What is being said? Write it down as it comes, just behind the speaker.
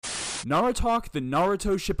Narutalk, the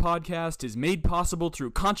Naruto Ship podcast, is made possible through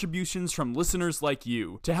contributions from listeners like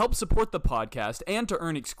you. To help support the podcast and to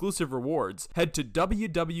earn exclusive rewards, head to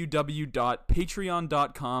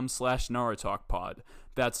www.patreon.com/NarutalkPod.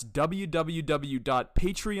 That's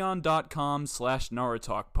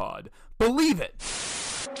www.patreon.com/NarutalkPod. Believe it!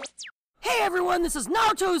 Hey everyone, this is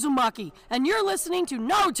Naruto Uzumaki, and you're listening to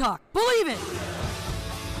Narutalk. Believe it!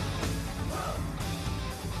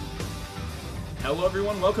 Hello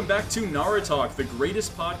everyone, welcome back to Narutalk, the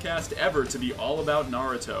greatest podcast ever to be all about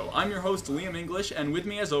Naruto. I'm your host, Liam English, and with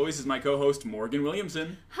me as always is my co-host, Morgan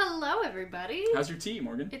Williamson. Hello everybody. How's your tea,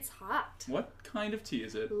 Morgan? It's hot. What kind of tea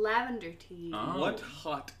is it? Lavender tea. Oh. What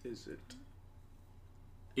hot is it?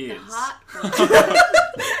 The hot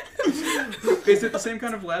Is it the same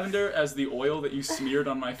kind of lavender as the oil that you smeared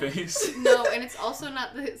on my face? No, and it's also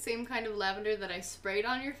not the same kind of lavender that I sprayed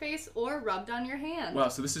on your face or rubbed on your hand. Wow,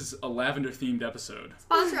 so this is a lavender-themed episode.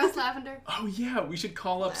 Sponsor us, Lavender. Oh yeah, we should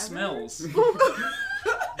call up smells.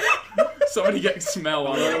 Somebody get smell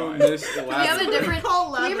on our line. Do we have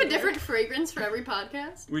a different fragrance for every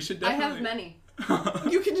podcast? We should I definitely. have many.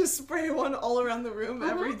 You can just spray one all around the room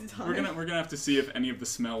every time. We're gonna have to see if any of the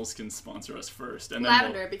smells can sponsor us first, and then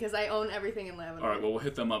Lavender, because I own everything in lavender. All right, well we'll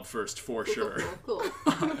hit them up first for sure. Cool.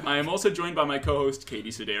 I am also joined by my co-host Katie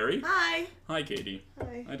Suderi. Hi. Hi, Katie.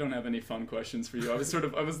 Hi. I don't have any fun questions for you. I was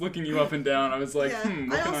looking you up and down. I was like, Yeah.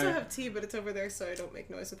 what I can also I? have tea, but it's over there, so I don't make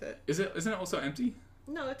noise with it. Isn't it also empty?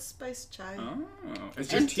 No, it's spiced chai. Oh, it's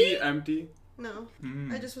Is your just tea empty? No,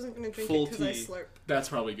 Mm. I just wasn't gonna drink Full it because I tea. slurp. That's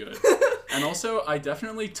probably good. And also, I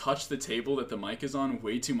definitely touch the table that the mic is on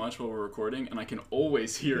way too much while we're recording, and I can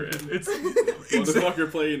always hear it. It's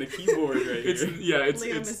Motherfucker playing the keyboard right it's here. yeah, it's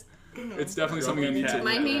Liam it's is. No. it's definitely something I need to.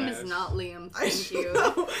 My learn. name is not Liam, thank you.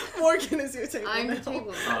 No, Morgan is your table. I'm now. the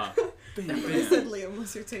table. Ah, bam, I bam. said Liam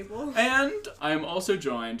was your table. And I am also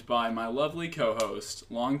joined by my lovely co-host,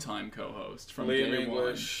 longtime co-host from Liam day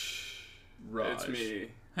English. one, Raj. It's me.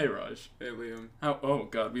 Hey, Raj. Hey, Liam. Oh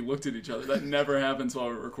God, we looked at each other. That never happens while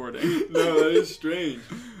we're recording. No, that is strange.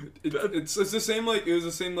 It's the same, like, it was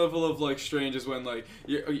the same level of, like, strange as when, like,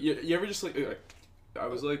 you ever just, like, I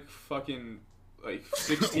was, like, fucking, like,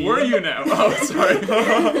 16. Were you now? Oh, sorry.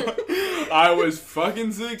 I was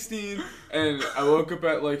fucking 16, and I woke up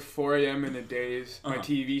at like 4 a.m. in a daze. My Uh-huh.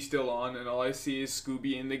 TV's still on, and all I see is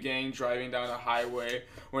Scooby and the gang driving down a highway.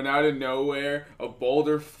 When out of nowhere, a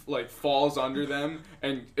boulder falls under them,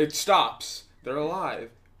 and it stops. They're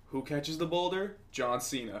alive. Who catches the boulder? John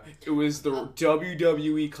Cena. It was the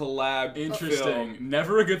WWE collab Interesting. film.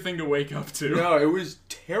 Never a good thing to wake up to. No, it was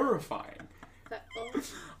terrifying.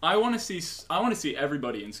 I want to see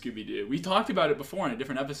everybody in Scooby-Doo. We talked about it before in a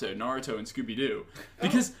different episode, Naruto and Scooby-Doo.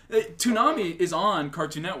 Because Toonami is on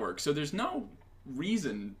Cartoon Network, so there's no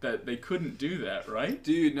reason that they couldn't do that, right?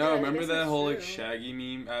 Dude, no, Yeah, I remember guess that that's whole like true. Shaggy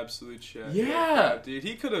meme? Absolute Shaggy. Yeah. Dude,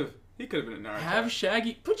 he could have been a Naruto. Have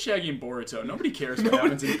Shaggy... Put Shaggy in Boruto. Nobody cares what Nobody-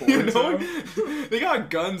 happens in you Boruto. know, they got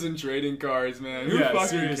guns and trading cards, man. Who Yeah, fucking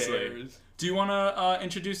seriously. cares? Do you want to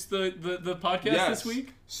introduce the podcast Yes. this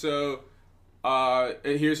week? So,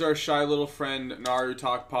 here's our shy little friend,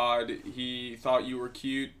 Narutalk Pod. He thought you were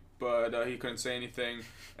cute, but he couldn't say anything.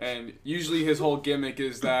 And usually his whole gimmick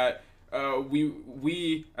is that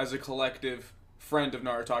we as a collective friend of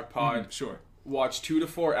Narutalk Pod, Sure. watch 2 to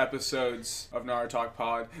 4 episodes of Narutalk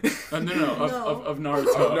Pod. No, No. of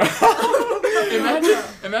Naruto.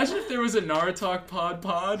 Imagine if there was a Narutalk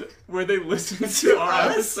pod where they listened to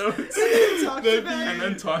our us? episodes Talked That'd about and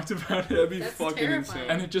then talked about That'd it. be That's fucking terrifying. insane.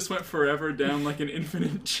 And it just went forever down like an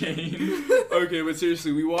infinite chain. Okay, but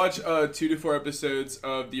seriously, we watch 2 to 4 episodes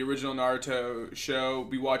of the original Naruto show.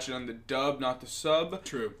 We watch it on the dub, not the sub.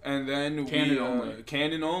 True. And then Canon only.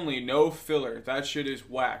 Canon only, no filler. That shit is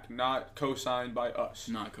whack, not co-signed by us.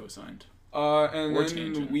 Not co-signed. And Or then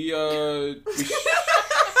tangent. we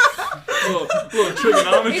little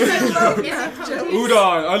trigonometry joke.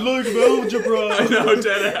 Udon, I like algebra. I know,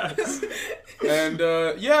 dead ass. And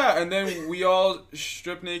and then we all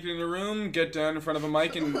strip naked in a room, get down in front of a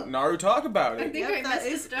mic, and Naruto talk about I it. think I Yep, that messed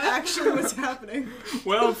is it up. actually what's happening.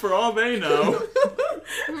 Well, for all they know.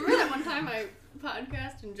 Remember that one time I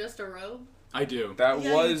podcast in just a robe? I do. That Yeah,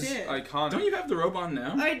 you was did. iconic. Don't you have the robe on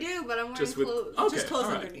now? I do, but I'm wearing Just with... clothes. Okay, Just clothes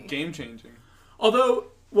all right. underneath. Game changing. Although,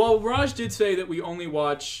 while Raj did say that we only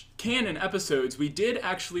watch canon episodes, we did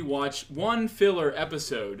actually watch one filler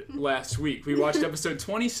episode last week. We watched episode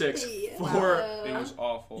 26 for... It was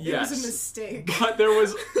awful. Yeah. It was Yes. a mistake. But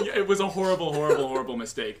it was a horrible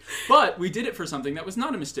mistake. But we did it for something that was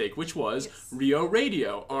not a mistake, which was Yes. Rio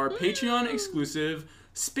Radio, our Patreon exclusive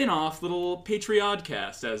spin-off little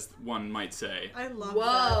Patreon-cast, as one might say. I love Whoa.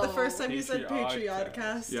 that. The first time you said Patriotcast.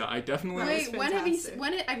 Patriotcast. Yeah, I definitely... Wait, when have you?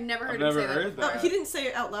 fantastic. I've never heard I've him never say that heard before. that. He didn't say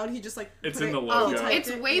it out loud. He just like It's put in it- the Oh, logo. typed it's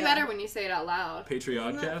it, way yeah. better when you say it out loud. Isn't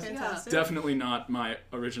that Patreon-cast? fantastic? Definitely not my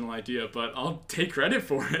original idea, but I'll take credit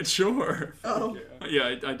for it, sure. Oh. Yeah,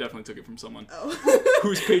 I definitely took it from someone Oh.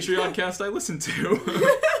 whose Patreon-cast I listened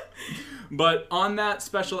to. But on that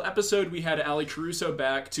special episode, we had Ali Caruso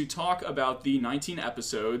back to talk about the 19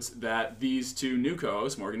 episodes that these two new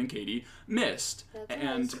co-hosts, Morgan and Katie, missed. That's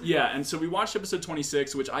And awesome. yeah, and so we watched episode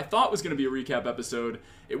 26, which I thought was going to be a recap episode.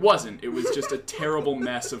 It wasn't. It was just a terrible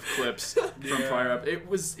mess of clips from Yeah. prior it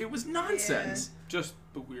was nonsense. Just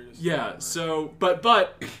the weirdest. Yeah, thing ever. so, but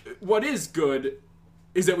what is good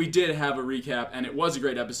is that we did have a recap, and it was a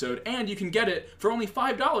great episode, and you can get it for only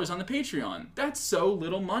 $5 on the Patreon. That's so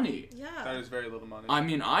little money. That Yeah. is very little money. I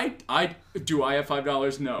mean, I do I have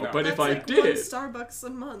 $5? No. No. But That's if I like did, $1 Starbucks a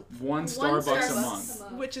month. one Starbucks a Starbucks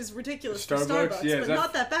month. Which is ridiculous Starbucks? for Starbucks, Yeah, is but that-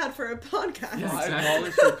 not that bad for a podcast. Yeah.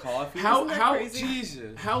 $5 for coffee? How that how crazy?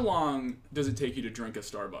 Jesus. how long does it take you to drink a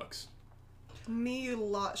Starbucks? Me a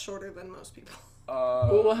lot shorter than most people.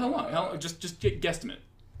 Well, how long? How just get guesstimate.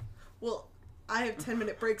 Well, I have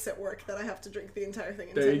 10-minute breaks at work that I have to drink the entire thing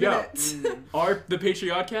in There 10 you go. minutes. The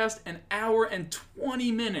Patreon an hour and 20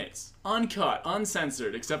 minutes. Uncut,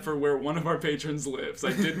 uncensored, except for where one of our patrons lives.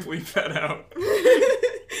 I did bleep that out.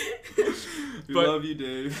 We But- love you,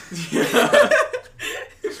 Dave.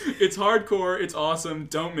 It's hardcore, it's awesome,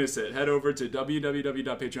 don't miss it. Head over to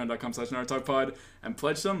www.patreon.com/NaruTalkPod and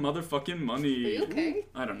pledge some motherfucking money. Are you okay?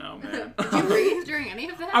 I don't know, man. Did you breathe during any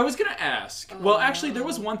of that? I was gonna ask. Well, actually, there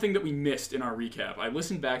was one thing that we missed in our recap. I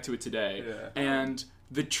listened back to it today, Yeah. and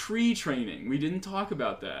the tree training. We didn't talk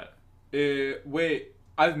about that. Wait,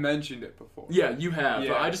 I've mentioned it before. Yeah, you have. But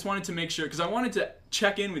Yeah. I just wanted to make sure because I wanted to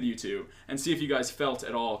check in with you two and see if you guys felt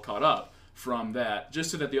at all caught up from that, just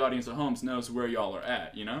so that the audience at home knows where y'all are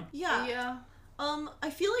at. You know? Yeah. Yeah. I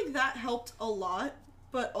feel like that helped a lot,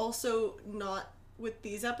 but also not with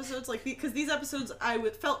these episodes. Like, because these episodes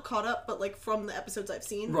felt caught up, but like from the episodes I've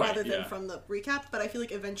seen, Right, rather than yeah. from the recap. But I feel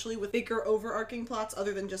like eventually with bigger overarching plots,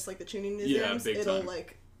 other than just like the tuning Yeah, museums, big it'll time.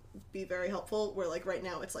 like be very helpful. Where like right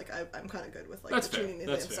now, it's like I'm kind of good with like That's the fair, tuning that's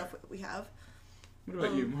museum fair. stuff that we have. What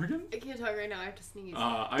about you, Morgan? I can't talk right now. I have to sneeze.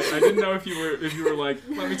 I didn't know if you were like,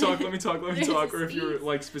 let me talk, or if you were Sneeze.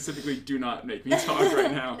 like specifically, do not make me talk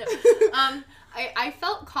right now. No. I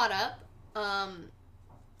felt caught up. I'm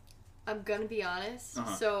gonna be honest.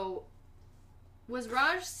 Uh-huh. So, was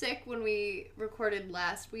Raj sick when we recorded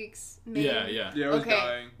last week's main? Yeah, yeah. Yeah, I was Okay.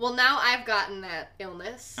 dying. Well, now I've gotten that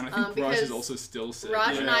illness. And I think Raj because is also still sick.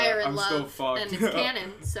 Raj and I Yeah, are in I'm still love, fucked. and it's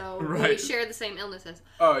canon, so we Right. share the same illnesses.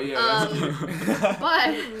 Oh, yeah. that's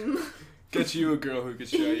But Get you a girl who could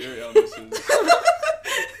share your illnesses.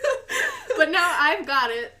 but now I've got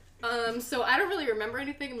it. So I don't really remember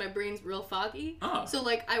anything, and my brain's real foggy. Oh. So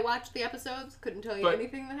like I watched the episodes, couldn't tell you But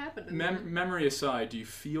anything that happened. in them. Memory aside, do you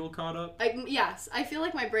feel caught up? Yes, I feel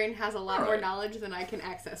like my brain has a lot more Alright. knowledge than I can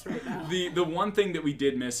access right now. The one thing that we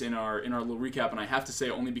did miss in our little recap, and I have to say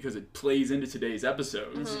only because it plays into today's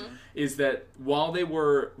episodes, is that while they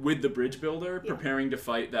were with the bridge builder preparing to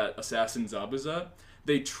fight that assassin Zabuza,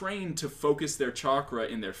 they trained to focus their chakra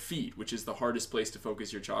in their feet, which is the hardest place to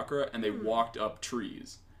focus your chakra, and they walked up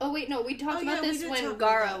trees. Oh wait, no, we talked Oh, about yeah, we this did when talk about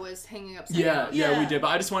Gara that. was hanging upside Yeah, down. yeah, we Yeah. did, but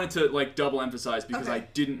I just wanted to like double emphasize because Okay. I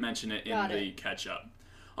didn't mention it in Got the it. catch up.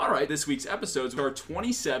 All right, this week's episodes are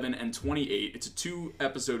 27 and 28. It's a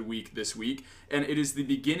 2-episode week this week, and it is the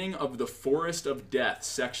beginning of the Forest of Death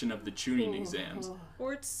section of the tuning exams.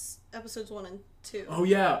 Or it's episodes 1 and 2. Oh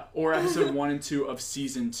yeah, or episode 1 and 2 of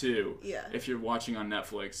season 2. Yeah. If you're watching on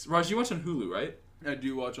Netflix. Raj, you watch on Hulu, right? I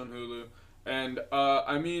do watch on Hulu. And,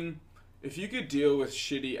 I mean, if you could deal with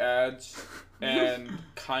shitty ads and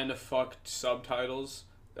kind of fucked subtitles,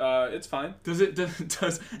 it's fine. Does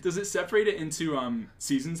it separate it into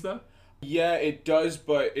seasons though? Yeah, it does,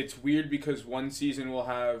 but it's weird because one season will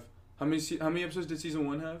have... How many episodes did season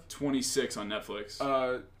 1 have? 26 on Netflix.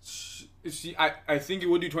 I think it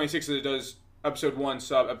would do 26 as it does episode 1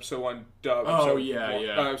 sub, episode 1 dub, Oh, episode yeah, one-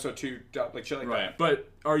 yeah. episode 2 dub, like shit like right, but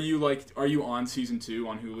are you on season 2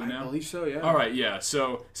 on Hulu that. now? I believe so, yeah. All right, yeah.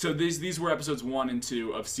 So these were episodes 1 and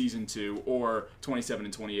 2 of season 2, or 27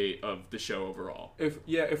 and 28 of the show overall.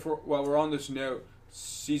 While we're on this note,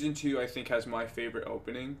 season 2 I think has my favorite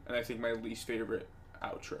opening, and I think my least favorite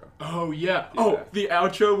outro. Oh yeah. Oh, Yeah. the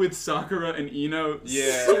outro with Sakura and Ino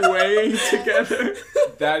Yeah. swaying together.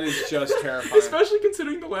 That is just terrifying. Especially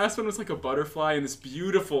considering the last one was like a butterfly and this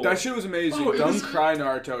beautiful. That shit was amazing. Oh, it Don't was- Cry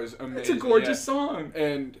Naruto is amazing. It's a gorgeous yeah. song.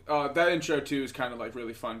 And that intro too is kind of like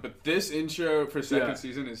really fun. But this intro for second Yeah.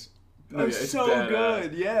 season is Oh, yeah, it's so badass.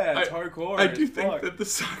 good. Yeah, it's I- hardcore. I do as think fuck. that the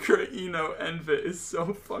Sakura Ino Envit is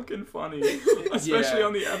so fucking funny, especially Yeah.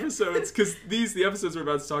 on the episodes, because the episodes we're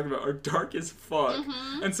about to talk about are dark as fuck,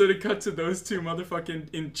 and so to cut to those two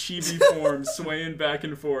motherfucking in chibi form swaying back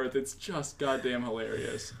and forth, it's just goddamn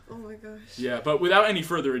hilarious. Oh my gosh. Yeah, but without any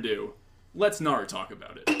further ado, let's Naru talk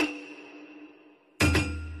about it.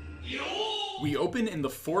 We open in the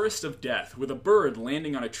Forest of Death with a bird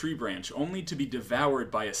landing on a tree branch only to be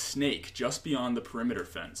devoured by a snake just beyond the perimeter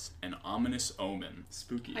fence. An ominous omen.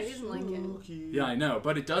 Spooky. I didn't like it. Yeah, I know,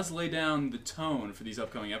 but it does lay down the tone for these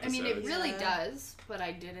upcoming I episodes. mean, it really Yeah. does, but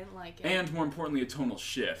I didn't like it. And more importantly, a tonal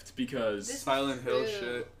shift because This- Silent Hill Ew.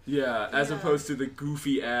 shit. yeah, as Yeah. opposed to the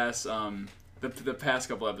goofy ass the past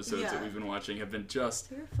couple episodes that Yeah. we've been watching have been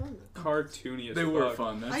just They were fun though. Cartoony as they fuck. were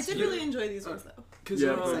fun. That's I did true. really enjoy these ones though. Cause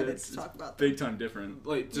Yeah, I'm but excited it's to talk about them. big time different.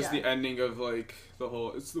 like just Yeah. the ending of like the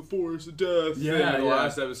whole it's the forest of death. Yeah, thing in the yeah.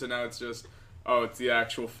 last episode now it's just it's the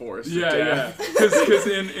actual forest Yeah, of yeah. death. Because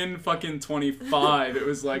in fucking 25, it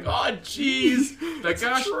was like, oh, jeez, the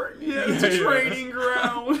gosh. It's a training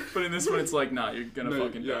ground. But in this one, it's like, nah, you're gonna No,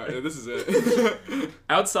 fucking yeah, die. this is it.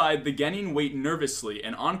 Outside, the Genin wait nervously,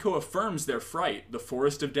 and Anko affirms their fright. The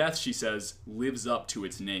Forest of Death, she says, lives up to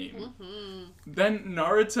its name. Then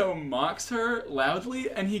Naruto mocks her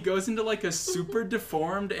loudly, and he goes into like a super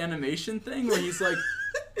deformed animation thing where he's like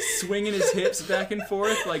swinging his hips back and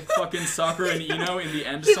forth like fucking Sakura and Ino in the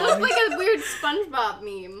end He song. looked like a weird SpongeBob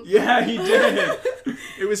meme. Yeah, he did.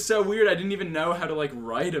 It was so weird. I didn't even know how to like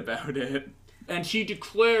write about it. And she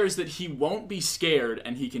declares that he won't be scared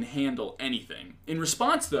and he can handle anything. In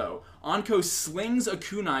response, though, Anko slings a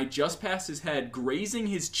kunai just past his head, grazing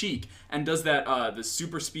his cheek, and does that the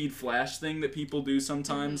super speed flash thing that people do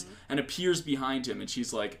sometimes, and appears behind him. And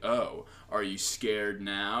she's like, "Oh, are you scared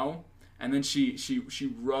now?" And then she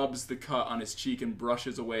rubs the cut on his cheek and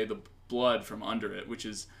brushes away the blood from under it, which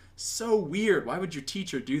is so weird. Why would your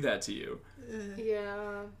teacher do that to you?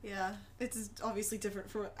 Yeah. Yeah, it's obviously different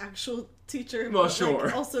from an actual teacher. Well, but, like,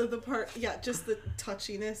 sure. also the part, just the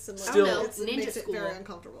touchiness and like Still- it Ninja makes school. it very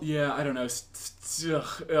uncomfortable. Yeah, I don't know.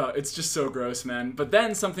 It's just so gross, man. But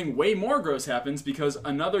then something way more gross happens because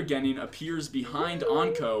another Genin appears behind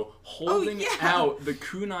Anko, holding yeah. out the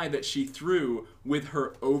kunai that she threw with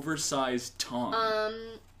her oversized tongue.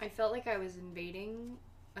 I felt like I was invading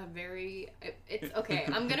a very. It's okay.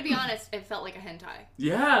 I'm gonna be honest. It felt like a hentai.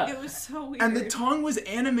 Yeah. It was so weird. And the tongue was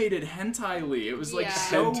animated hentai-ly. It was like Yeah.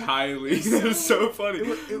 so... Entirely. That is so funny.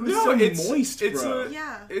 It was so moist, it's bro.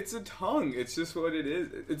 It's a tongue. It's just what it is.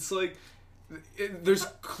 It's like there's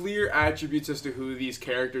clear attributes as to who these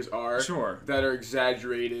characters are. Sure. That are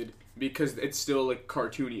exaggerated because it's still like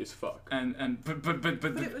cartoony as fuck.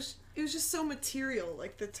 But it was just so material,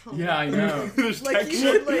 like the tongue. yeah, I know. There's Like, texture.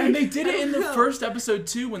 you would, like, And they did it in the I don't know. first episode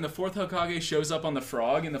too, when the fourth Hokage shows up on the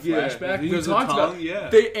frog in the Yeah, flashback. he We does the talked about tongue, yeah.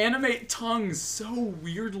 they animate tongues so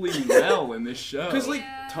weirdly well in this show. Because like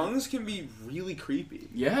Yeah. tongues can be really creepy.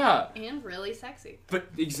 Yeah, And really sexy. but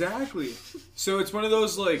Exactly. So it's one of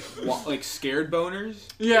those like like scared boners.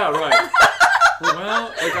 yeah, right.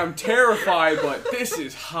 Well, Like I'm terrified, but this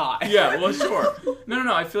is hot. yeah, well, sure. No.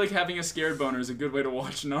 I feel like having a scared boner is a good way to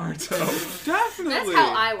watch Naruto. Definitely. That's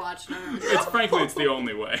how I watch Naruto. Frankly, it's the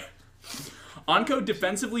only way. Anko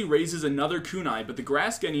defensively raises another kunai, but the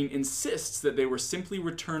grass Genin insists that they were simply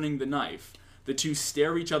returning the knife. The two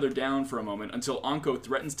stare each other down for a moment until Anko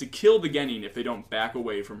threatens to kill the Genin if they don't back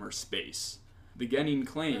away from her space. The Genin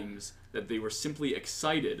claims that they were simply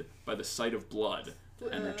excited by the sight of blood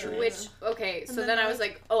and retreat. Which, okay, so then then I I- was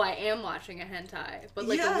like, oh, I am watching a hentai. But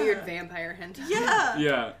like Yeah. a weird vampire hentai. Yeah.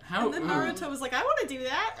 Yeah. How? And then Naruto was like, I want to do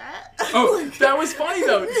that. Oh, that was funny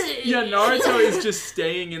though. Yeah, Naruto is just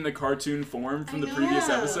staying in the cartoon form from the previous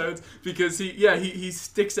Yeah. episodes because he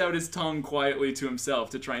sticks out his tongue quietly to himself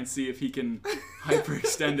to try and see if he can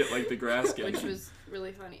hyperextend it like the grass Genin. Which was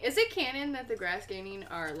really funny. Is it canon that the grass gaining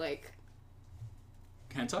are like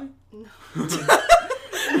Hentai?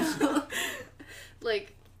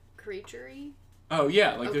 like creaturey? Oh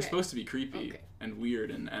yeah, like they're Okay. supposed to be creepy Okay. and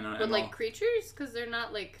weird and But all. like creatures? Because they're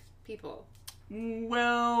not like people.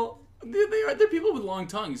 Well, they're people with long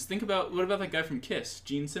tongues. Think about what about that guy from Kiss,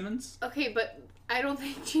 Gene Simmons? Okay, but I don't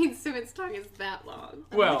think Gene Simmons' tongue is that long.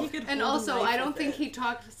 Well, He could And hold a also, knife I don't with think it. he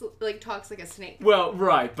talks like a snake. well,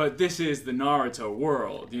 right, but this is the Naruto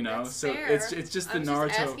world, you know. That's so fair. it's just the I'm Naruto.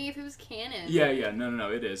 just asking if it was canon. Yeah,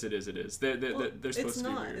 no, it is. They're Well, supposed it's to be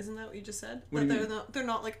not, weird. isn't that what you just said? What do That you they're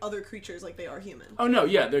not like other creatures, like they are human. Oh no,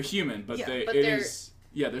 yeah, they're human, but Yeah, they're but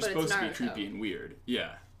they're supposed to be Naruto. creepy and weird.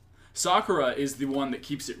 Yeah. Sakura is the one that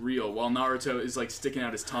keeps it real, while Naruto is like sticking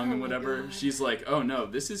out his tongue Oh and my whatever. God. She's like, "Oh no,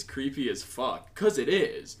 this is creepy as fuck," cause it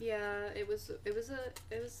is. Yeah, it was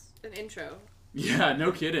an intro. Yeah,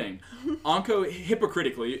 no kidding. Anko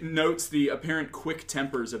hypocritically notes the apparent quick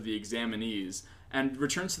tempers of the examinees and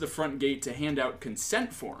returns to the front gate to hand out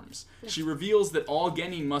consent forms. She reveals that all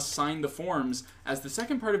Genin must sign the forms, as the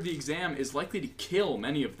second part of the exam is likely to kill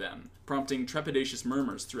many of them, prompting trepidatious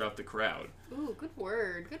murmurs throughout the crowd. Ooh, good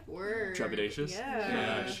word. Trepidatious?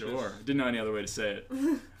 Yeah. Sure. Didn't know any other way to say it.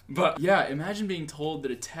 But yeah, imagine being told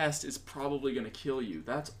that a test is probably going to kill you.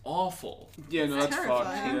 That's awful. Yeah, no, that's fucked.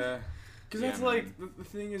 terrifying. Yeah. Because Yeah, that's man. like, the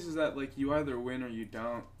thing is that, like, you either win or you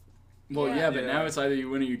don't. Well, Yeah. yeah, but Yeah. now it's either you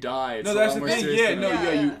win or you die. It's No, a that's lot the more thing. serious Yeah, than no, that.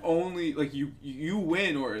 yeah, Yeah. you only, like, you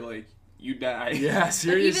win or, like, you die. Yeah, But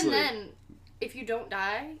seriously. even then, if you don't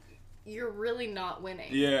die, you're really not winning.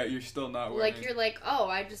 Yeah, you're still not winning. Like, you're like, oh,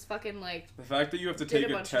 I just fucking, like, The fact that you have to Did take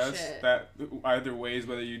a a bunch of test shit. that either ways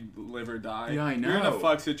whether you live or die. Yeah, I You're in know. a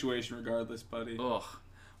fucked situation regardless, buddy. Ugh.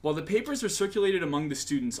 While the papers are circulated among the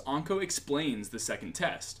students, Anko explains the second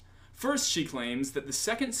test. First, she claims that the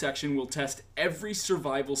second section will test every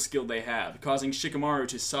survival skill they have, causing Shikamaru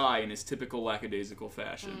to sigh in his typical lackadaisical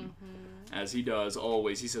fashion. As he does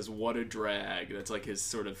always. He says, "What a drag." That's like his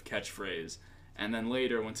sort of catchphrase. And then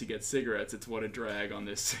later, once he gets cigarettes, it's "What a drag on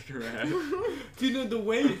this cigarette." Dude, no, the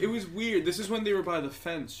way it was weird. This is when they were by the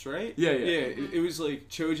fence, right? Yeah. It was like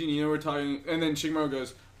Choji and Ino were talking, and then Shikamaru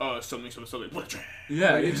goes, something.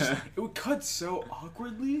 Yeah, Like, yeah. it would cut so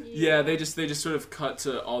awkwardly. Yeah, they just sort of cut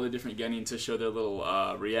to all the different Genin to show their little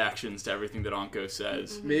reactions to everything that Anko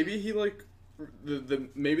says. Maybe he like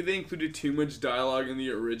maybe they included too much dialogue in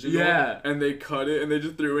the original. Yeah. And they cut it and they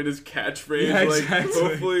just threw in his catchphrase. Yeah, like exactly.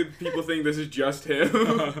 hopefully people think this is just him,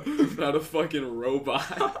 not a fucking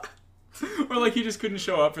robot. Or like he just couldn't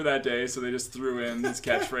show up for that day, so they just threw in his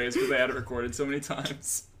catchphrase because they had it recorded so many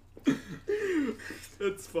times.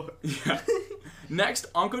 That's fucked. Yeah. Next,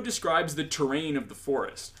 Anko describes the terrain of the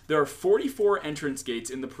forest. There are 44 entrance gates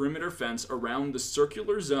in the perimeter fence around the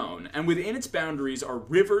circular zone, and within its boundaries are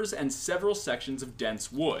rivers and several sections of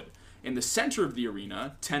dense wood. In the center of the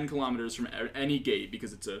arena, 10 kilometers from any gate,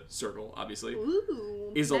 because it's a circle, obviously,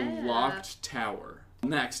 ooh, is a yeah. locked tower.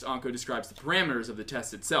 Next, Anko describes the parameters of the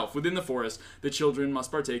test itself. Within the forest, the children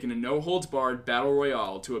must partake in a no-holds-barred battle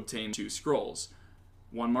royale to obtain 2 scrolls.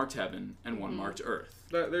 One marked heaven and one marked earth.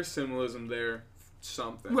 There's symbolism there.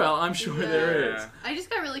 Something. Well, I'm sure there is. Yeah. I just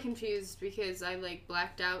got really confused because I like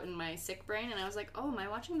blacked out in my sick brain and I was like, oh, am I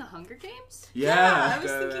watching the Hunger Games? Yeah. I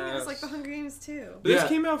was thinking it was Badass. like the Hunger Games too. This Yeah.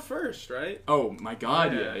 came out first, right? Oh my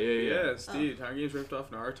god, yeah. Yes, dude. Hunger Games ripped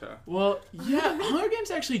off Naruto. Well, yeah, Hunger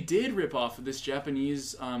Games actually did rip off of this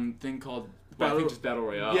Japanese thing called, I think just Battle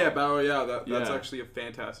Royale. Yeah, Battle Royale. That's Yeah. actually a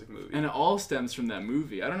fantastic movie. And it all stems from that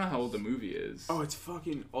movie. I don't know how old the movie is. Oh, it's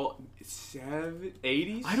fucking all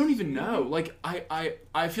 80s? I don't even know. Like,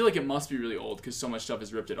 I feel like it must be really old because so much stuff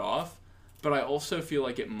has ripped it off. But I also feel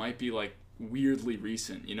like it might be, like, weirdly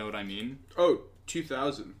recent. You know what I mean? Oh,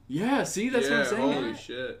 2000. Yeah, see? That's what I'm saying. Holy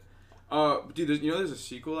shit. Dude, there's a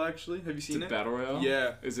sequel actually. Have you It's seen a it? Battle Royale?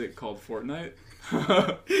 Yeah. Is it called Fortnite?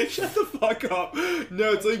 Shut the fuck up.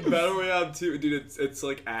 No, it's like Battle Royale 2. Dude, it's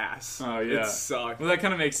like ass. Oh, yeah. It sucks. Well, that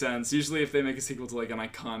kind of makes sense. Usually if they make a sequel to, like, an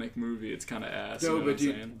iconic movie, it's kind of ass. you No, know what but I'm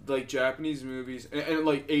dude, saying? like Japanese movies and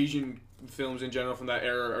like Asian films in general from that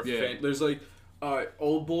era are Yeah. There's like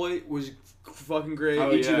Old Boy was fucking great.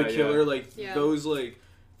 Oh, Ichi yeah, the Killer, yeah. like Yeah. those like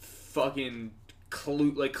fucking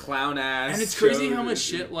clown ass. And it's crazy how shows. much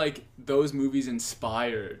shit, like, those movies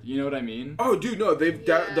inspired. You know what I mean? Oh, dude, no, they've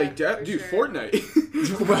Yeah, for dude, sure.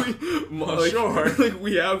 Fortnite. Well, sure. Like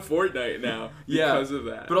we have Fortnite now Yeah. because of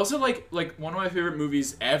that. But also, like one of my favorite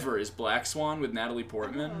movies ever is Black Swan with Natalie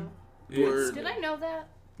Portman. Word. Did I know that?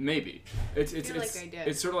 Maybe it's feel like I did.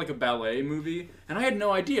 it's sort of like a ballet movie, and I had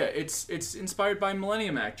no idea. It's inspired by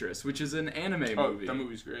Millennium Actress, which is an anime Oh, movie. that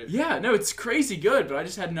movie's great. Yeah, no, it's crazy good, but I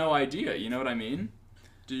just had no idea. You know what I mean?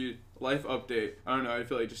 Dude, life update. I don't know. I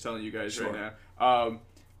feel like just telling you guys Sure. right now.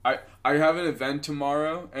 I have an event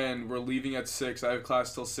tomorrow, and we're leaving at 6. I have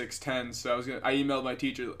class till 6:10. So I emailed my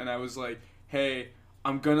teacher, and I was like, "Hey,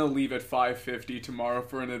 I'm gonna leave at 5:50 tomorrow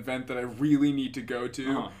for an event that I really need to go to.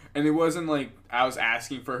 Uh-huh. And it wasn't like I was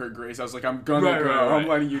asking for her grace. I was like, I'm gonna Right, go. right, right. I'm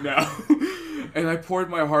letting you know. And I poured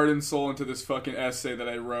my heart and soul into this fucking essay that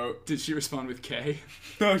I wrote. Did she respond with K?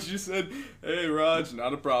 No, she just said, "Hey, Raj,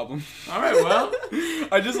 not a problem." All right, well.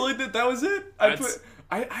 I just liked that. That was it. That's-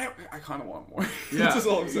 I kind of want more. Yeah. That's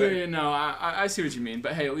all I'm saying. Yeah, no, I see what you mean.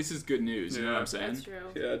 But hey, at least it's good news. You know Yeah. what I'm saying? That's true.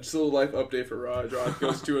 Yeah, just a little life update for Raj. Raj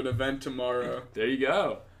goes to an event tomorrow. There you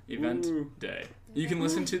go. Event Ooh. day. You can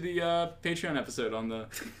listen to the Patreon episode on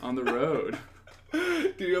the road.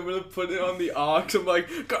 Dude, I'm gonna put it on the aux. I'm like,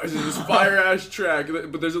 guys, there's this fire ass track,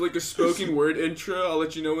 but there's like a spoken word intro. I'll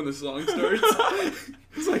let you know when the song starts.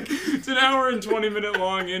 It's an hour and 20-minute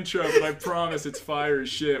long intro, but I promise it's fire as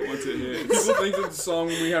shit once it hits. People think it's a song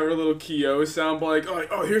when we have our little Kyo sound, like,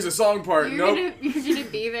 oh, here's a song part. You're gonna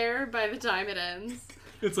be there by the time it ends.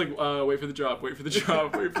 It's like, wait for the drop, wait for the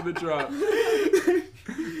drop, wait for the drop.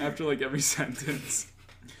 After like every sentence.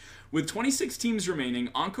 With 26 teams remaining,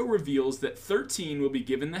 Anko reveals that 13 will be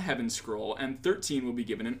given the Heaven Scroll and 13 will be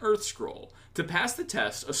given an Earth Scroll. To pass the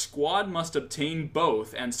test, a squad must obtain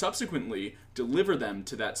both and subsequently deliver them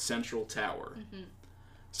to that central tower.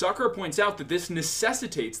 Sakura points out that this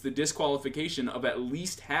necessitates the disqualification of at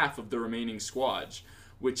least half of the remaining squads,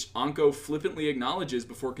 which Anko flippantly acknowledges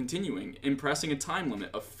before continuing, impressing a time limit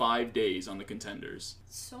of 5 days on the contenders.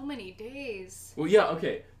 So many days. Well, yeah,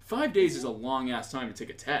 okay. 5 days is a long-ass time to take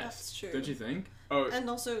a test. That's true. Don't you think? Oh, And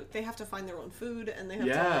also, they have to find their own food, and they have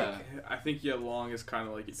Yeah. I think long is kind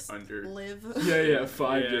of like under. to live. Yeah,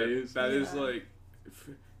 5 Yeah, days. That is Yeah. like,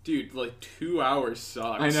 dude, like 2 hours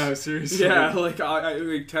sucks. I know, seriously. Yeah, like I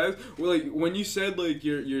like test. Well, like when you said like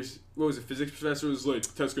your what was it? Physics professor was like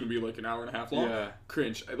test gonna be like an hour and a half long. Yeah.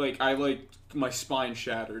 Cringe. I my spine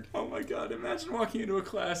shattered. Oh my god, imagine walking into a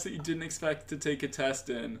class that you didn't expect to take a test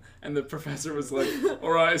in, and the professor was like,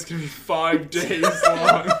 alright, it's gonna be 5 days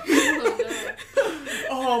long. Oh, no.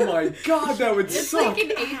 Oh my god, that would It's suck. like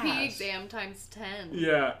an AP ass. exam times 10.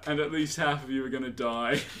 Yeah, and at least half of you are gonna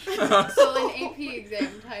die. So an AP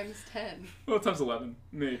exam times 10. Well, times 11,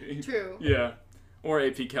 maybe. True. Yeah. Or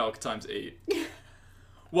AP Calc times 8.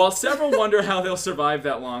 While several wonder how they'll survive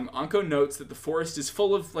that long, Anko notes that the forest is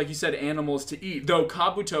full of, like you said, animals to eat, though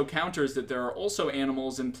Kabuto counters that there are also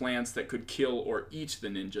animals and plants that could kill or eat the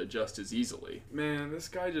ninja just as easily. Man, this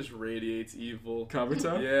guy just radiates evil.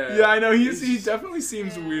 Kabuto? Yeah. Yeah, I know, he definitely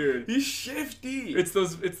seems Yeah. weird. He's shifty. It's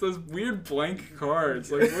those weird blank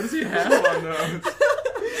cards. Like, what does he have on those?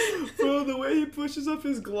 Bro, the way he pushes up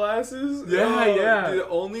his glasses. Yeah, yeah. Dude,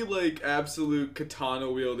 only like absolute katana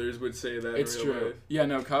wielders would say that. It's in real true. life. Yeah,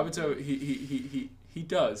 no, Kabuto, he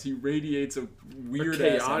does. He radiates a weird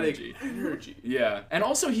ass Chaotic energy. energy. Yeah, and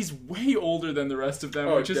also he's way older than the rest of them,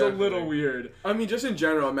 Oh, which is a little definitely. weird. I mean, just in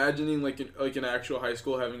general, imagining like an actual high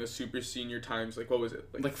school having a super senior times like what was it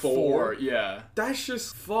Like four, yeah. That's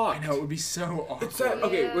just fucked. I know, it would be so awkward. It's that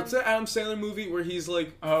okay? Yeah. What's that Adam Sandler movie where he's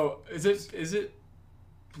like? Oh, is it?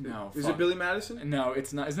 No. Is fuck. it Billy Madison? No,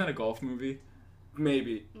 it's not. Isn't that a golf movie?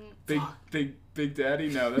 Maybe. Big Daddy?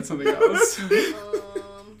 No, that's something else.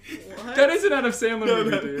 What? That is an Adam Sandler No, movie,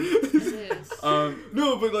 no. dude. It is.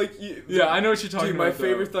 No, but like. Yeah, I know what you're talking Dude, about. my though.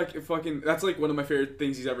 favorite fucking that's like one of my favorite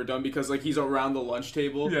things he's ever done because like he's around the lunch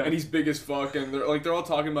table Yeah. and he's big as fuck and they're all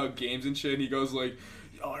talking about games and shit and he goes like,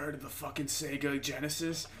 y'all heard of the fucking Sega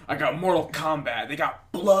Genesis? I got Mortal Kombat. They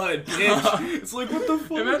got blood, bitch. It's like what the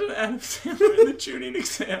fuck? Imagine Adam Sandler in the tuning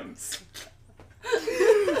exams.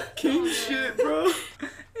 King shit, bro.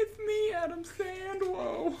 It's me, Adam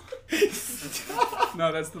Sandwell.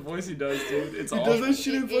 No, that's the voice he does, dude. It's He awful. does that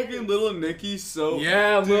shit in It fucking is. Little Nicky so.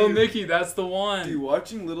 Yeah, Dude, Lil Nicky, that's the one. Dude,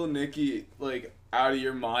 watching Little Nicky like out of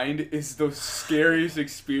your mind is the scariest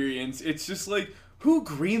experience. It's just like, who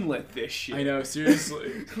greenlit this shit? I know,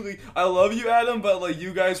 seriously. Like, I love you, Adam, but like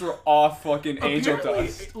you guys were off fucking angel Apparently,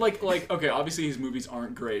 dust. like, okay, obviously his movies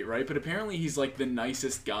aren't great, right? But apparently he's like the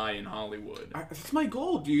nicest guy in Hollywood. That's my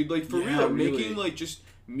goal, dude. Like for Yeah, real, really. making like just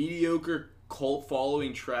mediocre cult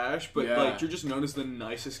following trash, but Yeah. like you're just known as the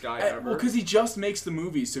nicest guy ever. Well, because he just makes the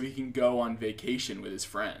movies so he can go on vacation with his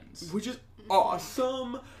friends. Which is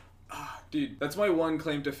awesome. Dude, that's my one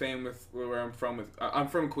claim to fame with where I'm from. I'm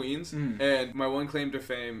from Queens, and my one claim to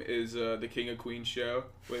fame is the King of Queens show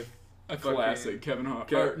with A fucking- classic, Kevin Hart.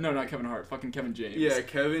 Ke- Or, no, not Kevin Hart. Fucking Kevin James. Yeah,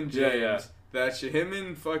 Kevin James. Yeah, yeah. That shit. Him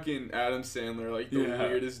and fucking Adam Sandler, like the Yeah.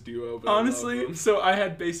 weirdest duo. But I love Honestly, them. so I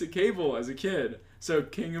had basic cable as a kid. So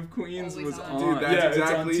King of Queens Always was on. on. Dude, that's yeah, exactly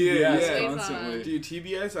it's on it, TBS yeah. Always constantly. on. Dude,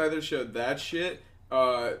 TBS either showed that shit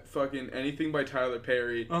fucking anything by Tyler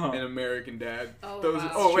Perry Uh-huh. and American Dad. Oh, Those.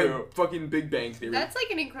 wow. Oh, True. wait, fucking Big Bang Theory. That's like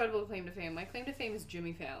an incredible claim to fame. My claim to fame is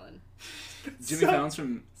Jimmy Fallon. Jimmy Fallon's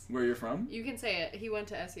from where you're from? You can say it. He went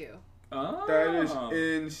to SU. Oh. That is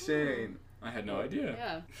insane. I had no idea.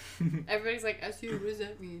 Yeah. Everybody's like, SU, what does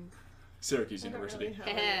that mean? Syracuse I don't University. really have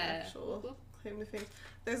an actual claim to fame.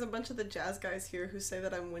 There's a bunch of the jazz guys here who say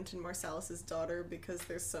that I'm Wynton Marsalis' daughter because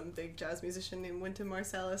there's some big jazz musician named Wynton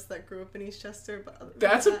Marsalis that grew up in Eastchester. But other than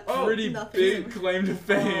That's a that, pretty nothing's big ever- claim to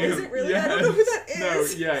fame. Is it really? I don't know who that is.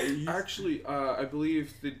 No, yeah. he's- Actually, I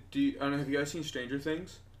believe I don't know. Have you guys seen Stranger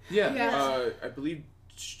Things? yeah. Yeah. I believe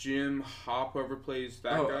Jim Hop, whoever plays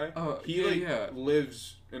that Oh, guy. oh, He yeah.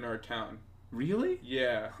 lives in our town. Really?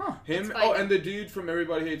 Yeah. Huh. Him. Let's Oh, find and the dude from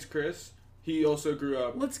Everybody Hates Chris. He also grew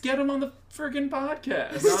up. Let's get him on the friggin'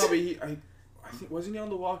 podcast. No, but I think wasn't he on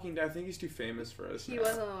The Walking Dead? I think he's too famous for us. He now.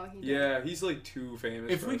 was on The Walking Dead. Yeah, he's like too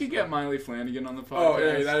famous. If for we us could now. get Miley Flanagan on the podcast. Oh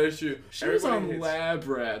yeah, that is true. She was on Everybody hates- Lab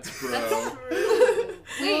Rats, bro. That's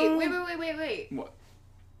true. Wait. What?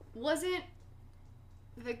 Wasn't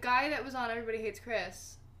the guy that was on Everybody Hates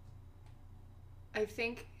Chris, I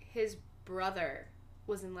think his brother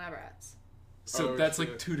was in Lab Rats. So Oh, that's shit.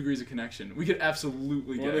 like 2 degrees of connection. We could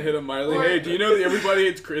absolutely Want get to hit a Miley? Or- Hey, do you know the Everybody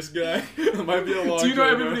Hates Chris guy? It might be a long. Do you know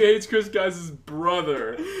joke, Everybody Hates Chris Guys'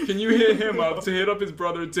 brother? Can you hit him up to hit up his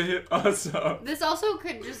brother to hit us up? This also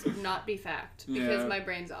could just not be fact because Yeah. my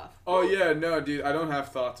brain's off. Oh yeah, no, dude, I don't have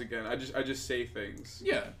thoughts again. I just say things.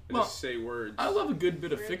 Yeah. I Well, just say words. I love a good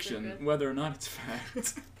bit of Words are fiction, good. whether or not it's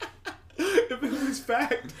fact. If it was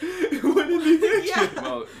fact, it wouldn't be fiction.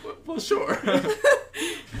 well, sure.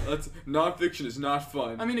 That's nonfiction is not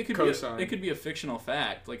fun. I mean, it Cosign. could be a fictional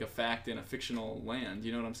fact, like a fact in a fictional land.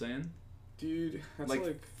 You know what I'm saying? Dude, that's Like,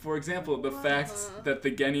 like for example, the fact that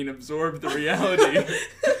the Genin absorbed the reality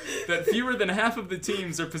that fewer than half of the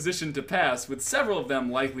teams are positioned to pass, with several of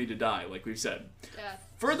them likely to die, like we've said. Yeah.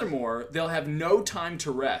 Furthermore, they'll have no time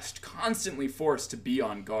to rest, constantly forced to be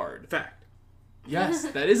on guard. fact. Yes,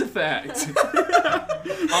 that is a fact.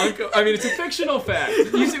 I mean, it's a fictional fact.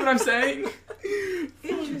 You see what I'm saying?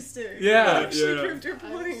 Interesting. Yeah. Actually Yeah. proved your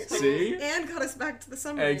point. See? And got us back to the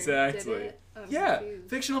summary. Exactly. Did it? I'm Yeah, confused.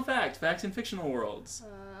 fictional fact. Facts in fictional worlds. Uh,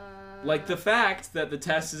 Like the fact that the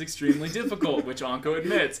test is extremely difficult, which Anko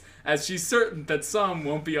admits, as she's certain that some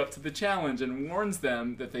won't be up to the challenge and warns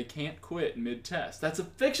them that they can't quit mid-test. That's a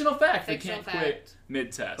fictional fact. Fictional they can't quit fact.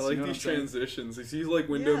 mid-test. I like You know what these I'm saying? transitions. He's like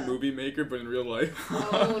Window Yeah. Movie Maker, but in real life.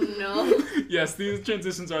 Oh no. Yes, these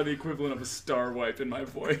transitions are the equivalent of a star wipe in my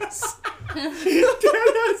voice.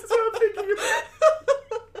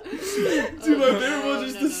 Dude, my Oh, favorite no, was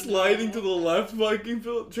just no, the no, sliding no. to the left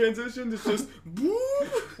fucking transition. It's just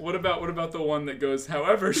boop. What about the one that goes,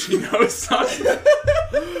 however she knows something?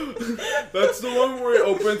 That's the one where it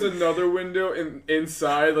opens another window and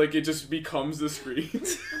inside, like it just becomes the screen.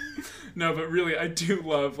 No, but really, I do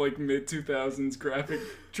love like mid-2000s graphic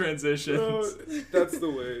transitions. Oh, that's the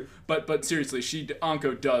wave. But seriously,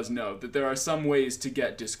 Anko does know that there are some ways to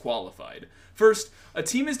get disqualified. First, a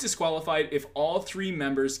team is disqualified if all 3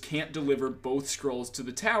 members can't deliver both scrolls to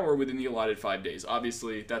the tower within the allotted 5 days.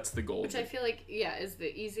 Obviously, that's the goal. Which I feel like, yeah, is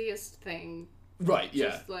the easiest thing. Right, yeah.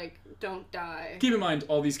 Just like, don't die. Keep in mind,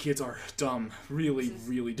 all these kids are dumb. Really,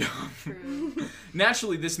 really dumb. True.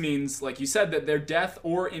 Naturally, this means, like you said, that their death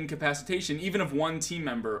or incapacitation, even of one team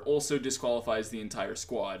member, also disqualifies the entire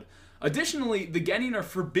squad. Additionally, the Genin are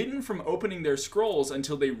forbidden from opening their scrolls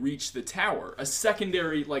until they reach the tower, a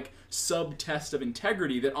secondary, like, sub-test of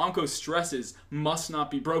integrity that Anko stresses must not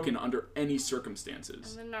be broken under any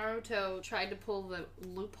circumstances. And then Naruto tried to pull the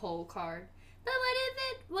loophole card. But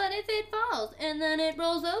what if it falls and then it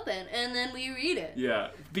rolls open and then we read it? Yeah,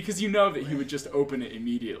 because you know that he would just open it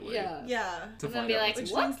immediately. Yeah. Yeah. To And then find be out like, what's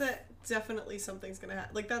Which what? means that definitely something's gonna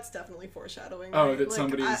happen. Like, that's definitely foreshadowing. Oh, right? that Like,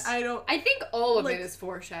 somebody's- I don't. I think all of Like- it is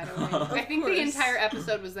foreshadowing. I think the course. entire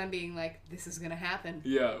episode was them being like, this is gonna happen.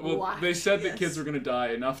 Yeah, well, Watch. they said that Yes. kids were gonna die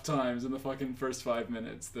enough times in the fucking first 5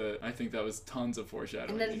 minutes that I think that was tons of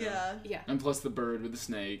foreshadowing. And then- you know? Yeah. Yeah. And plus the bird with the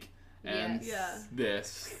snake, and Yes. Yeah.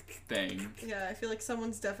 this thing. Yeah, I feel like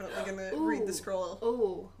someone's definitely gonna read Ooh. the scroll.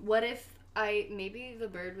 Oh, what if maybe the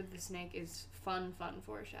bird with the snake is fun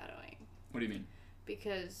foreshadowing? What do you mean?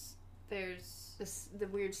 Because there's the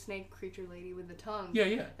weird snake creature lady with the tongue. Yeah,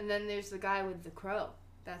 yeah. And then there's the guy with the crow.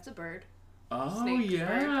 That's a bird. Oh, Snake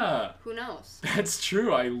yeah. Who knows? That's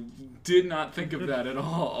true. I did not think of that at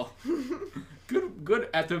all. Good.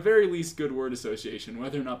 At the very least, good word association.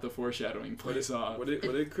 Whether or not the foreshadowing plays off. What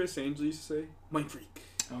did Chris Angel used to say? Mind freak.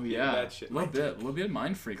 Oh yeah, That shit. a little bit of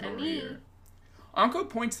mind freak over me. here. Anko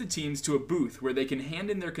points the teens to a booth where they can hand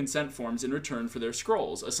in their consent forms in return for their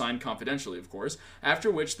scrolls, assigned confidentially, of course,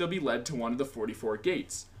 after which they'll be led to one of the 44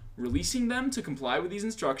 gates. Releasing them to comply with these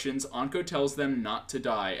instructions, Anko tells them not to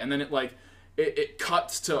die, and then it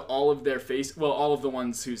cuts to all of their face, well, all of the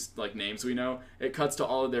ones whose, like, names we know, it cuts to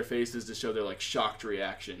all of their faces to show their, like, shocked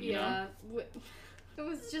reaction, you know? It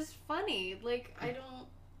was just funny. Like,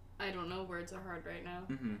 I don't know, words are hard right now.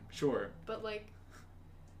 Mm-hmm, sure. But, like,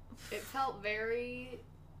 it felt very,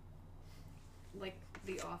 like,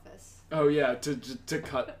 The Office. Oh, yeah, to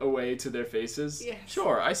cut away to their faces? Yes.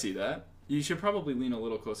 Sure, I see that. You should probably lean a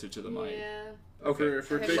little closer to the mic. Yeah. Okay.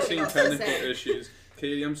 For Okay, fixing what technical was it? issues,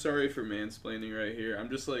 Katie, I'm sorry for mansplaining right here. I'm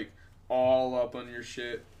just like all up on your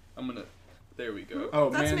shit. There we go. Oh,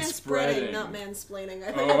 That's manspreading. manspreading, not mansplaining.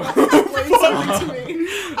 I think Oh. I want to explain something to me.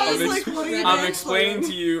 I was like, what are you I'm explaining to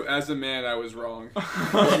mansplaining? you as a man I was wrong.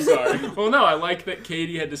 I'm sorry. Well, no, I like that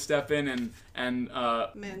Katie had to step in and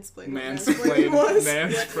Mansplain. mansplain was.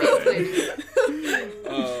 manspreading.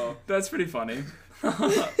 Oh. That's pretty funny.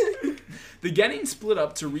 The Genin split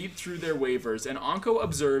up to read through their waivers, and Anko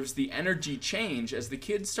observes the energy change as the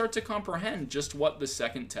kids start to comprehend just what the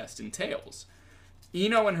second test entails.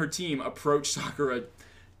 Ino and her team approach Sakura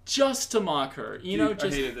just to mock her. Ino Dude,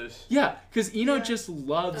 just I hated this. yeah, because Ino Yeah. just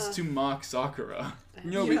loves to mock Sakura.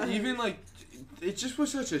 No, Yeah. but even like, it just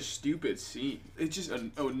was such a stupid scene. It's just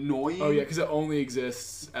annoying. Oh yeah, because it only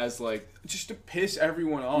exists as like Just to piss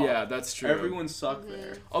everyone off. yeah, that's true. Everyone sucked Mm-hmm.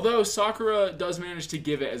 there. Although Sakura does manage to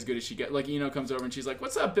give it as good as she gets. Like, Ino comes over and she's like,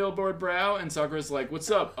 "What's up, billboard brow?" And Sakura's like, "What's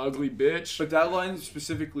up, ugly bitch?" But that line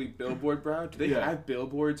specifically, billboard brow. Do they Yeah. have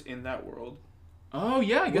billboards in that world? Oh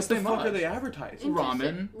yeah, I guess what they the fuck must. are they advertising?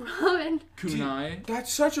 Ramen, Ramen. kunai.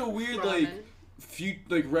 That's such a weird Ramen.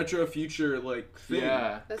 retro future thing.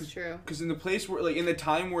 Yeah. That's true. Because in the place where in the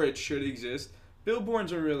time where it should exist,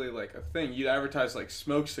 billboards are really like a thing. You'd advertise like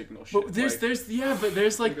smoke signal shit. But there's there's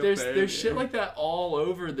Like a bear, there's shit yeah. like that all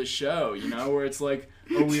over the show, you know, where it's like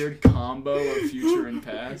a weird combo of future and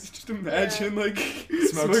past. Just imagine like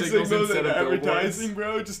Smoke signals instead and of advertising,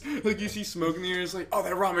 bro. Just like you see smoke in the air, it's like, oh,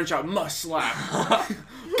 that ramen shop must slap.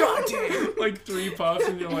 God damn. Like 3 puffs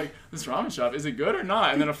and you're like, this ramen shop, is it good or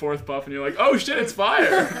not? And then a 4th puff and you're like, oh shit, it's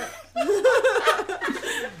fire.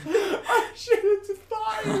 Oh shit, it's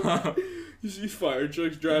fire. You see fire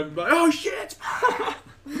trucks driving by. Oh shit, it's fire.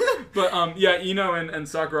 But yeah, Ino and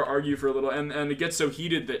Sakura argue for a little, and it gets so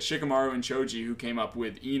heated that Shikamaru and Choji, who came up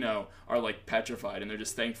with Ino, are like petrified, and they're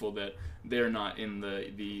just thankful that they're not in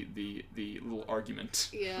the little argument.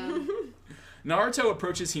 Yeah. Naruto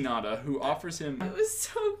approaches Hinata, who offers him. It was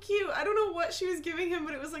so cute. I don't know what she was giving him,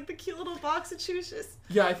 but it was like the cute little box that she was just.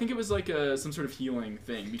 Yeah, I think it was like some sort of healing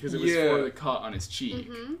thing because it was Yeah. for the cut on his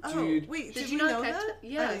cheek. Mm-hmm. Oh, Dude. wait, Did did you we not know catch that? it? I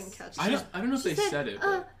Yes. didn't catch I that. don't know if they said it.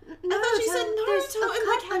 But... I thought she said Naruto and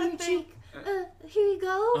like had a thing. Here you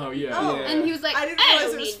go. Oh yeah. Oh. Yeah. And he was like, I didn't I realize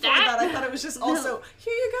don't it was need for that. that. I thought it was just also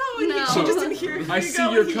here you go, and No. she just didn't hear. Here I you see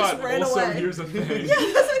go, your and he just cut. ran Also, away. here's a thing. Yeah,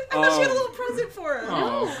 I thought she had a Um, little present for her.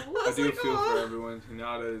 Oh. I I was do like, feel "Aw." for everyone.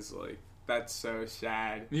 Hinata is like, that's so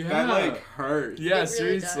sad. Yeah. That like hurt. Yeah, really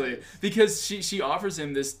seriously. does. Because she offers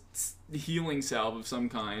him this healing salve of some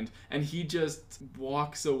kind, and he just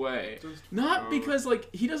walks away. Just Not goes. because,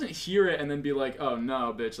 like, he doesn't hear it and then be like, oh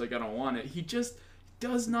no, bitch, like, I don't want it. He just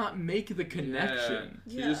does not make the connection.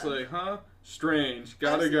 Yeah. You're just like, huh? Strange. I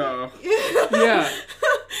Gotta was go. Yeah.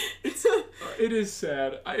 It is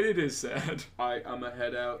sad. It is sad. I'm a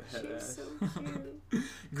head out, head She's ass. so cute.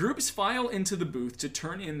 Groups file into the booth to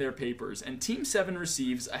turn in their papers, and Team 7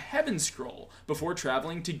 receives a Heaven Scroll before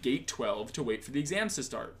traveling to Gate 12 to wait for the exams to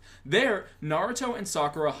start. There, Naruto and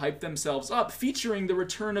Sakura hype themselves up, featuring the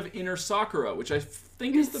return of Inner Sakura, which I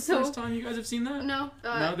think is the So- first time you guys have seen that? No.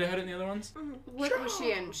 No, they had it in the other ones? What was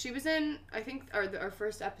she in? She was in, I think, our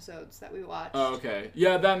first episodes that we watched. Oh, okay.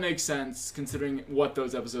 Yeah, that makes sense, considering what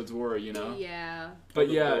those episodes were, you know? Yeah. But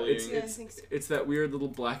The yeah, bullying. it's Yeah, I it's think so. it's that weird little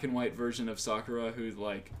black and white version of Sakura who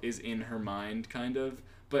like is in her mind kind of.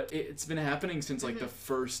 But it's been happening since like the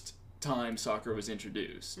first time Sakura was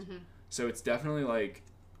introduced. So it's definitely like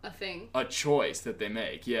A thing. a choice that they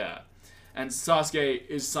make, yeah. And Sasuke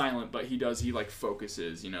is silent, but he like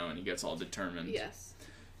focuses, you know, and he gets all determined. Yes.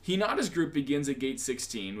 Hinata's group begins at Gate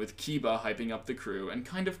 16 with Kiba hyping up the crew and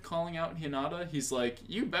kind of calling out Hinata. He's like,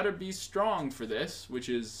 you better be strong for this, which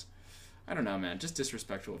is, I don't know, man, just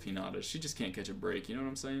disrespectful of Hinata. She just can't catch a break, you know what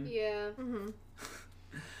I'm saying? Yeah.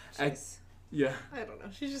 Yeah. I don't know.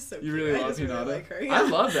 She's just so You cute. really I love just really Hinata? like her. I Yeah.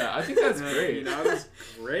 love that. I think that's Yeah, great. Hinata's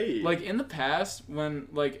great. Like, in the past, when,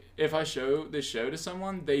 like, if I show this show to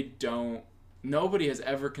someone, nobody has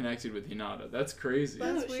ever connected with Hinata. That's crazy.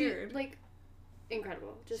 That's No, weird. She, like,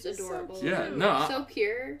 incredible, just She's so adorable. cute. Yeah, no, so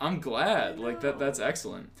pure. I'm glad. I Like know. that's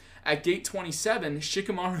excellent. At gate 27,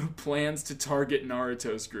 Shikamaru plans to target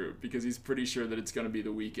Naruto's group because he's pretty sure that it's going to be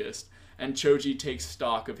the weakest. And Choji takes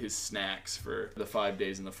stock of his snacks for the 5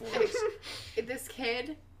 days in the forest. This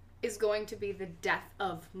kid is going to be the death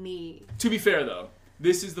of me. To be fair, though,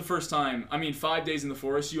 this is the first time, 5 days in the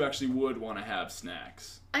forest, you actually would want to have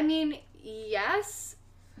snacks. I mean, yes,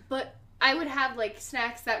 but I would have, like,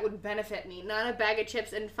 snacks that would benefit me, not a bag of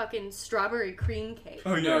chips and fucking strawberry cream cake.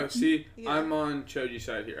 Oh, No, see, Yeah. I'm on Choji's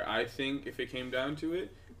side here. I think if it came down to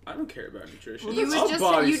it, I don't care about nutrition. You I'll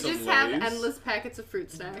buy would some just have Lay's. endless packets of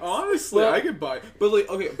fruit snacks. Honestly, Well- I could buy, but like,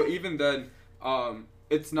 okay, but even then,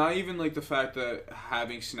 it's not even like the fact that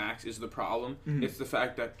having snacks is the problem. It's the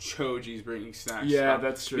fact that Choji's bringing snacks. Yeah, up.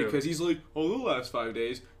 that's true. Because he's like, oh, the last 5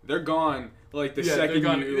 days, they're gone. Like the Yeah, second they're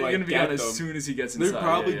gone. you They're like gonna be get gone them, as soon as he gets inside. they're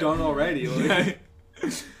probably yeah. done already. Like,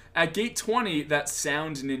 At gate 20, that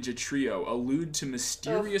sound ninja trio allude to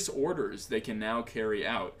mysterious orders they can now carry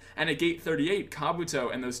out. And at gate 38,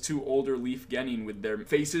 Kabuto and those two older Leaf Genin with their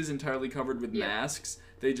faces entirely covered with Yeah. masks,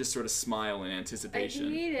 they just sort of smile in I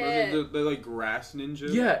anticipation. hate they're, it. they're like grass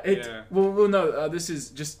ninjas. Yeah, well, no, this is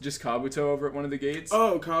just Kabuto over at one of the gates.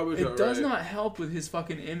 Oh, Kabuto. It does right. not help with his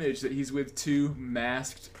fucking image that he's with two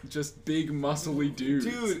masked, just big, muscly dudes.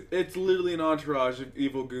 Dude, it's literally an entourage of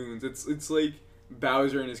evil goons. It's like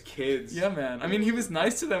Bowser and his kids. Yeah, man. I mean, he was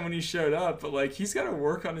nice to them when he showed up, but, like, he's got to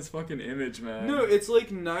work on his fucking image, man. No, it's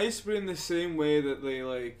like nice, but in the same way that they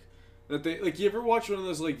you ever watch one of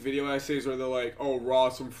those like video essays where they're like, oh,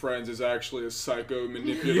 Ross from Friends is actually a psycho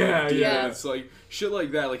manipulative Yeah, demon. yeah. It's like shit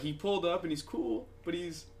like that. Like he pulled up and he's cool, but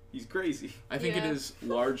he's crazy. I think it Yeah. is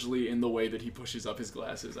largely in the way that he pushes up his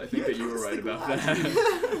glasses. I think that you were it's right the about glasses.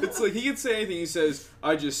 that. It's like he can say anything. He says,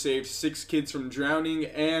 I just saved 6 kids from drowning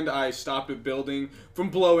and I stopped a building from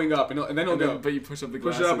blowing up. And then he'll go, But you push up the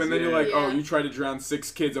push glasses. it up, and then you're like, Yeah. oh, you tried to drown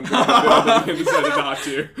 6 kids and blowing the building and decided not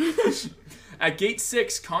to. At gate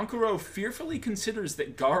 6, Kankuro fearfully considers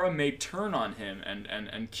that Gaara may turn on him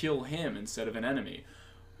and kill him instead of an enemy.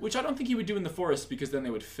 Which I don't think he would do in the forest because then they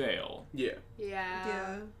would fail. Yeah. Yeah.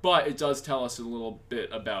 Yeah. But it does tell us a little bit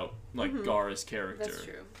about, like, Gaara's character. That's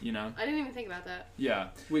true. You know? I didn't even think about that. Yeah.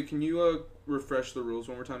 Wait, can you refresh the rules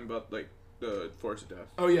one more time about like the Force of Death?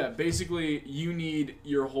 Oh yeah, basically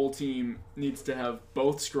your whole team needs to have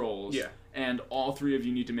both scrolls. Yeah. And all 3 of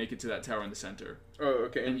you need to make it to that tower in the center. Oh,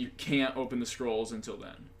 okay. And you can't open the scrolls until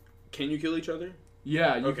then. Can you kill each other?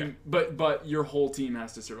 Yeah, you Okay. can, but your whole team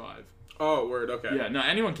has to survive. Oh, word. Okay. Yeah, no,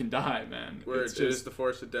 anyone can die, man. Word. It's It is just, the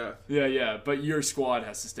Force of Death. yeah, but your squad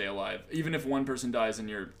has to stay alive. Even if one person dies and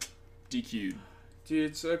you're DQ'd.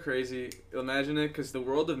 Dude, it's so crazy. Imagine it, because the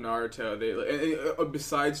world of Naruto,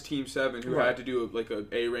 besides Team 7, who Right. had to do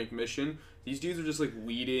a A-rank mission, these dudes are just like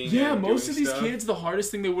weeding. Yeah, and most doing of these stuff. kids, the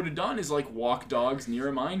hardest thing they would have done is like walk dogs near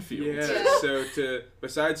a minefield. Yeah. Yeah. So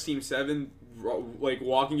besides Team 7, like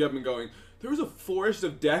walking up and going, there was a forest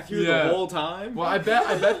of death here Yeah. the whole time. Well, I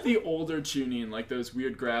bet the older Chunin, like those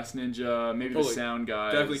weird grass ninja, maybe the Totally. sound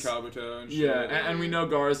guys. Definitely Kabuto and shit. Yeah, and we know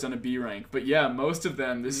Gaara's done a B rank, but yeah, most of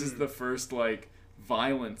them, this is the first like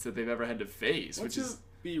violence that they've ever had to face, What's which is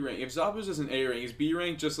B rank? If Zappa's is an A rank, is B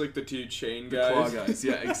rank just like the 2 chain the guys? claw guys.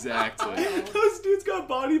 Yeah, exactly. Those dudes got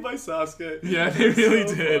bodied by Sasuke. Yeah, they really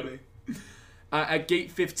So did. funny. At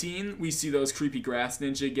gate 15, we see those creepy grass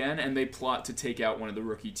ninja again, and they plot to take out one of the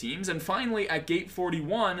rookie teams. And finally, at gate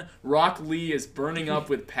 41, Rock Lee is burning up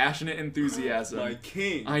with passionate enthusiasm. My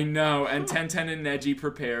king. I know, and Tenten and Neji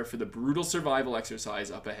prepare for the brutal survival exercise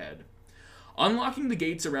up ahead. Unlocking the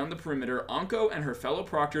gates around the perimeter, Anko and her fellow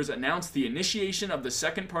proctors announce the initiation of the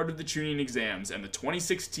second part of the Chunin exams, and the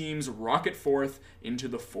 26 teams rocket forth into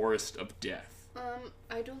the Forest of Death.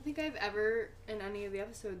 I don't think I've ever in any of the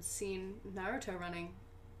episodes seen Naruto running.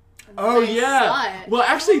 And Oh I saw yeah. it. Well,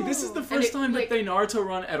 actually, this is the And first it, time like- that they Naruto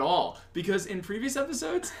run at all, because in previous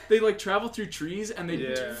episodes they like travel through trees and they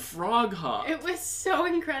Yeah. frog hop. It was so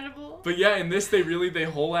incredible. But yeah, in this they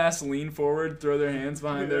whole ass lean forward, throw their hands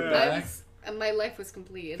behind their Yeah. back. My life was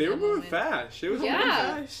complete. in They were that moving moment. fast. It was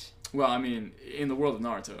Yeah. Gosh. Well, I mean, in the world of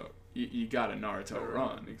Naruto, you got a Naruto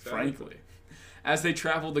run, exactly. frankly. As they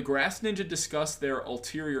travel, the Grass Ninja discuss their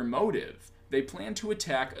ulterior motive. They plan to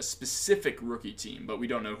attack a specific rookie team, but we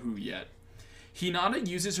don't know who yet. Hinata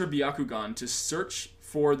uses her Byakugan to search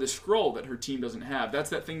for the scroll that her team doesn't have. That's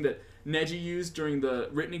that thing that Neji used during the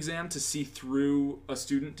written exam to see through a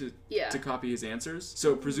student to copy his answers.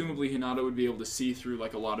 So presumably Hinata would be able to see through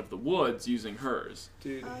like a lot of the woods using hers.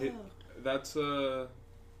 Dude, Oh.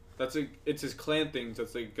 it's his clan things.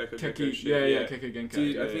 That's like Gekko Keki, shit. yeah, Keki Genkai.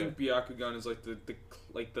 Dude, yeah, I think Byakugan is like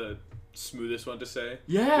the smoothest one to say.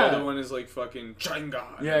 Yeah. The other one is like fucking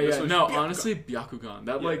Sharingan. Yeah, This yeah. one's No, Byakugan. honestly, Byakugan.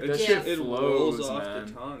 That like that it shit it flows, rolls off man.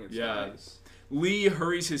 the tongue. It's Yeah. nice. Lee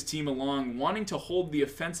hurries his team along, wanting to hold the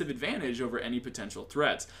offensive advantage over any potential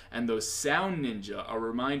threats, and those sound ninja are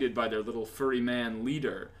reminded by their little furry man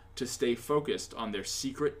leader to stay focused on their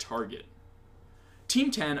secret target.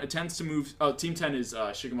 Team 10 attempts to move... Oh, Team 10 is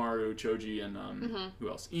Shikamaru, Choji, and who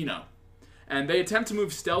else? Ino. And they attempt to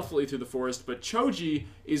move stealthily through the forest, but Choji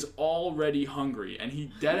is already hungry, and he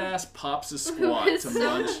deadass pops a squat It's to so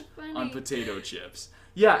munch funny. on potato chips.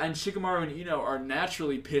 Yeah, and Shikamaru and Ino are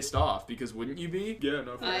naturally pissed off, because wouldn't you be? Yeah,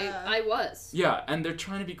 no. I was. Yeah, and they're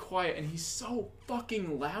trying to be quiet, and he's so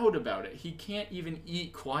fucking loud about it. He can't even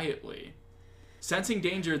eat quietly. Sensing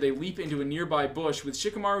danger, they leap into a nearby bush, with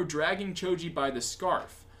Shikamaru dragging Choji by the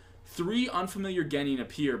scarf. 3 unfamiliar genin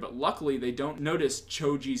appear, but luckily they don't notice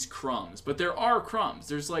Choji's crumbs. But there are crumbs.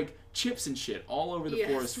 There's like chips and shit all over the Yes.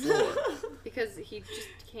 forest floor. Because he just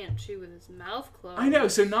can't chew with his mouth closed. I know,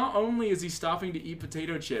 so not only is he stopping to eat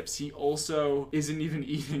potato chips, he also isn't even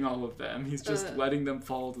eating all of them. He's just letting them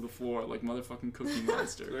fall to the floor like motherfucking Cookie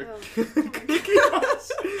Monster.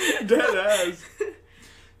 Dead ass.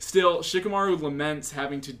 Still, Shikamaru laments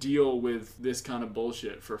having to deal with this kind of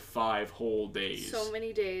bullshit for 5 whole days. So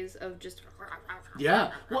many days of just.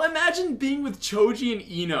 Yeah. Well, imagine being with Choji and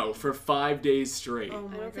Ino for 5 days straight. Oh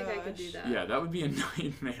my I don't think I could do gosh. that. Yeah, that would be a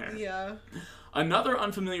nightmare. Yeah. Another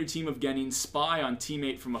unfamiliar team of genin spy on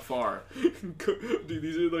teammate from afar. Dude,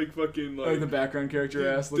 these are like fucking Like the background character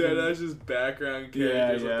ass looking. dead ass just background Yeah,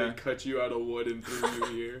 characters yeah. like they cut you out of wood and threw you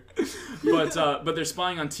here. But they're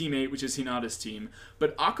spying on teammate, which is Hinata's team.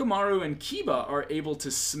 But Akamaru and Kiba are able to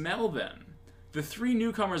smell them. The 3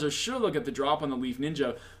 newcomers are sure they'll get the drop on the Leaf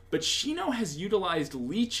Ninja, but Shino has utilized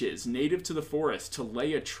leeches native to the forest to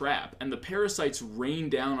lay a trap, and the parasites rain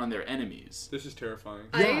down on their enemies. This is terrifying.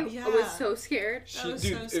 I Yeah. was so scared. That was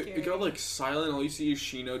Dude, so it scary. got like silent. All you see is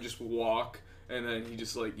Shino just walk, and then he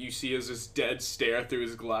just like you see his just dead stare through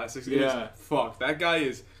his glasses. It is- Yeah. fuck, that guy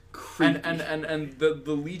is creepy. And the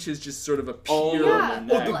leeches just sort of appear Oh, on Yeah. the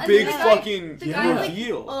neck. the And big the guy- fucking the guy, like,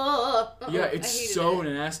 reveal. Yeah, I it's hated so it.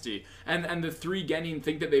 nasty. And the 3 genin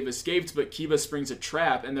think that they've escaped, but Kiba springs a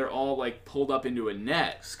trap, and they're all like pulled up into a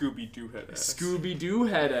net. Scooby-Doo head ass. Scooby-Doo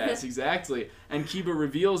head ass, exactly. And Kiba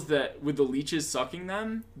reveals that with the leeches sucking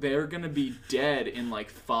them, they're gonna be dead in like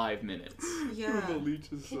 5 minutes. Yeah. The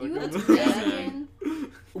leeches Can you suck. imagine?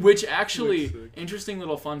 Which actually, Looks sick. interesting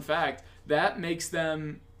little fun fact, that makes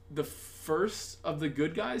them the first of the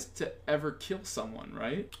good guys to ever kill someone,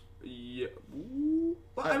 right? Yeah. Ooh.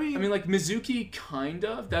 Well, I mean, like Mizuki, kind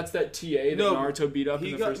of. That's that TA that No, Naruto beat up in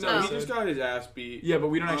he the got first no, episode. he just got his ass beat. Yeah, but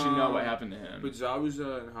we don't actually know what Um, happened to him. But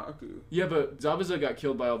Zabuza and Haku. Yeah, but Zabuza got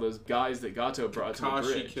killed by all those guys that Gato brought to the Kakashi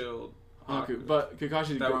bridge. killed Haku. But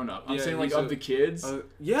Kakashi's That- grown up. I'm yeah, saying, like, he's of a- the kids,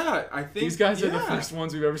 yeah, I think these guys are the yeah. first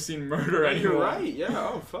ones we've ever seen murder Yeah, anyone. you're right. Yeah.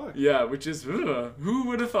 Oh fuck. Yeah, which is, who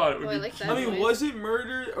would have thought it would Oh, I be like that. I mean, Anyways. was it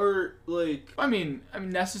murder or like? I mean,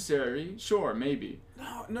 necessary, sure, maybe.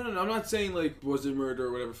 No. I'm not saying like was it murder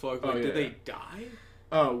or whatever. Fuck. Like, Oh, did yeah. they die?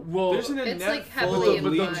 Oh, well, There's a It's, net like, full heavily of but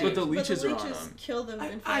implied. leeches. but the But leeches the are on leeches them. kill them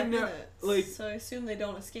in I 5 know, minutes. like- So I assume they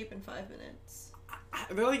don't escape in 5 minutes.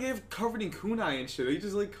 They're like they're covered in kunai and shit. They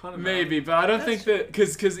just like cut them Maybe, but I don't That's think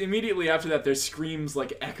that because immediately after that, their screams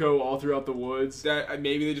like echo all throughout the woods. That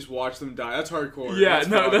maybe they just watch them die. That's hardcore. Yeah, that's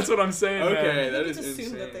no, fucked. that's what I'm saying. Okay, man. that You is just assume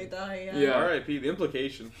insane. that they die. Yeah. Yeah. R.I.P. The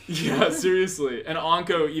implication. Yeah, seriously. And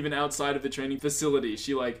Anko, even outside of the training facility,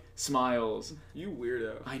 she like smiles. You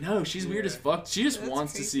weirdo. I know, she's weird Yeah. as fuck. She just That's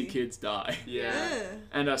wants to see creepy. kids die. Yeah.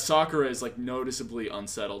 And Sakura is like noticeably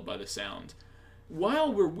unsettled by the sound.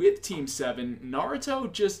 While we're with Team 7,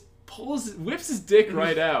 Naruto just whips his dick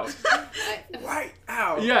right out. Right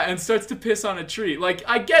out. Yeah, and starts to piss on a tree. Like,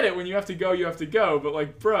 I get it, when you have to go, but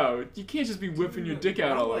like, bro, you can't just be whipping your dick out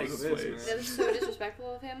Not all over like the this, place. That is so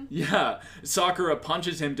disrespectful of him. Yeah, Sakura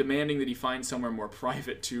punches him, demanding that he find somewhere more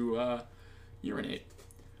private to urinate.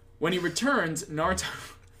 When he returns, Naruto...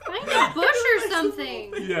 Find a bush or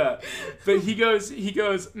something. Yeah, but he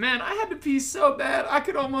goes, man, I had to pee so bad, I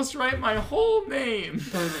could almost write my whole name.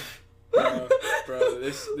 Bro,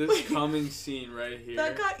 this coming scene right here.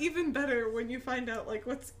 That got even better when you find out like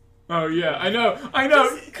what's. Oh yeah, I know,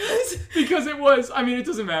 because it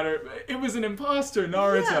doesn't matter, it was an imposter,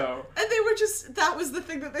 Naruto. Yeah. And they were just, that was the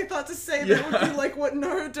thing that they thought to say Yeah. that would be like what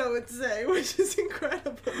Naruto would say, which is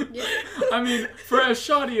incredible. Yeah. I mean, for as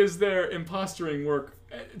shoddy as their impostering work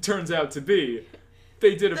turns out to be,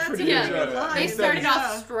 they did a That's pretty a good Yeah, good job. line. they That started is-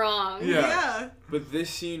 off strong. Yeah. But this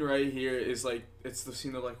scene right here is like, it's the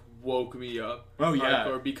scene that like woke me up. Oh, yeah.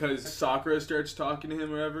 Hardcore, because Sakura starts talking to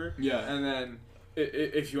him or whatever. Yeah. And then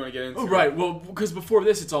if you want to get into Oh, it. right. Well, because before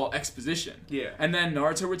this, it's all exposition. Yeah. And then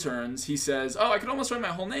Naruto returns. He says, "Oh, I could almost write my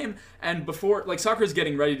whole name." And before, like, Sakura's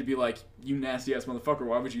getting ready to be like, "You nasty ass motherfucker!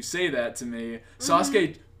 Why would you say that to me?"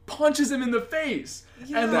 Sasuke punches him in the face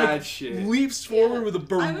and That like shit. leaps forward Yeah. with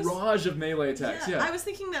a I was- barrage of melee attacks. Yeah. I was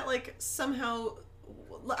thinking that like somehow,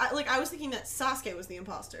 I was thinking that Sasuke was the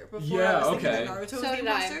imposter before. Yeah, I was thinking okay. that Naruto So was the did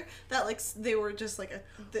I. imposter. That like they were just like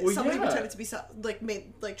Well, somebody yeah. pretended to be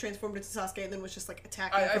made like transformed into Sasuke and then was just like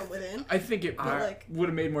attacking from within. I think it like- would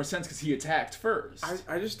have made more sense because he attacked first.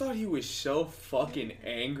 I just thought he was so fucking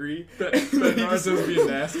angry. That Naruto was being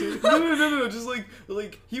nasty. No. Just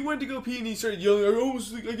like he went to go pee and he started yelling,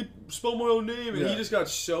 I could spell my own name, and Yeah. he just got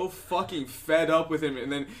so fucking fed up with him.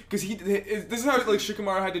 And then because this is how like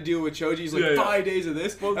Shikamaru had to deal with Choji. He's like Yeah, yeah. 5 days of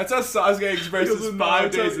this. That's how Sasuke expresses Because of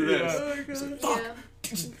 5 Naruto, days of yeah. this. Oh my He's God. like, fuck, Yeah.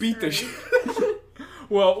 just beat the shit.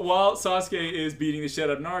 Well, while Sasuke is beating the shit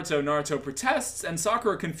out of Naruto protests, and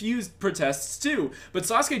Sakura confused protests too. But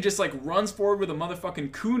Sasuke just like runs forward with a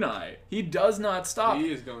motherfucking kunai. He does not stop.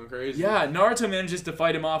 He is going crazy. Yeah, Naruto manages to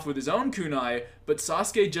fight him off with his own kunai, but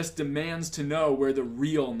Sasuke just demands to know where the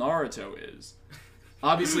real Naruto is.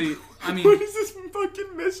 Obviously, I mean... What is this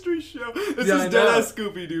fucking mystery show? This Yeah, I is know. deadass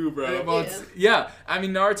Scooby-Doo, bro. Well, yeah, I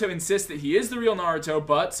mean, Naruto insists that he is the real Naruto,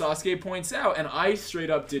 but Sasuke points out, and I straight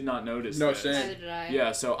up did not notice No, this. same. Neither did I.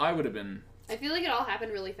 Yeah, so I would have been... I feel like it all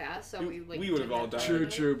happened really fast, so we We would've didn't all have to died. worry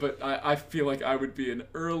True, about it. but I feel like I would be an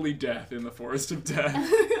early death in the Forest of Death.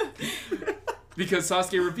 Because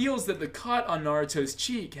Sasuke reveals that the cut on Naruto's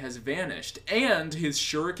cheek has vanished, and his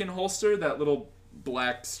shuriken holster, that little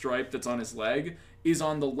black stripe that's on his leg, is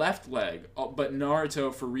on the left leg, but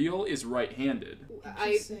Naruto, for real, is right-handed.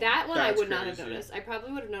 That one I That's would not have crazy. noticed. I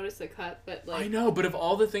probably would have noticed the cut, but like I know, but of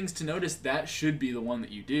all the things to notice, that should be the one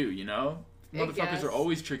that you do, you know? I Motherfuckers guess. are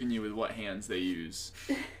always tricking you with what hands they use.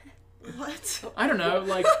 What? I don't know,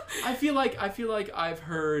 like I feel like I've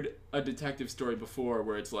heard a detective story before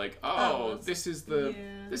where it's like, oh, this is the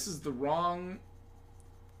wrong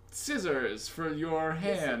scissors for your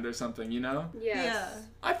hand or something, you know? yes.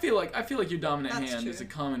 I feel like your dominant That's hand true. is a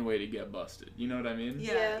common way to get busted. You know what I mean?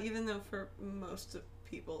 Yeah, Yeah. even though for most of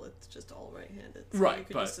people it's just all right-handed. So Right, you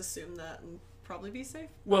could but- just assume that and probably be safe.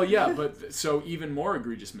 Well, yeah, but so even more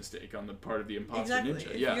egregious mistake on the part of the imposter Exactly.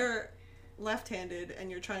 ninja. If Yeah. you're left-handed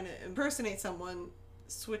and you're trying to impersonate someone,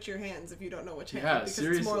 switch your hands if you don't know which hand Yeah, because it's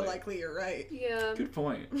more seriously. likely you're right. Yeah. Good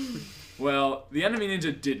point. Well, the enemy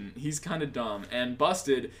ninja didn't. He's kind of dumb. And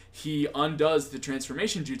busted, he undoes the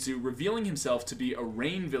transformation jutsu, revealing himself to be a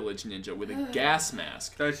Rain Village ninja with a gas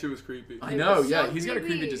mask. That shit was creepy. I It know, was yeah, so he's got a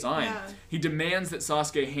creepy creepy. design. Yeah. He demands that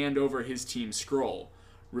Sasuke hand over his team scroll.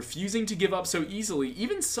 Refusing to give up so easily,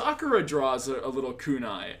 even Sakura draws a little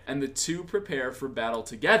kunai, and the two prepare for battle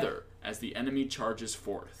together as the enemy charges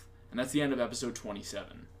forth. And that's the end of episode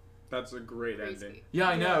 27. That's a great Crazy. ending. Yeah,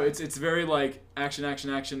 I know. Yeah. It's very like action, action,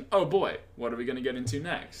 action. Oh boy, what are we gonna get into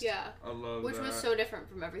next? Yeah. I love Which that. was so different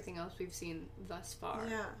from everything else we've seen thus far.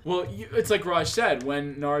 Yeah. Well, it's like Raj said,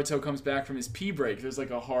 when Naruto comes back from his pee break, there's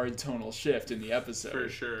like a hard tonal shift in the episode. For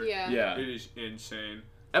sure. Yeah. Yeah. It is insane.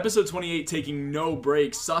 Episode 28, taking no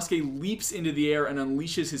breaks, Sasuke leaps into the air and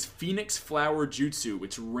unleashes his Phoenix Flower Jutsu,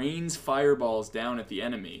 which rains fireballs down at the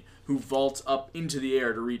enemy, who vaults up into the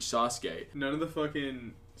air to reach Sasuke. None of the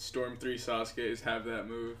fucking Storm 3 Sasuke's have that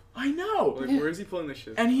move. I know! Like, where is he pulling this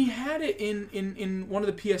shit? And he had it in one of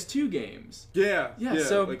the PS2 games. Yeah,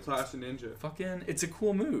 so- like Clash of Ninja. Fucking, it's a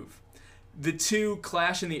cool move. The two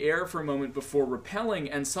clash in the air for a moment before repelling,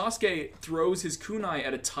 and Sasuke throws his kunai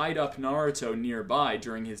at a tied-up Naruto nearby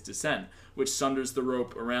during his descent, which sunders the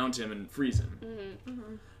rope around him and frees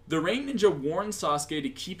him. The Rain Ninja warns Sasuke to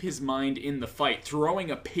keep his mind in the fight,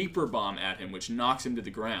 throwing a paper bomb at him, which knocks him to the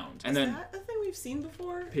ground. And Is then, that a thing we've seen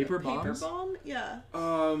before? Paper A paper bombs? bomb? Yeah.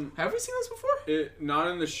 have we seen this before? Not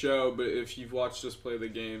in the show, but if you've watched us play the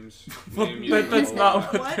games, Well, game, you know that's a not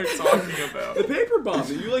lot. what What? they're talking about. The paper bomb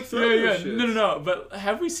that you like throw Yeah, those shits. no. But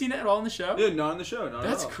have we seen it at all in the show? Yeah, not in the show. Not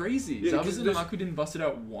That's at all. crazy. Yeah, 'cause Zabuza and there's- Haku didn't bust it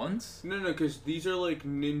out once? No, because these are like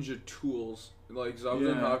ninja tools. Like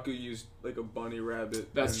Zabuza and Yeah. Haku used like a bunny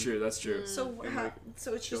rabbit. That's and- true, that's true. So And, how, like,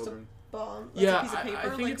 so it's just a children. bomb. Like Yeah, a piece of paper? I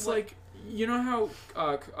think it's what- like, you know how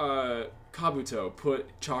Kabuto put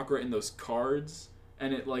chakra in those cards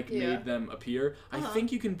and it like Yeah. made them appear? I Uh-huh.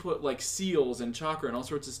 think you can put like seals and chakra and all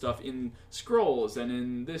sorts of stuff in scrolls and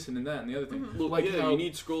in this and in that and the other thing. Mm-hmm. Well, Like yeah, how, you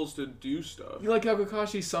need scrolls to do stuff. like how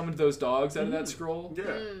Kakashi summoned those dogs out of that Mhm. scroll? Yeah.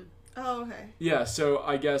 Mm. Oh, okay. Yeah, so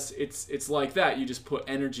I guess it's like that. You just put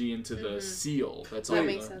energy into the seal. That's all. That you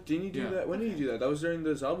makes learn. sense. Didn't you do Yeah. that? When did you do that? That was during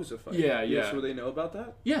the Zabuza fight. Yeah, yeah. So they know about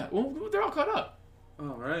that? Yeah, well, they're all caught up.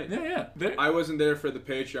 Oh, right. Yeah, yeah. I wasn't there for the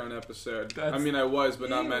Patreon episode. I mean, I was, but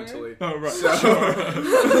not mentally. Oh, right.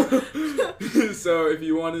 So, so if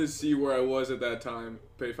you wanted to see where I was at that time,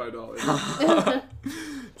 pay $5.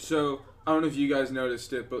 So, I don't know if you guys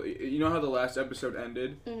noticed it, but you know how the last episode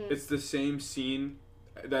ended? Mm-hmm. It's the same scene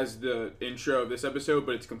as the intro of this episode,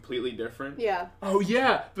 but it's completely different. Yeah. Oh,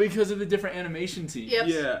 yeah, because of the different animation teams. Yep.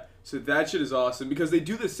 Yeah. So that shit is awesome because they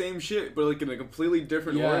do the same shit, but like in a completely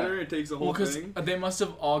different Yeah. order. It takes the whole Because thing. they must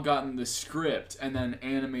have all gotten the script and then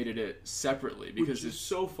animated it separately because Which is it's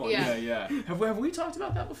so funny. Yeah. yeah. Have we talked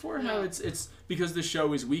about that before? How No. it's because the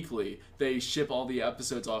show is weekly. They ship all the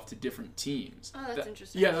episodes off to different teams. Oh, that's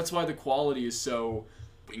interesting. Yeah, that's why the quality is so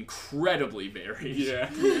incredibly varied. Yeah.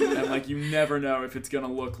 And like you never know if it's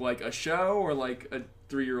gonna look like a show or like a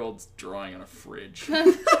 3-year-old's drawing on a fridge.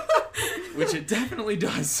 Which it definitely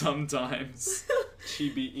does sometimes.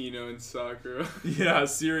 Chibi, Ino, and Sakura. Yeah,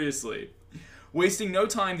 seriously. Wasting no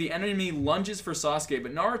time, the enemy lunges for Sasuke,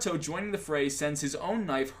 but Naruto, joining the fray, sends his own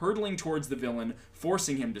knife hurtling towards the villain,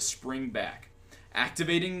 forcing him to spring back.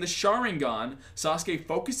 Activating the Sharingan, Sasuke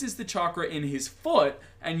focuses the chakra in his foot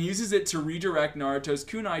and uses it to redirect Naruto's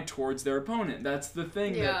kunai towards their opponent. That's the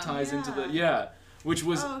thing Yeah. that ties into the... Yeah. Yeah. Which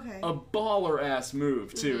was Oh, okay. a baller-ass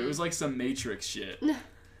move, too. It was like some Matrix shit.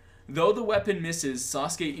 Though the weapon misses,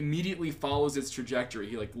 Sasuke immediately follows its trajectory.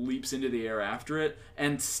 He, like, leaps into the air after it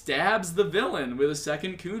and stabs the villain with a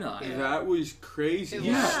second kunai. Yeah. That was crazy. It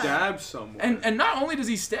He was. stabbed someone. And not only does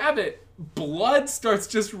he stab it, blood starts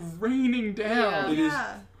just raining down. It is-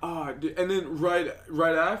 Yeah. and then right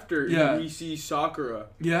after, Yeah. we see Sakura.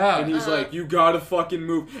 Yeah. And he's like, you gotta fucking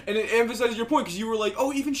move. And it emphasizes your point, because you were like,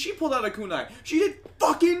 oh, even she pulled out a kunai. She did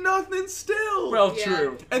fucking nothing still. Well, Yeah.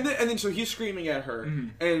 true. And then so he's screaming at her,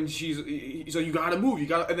 and he's like, you gotta move, you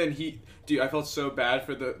gotta. And then dude, I felt so bad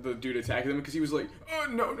for the dude attacking them, because he was like, oh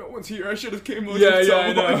no, no one's here. I should have came with Yeah,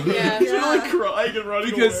 someone. I know. Yeah. He's like crying and running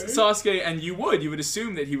Because away. Sasuke, and you would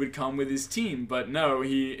assume that he would come with his team, but no,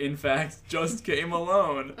 he in fact just came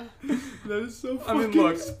alone. That is so I fucking mean,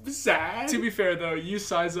 look, sad. To be fair though, you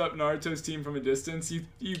size up Naruto's team from a distance, you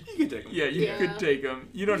can take him. yeah, you Yeah. could take him.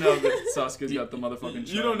 You don't know that Sasuke's got the motherfucking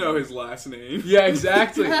You don't Sharingan. know his last name. Yeah,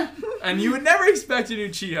 exactly. And you would never expect an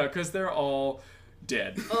Uchiha, because they're all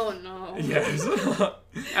dead. Oh no. Yes.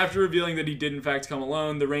 After revealing that he did in fact come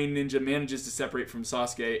alone, the Rain Ninja manages to separate from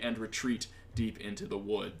Sasuke and retreat deep into the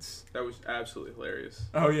woods. That was absolutely hilarious.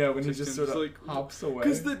 Oh yeah, when he Just just him sort of just, like, hops away.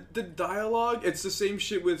 Because the dialogue, it's the same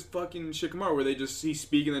shit with fucking Shikamaru, where he's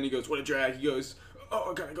speaking, and then he goes, what a drag. He goes,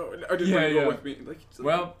 oh, I gotta go. I didn't want to go with me. Like, it's like,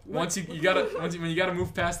 Well, what? when you gotta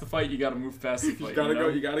move past the fight, you gotta move past the fight. You gotta know? go,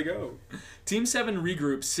 you gotta go. Team 7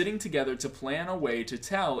 regroups, sitting together to plan a way to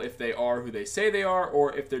tell if they are who they say they are,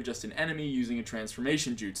 or if they're just an enemy using a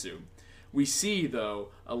transformation jutsu. We see, though,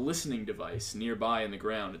 a listening device nearby in the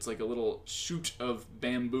ground. It's like a little shoot of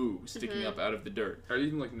bamboo sticking up out of the dirt. How do you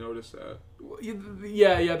even, like, notice that?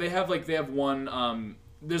 Yeah, they have one,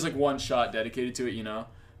 there's like one shot dedicated to it, you know?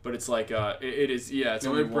 But it's like, it's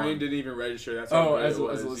No, only my brain one. didn't even register. That's Oh, how good as it a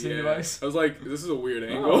was. listening Yeah. device? I was like, this is a weird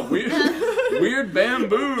angle. Oh, weird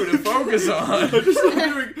bamboo to focus on.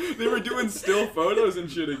 They were doing still photos and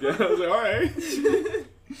shit again. I was like, alright.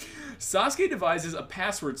 Sasuke devises a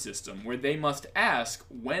password system where they must ask,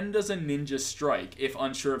 when does a ninja strike, if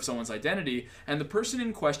unsure of someone's identity, and the person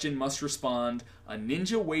in question must respond, a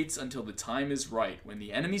ninja waits until the time is right, when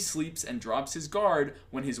the enemy sleeps and drops his guard,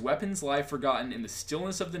 when his weapons lie forgotten in the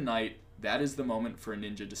stillness of the night, that is the moment for a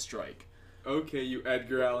ninja to strike. Okay, you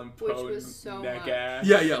Edgar Allan Poe Which was so neck much. ass.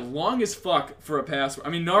 Yeah, long as fuck for a password. I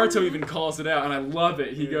mean, Naruto even calls it out, and I love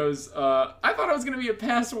it. He goes, I thought it was going to be a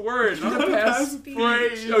password, not a pass Speech.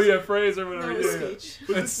 phrase. Oh, yeah, phrase or whatever. That was Yeah. speech. But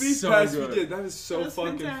the That's speech so pass good. we did, that is so That was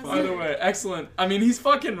fucking fantastic. By funny. the way, excellent. I mean, he's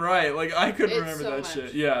fucking right. Like, I couldn't It's remember so that much.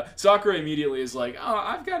 shit. Yeah. Sakura immediately is like, oh,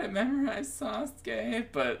 I've got it memorized, Sasuke.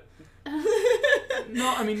 But,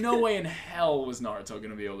 no way in hell was Naruto going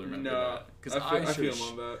to be able to remember No, that. Because I feel him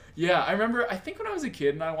on that. Yeah, I remember, I think when I was a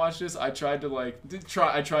kid and I watched this, I tried to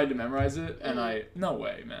memorize it, and no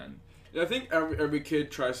way, man. Yeah, I think every kid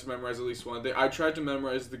tries to memorize at least one thing. I tried to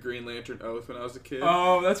memorize the Green Lantern Oath when I was a kid.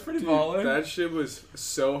 Oh, that's pretty Dude, baller. that shit was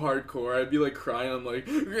so hardcore. I'd be like crying. I'm like,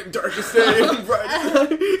 darkest day, brightest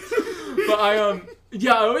day. But I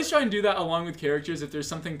always try and do that along with characters if there's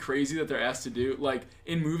something crazy that they're asked to do. Like,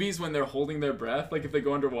 in movies when they're holding their breath, like if they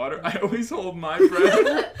go underwater, I always hold my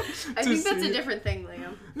breath. I to think that's see a it. different thing,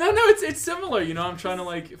 Liam. No, it's similar. You know, I'm trying to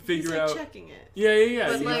like He's figure like out. checking it. Yeah.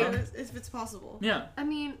 But, you like- know? If it's possible. Yeah. I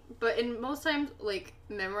mean, but in most times, like,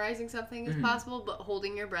 memorizing something Mm-hmm. is possible, but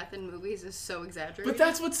holding your breath in movies is so exaggerated. But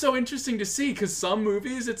that's what's so interesting to see, because some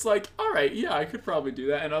movies it's like, all right, yeah, I could probably do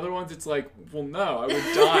that, and other ones it's like, well, no, I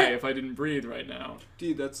would die if I didn't breathe right now.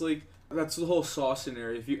 Dude, that's the whole Saw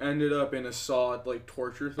scenario. If you ended up in a Saw like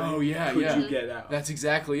torture thing, Oh, yeah, could yeah. you get out? That's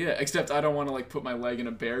exactly it. Except I don't want to like put my leg in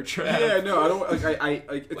a bear trap. yeah, no, I don't.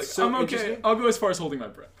 It's Like, so I'm okay. interesting. I'll go as far as holding my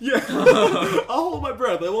breath. Yeah, I'll hold my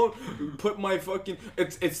breath. I won't put my fucking.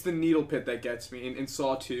 It's the needle pit that gets me in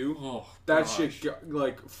Saw 2. Oh, That gosh. shit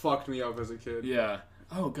like fucked me up as a kid. Yeah.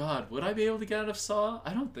 Oh God, would I be able to get out of Saw?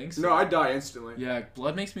 I don't think so. No, I'd die instantly. Yeah,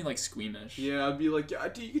 blood makes me like squeamish. Yeah, I'd be like, yeah,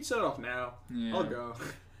 dude, you can set it off now. Yeah. I'll go.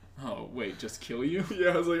 Oh wait, just kill you? Yeah,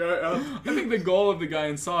 I was like, I think the goal of the guy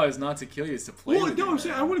in Saw is not to kill you, it's to play. well, with no, you, I'm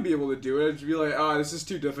saying man. I wouldn't be able to do it. I'd be like, this is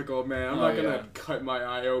too difficult, man. I'm Oh, not gonna yeah. cut my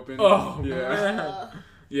eye open. Oh, yeah. man.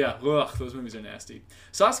 Yeah, ugh, those movies are nasty.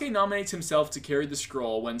 Sasuke nominates himself to carry the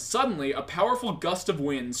scroll when suddenly a powerful gust of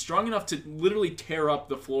wind, strong enough to literally tear up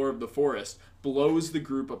the floor of the forest, blows the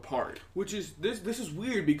group apart. Which is this is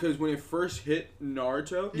weird because when it first hit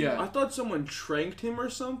Naruto, Yeah. I thought someone tranked him or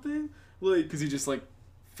something. Like Because he just, like,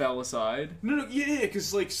 fell aside. no, yeah,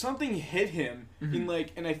 because like something hit him Mm-hmm. in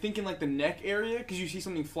like, and I think in like the neck area, because you see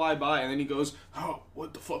something fly by, and then he goes, "Oh,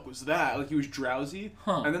 what the fuck was that?" Like he was drowsy,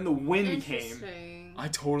 Huh. and then the wind came. Interesting. I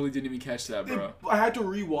totally didn't even catch that, bro. I had to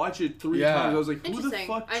rewatch it 3 Yeah. times. I was like, "Who the Interesting.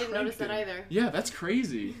 fuck?" I didn't notice that tranked him? either. Yeah, that's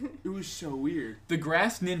crazy. It was so weird. The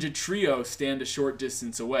Grass Ninja Trio stand a short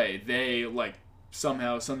distance away. They, like,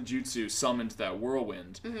 somehow, some jutsu summoned that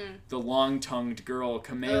whirlwind. Mm-hmm. The long-tongued girl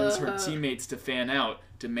commands her teammates to fan out,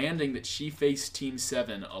 demanding that she face Team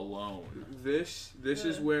 7 alone. This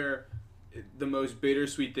is where the most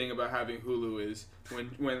bittersweet thing about having Hulu is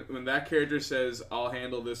when that character says, "I'll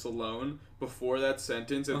handle this alone." Before that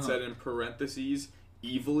sentence, it said in parentheses,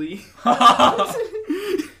 "evilly."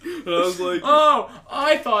 And I was like, Oh,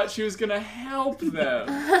 I thought she was gonna help them.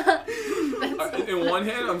 in one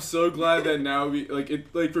hand, I'm so glad that now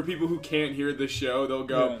like for people who can't hear the show, they'll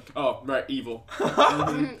go, Yeah. "Oh, right, evil."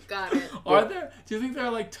 Got it. Are there? Do you think there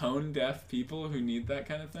are like tone deaf people who need that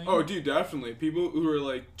kind of thing? Oh, dude, definitely. People who are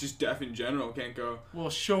like just deaf in general can't go. Well,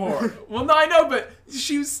 sure. Well, no, I know, but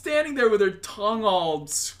she was standing there with her tongue all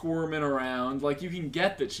squirming around. Like, you can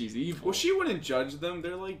get that she's evil. Well, she wouldn't judge them.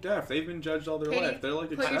 They're like deaf. They've been judged all their Katie, life. They're like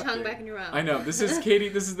put your tongue accepting. back in your mouth. I know. This is, Katie,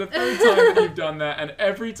 this is the third time that you've done that, and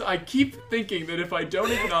every time, I keep thinking that if I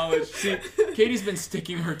don't acknowledge, see, Katie's been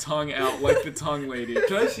sticking her tongue out like the tongue lady.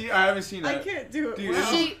 Can I see? I haven't seen I that. can't do it. Dude,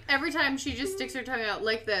 well. Every time she just sticks her tongue out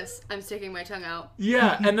like this, I'm sticking my tongue out.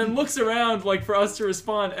 Yeah, and then looks around, like, for us to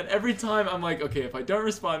respond, and every time I'm like, okay, if I don't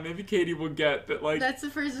respond, maybe Katie will get that, like, That's the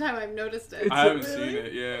first time I've noticed it. It's I haven't Really? seen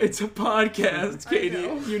it. Yeah. it's a podcast, I Katie.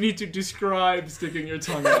 know. You need to describe sticking your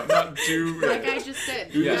tongue out, not do Like I it. just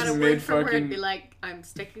did. You You just gotta made word for word fucking- be like, I'm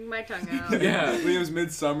sticking my tongue out. Yeah. Liam's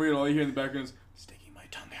mid-summer and all you hear in the background is sticking my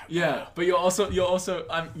tongue out. Yeah, but you'll also,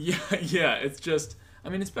 yeah, it's just, I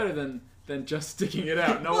mean, it's better than just sticking it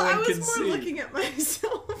out. No Well, I one was can more see. looking at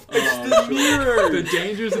myself. Oh, the sure. mirror. The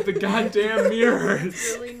dangers of the goddamn mirrors.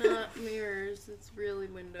 It's really not mirrors. It's really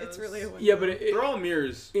windows. It's really a window. Yeah, but it, They're all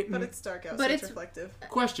mirrors. But it's dark out, But so it's it's- reflective.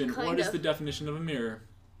 question, what kind is of. the definition of a mirror?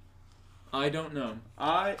 I don't know.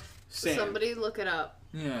 Sand. Somebody look it up.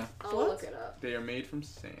 Yeah. I'll What? look it up. They are made from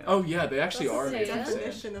sand. Oh yeah, they actually That's are the made from sand.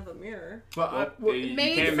 definition of a mirror. But Well, you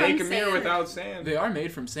made can't from make a mirror sand. without sand. they are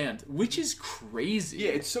made from sand, which is crazy.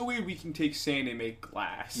 Yeah, it's so weird we can take sand and make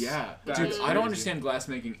glass. Yeah, That's dude, I don't crazy. understand glass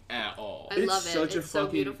making at all. I It's love it. such a It's so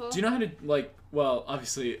fucking- beautiful. Do you know how to, like, well,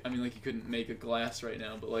 obviously, I mean, like, you couldn't make a glass right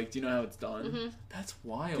now, but, like, do you know how it's done? Mm-hmm. That's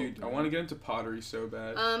wild. Dude, I want to get into pottery so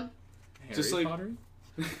bad. Harry just like- Pottery?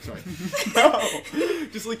 Sorry. No,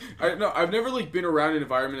 just like I've never like been around an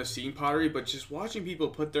environment of seeing pottery, but just watching people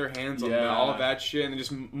put their hands on Yeah. all of that shit and then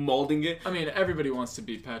just molding it. I mean, everybody wants to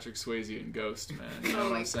be Patrick Swayze in Ghost, man. You know Oh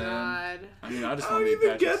what my I'm saying? god. I mean, I just I want don't to be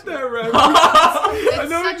even Patrick get Swayze. that reference. It's I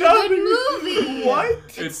know such a nothing. good movie. What?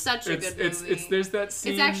 It's such a good movie. It's there's that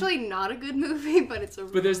scene. It's actually not a good movie, but it's a.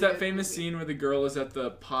 But there's really that good famous movie. scene where the girl is at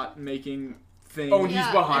the pot making thing. Oh, and he's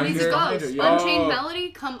behind and he's her. a Behind her, ghost. yeah. Unchained Oh.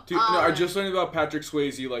 Melody, come Dude, on. no, I just learned about Patrick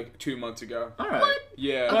Swayze like 2 months ago. All right. What?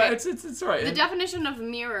 Yeah. Well, Okay. it's alright. The definition of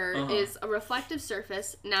mirror Uh-huh. is a reflective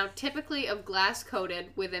surface, now typically of glass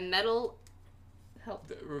coated with a metal.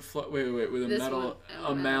 Wait, with a This metal one,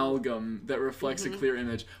 amalgam that reflects Mm-hmm. a clear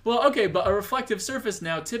image. Well, okay, but a reflective surface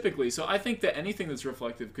now typically, so I think that anything that's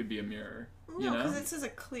reflective could be a mirror. You No, know? because this is a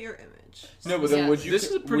clear image. No, but then Yeah. would you This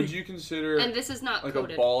is a pretty- would you consider And this is not like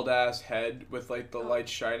coded. a bald ass head with like the light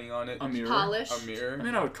shining on it A mirror. Polished. a mirror? I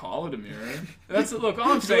mean, I would call it a mirror. That's look. All I'm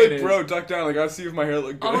You're saying like, is, bro, duck down. Like, I see if my hair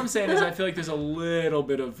look good. all I'm saying is, I feel like there's a little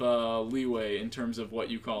bit of leeway in terms of what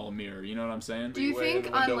you call a mirror. You know what I'm saying? Do you Leeway in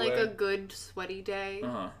think the on window like way. a good sweaty day, Uh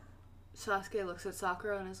huh. Sasuke looks at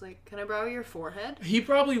Sakura and is like, "Can I borrow your forehead?" He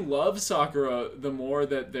probably loves Sakura the more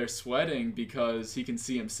that they're sweating because he can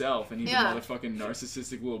see himself and he's Yeah. a motherfucking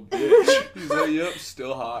narcissistic little bitch. He's like, yep,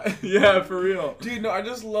 still hot. Yeah, for real. Dude, no, I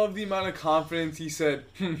just love the amount of confidence he said,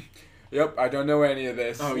 yep, I don't know any of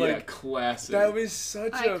this. Oh like, yeah, classic. that was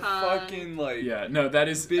such a Icon. fucking, like, Yeah, no, that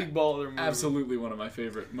is big baller move. absolutely one of my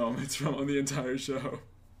favorite moments from the entire show.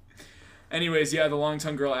 Anyways, yeah, the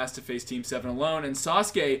long-tongued girl asked to face Team 7 alone, and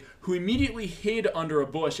Sasuke, who immediately hid under a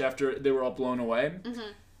bush after they were all blown away,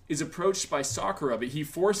 is approached by Sakura, but he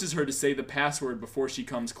forces her to say the password before she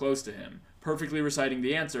comes close to him. Perfectly reciting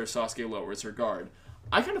the answer, Sasuke lowers her guard.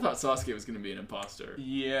 I kind of thought Sasuke was going to be an imposter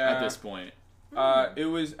Yeah. at this point. It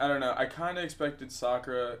was, I don't know, I kind of expected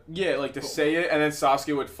Sakura, like, to say it, and then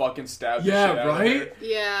Sasuke would fucking stab the Yeah, shit out of her. right?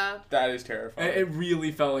 Yeah. That is terrifying. It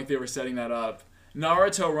really felt like they were setting that up.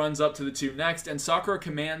 Naruto runs up to the two next, and Sakura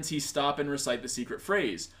commands he stop and recite the secret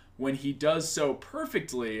phrase. When he does so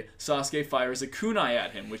perfectly, Sasuke fires a kunai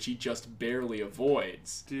at him, which he just barely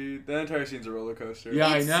avoids. Dude, that entire scene's a roller coaster.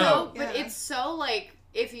 Yeah, It's I know. But Yeah. it's so like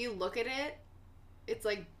if you look at it, it's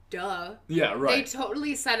like duh. Yeah, They right.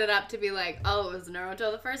 totally set it up to be like, oh, it was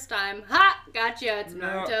Naruto the first time. Ha! Gotcha. It's No.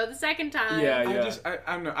 Naruto the second time. Yeah,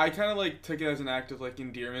 I don't know. I kind of like took it as an act of like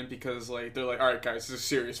endearment because like they're like, all right, guys, this is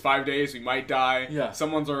serious. 5 days, we might die. Yeah.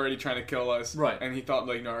 Someone's already trying to kill us. Right. And he thought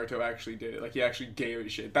like Naruto actually did it. Like he actually gave a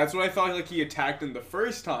shit. That's what I thought. Like he attacked him the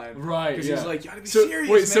first time. Right, Because yeah. he's like, you gotta be So, serious,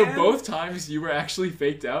 wait, man. so both times you were actually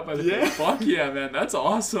faked out by the Yeah. Fuck yeah, man. That's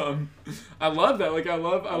awesome. I love that. Like, I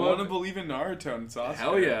love I want to believe in Naruto and Sasuke.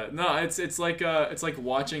 Hell yeah. No, it's like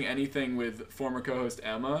watching anything with former co-host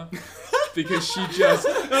Emma. Because she just...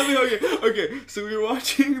 Okay. So we were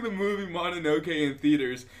watching the movie Mononoke in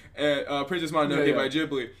theaters, Princess Mononoke Yeah. by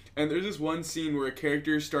Ghibli, and there's this one scene where a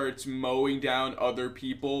character starts mowing down other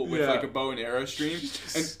people with Yeah. like a bow and arrow stream,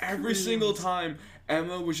 and every screams. single time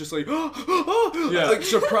Emma was just like, Yeah. like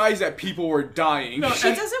surprised that people were dying. No, She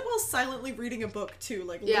and- does it while silently reading a book too.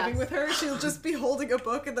 Like Yes. living with her, she'll just be holding a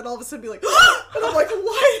book and then all of a sudden be like, and I'm like,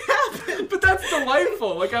 what happened? But that's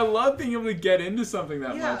delightful. Like, I love being able to get into something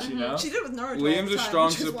that Yeah. much, you know? She did it with Naruto. all Liam's the a time strong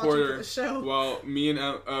when she was watching for supporter. the show. Well, me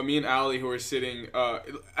and Allie who were sitting.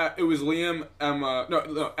 It was Liam, Emma.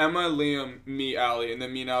 No, Emma, Liam, me, Allie, and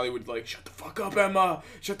then me and Allie would like, "Shut the fuck up, Emma!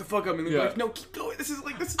 Shut the fuck up!" And they'd be Yeah. like, "No, keep going. This is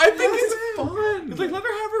I think it's awesome." fun. It's like let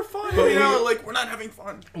her have her fun. But You know, like we're not having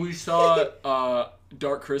fun. We saw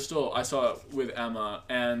Dark Crystal. I saw it with Emma,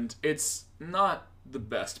 and it's not the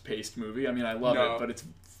best paced movie. I mean, I love No. it, but it's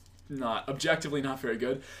not objectively not very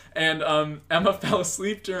good. And Emma fell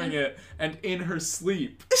asleep during it, and in her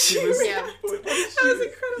sleep, she was Yeah. That was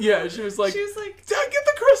incredible. yeah, she was like, She was like, "Dad, get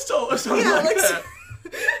the crystal," or something yeah, like like, that.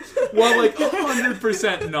 Well, like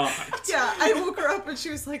 100% not. yeah. I woke her up and she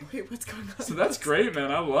was like, wait, what's going on? So that's great,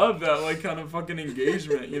 man. I love that like kind of fucking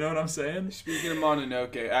engagement. You know what I'm saying? Speaking of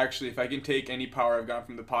Mononoke, actually, if I can take any power I've gotten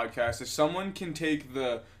from the podcast, if someone can take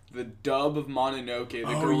the dub of Mononoke, the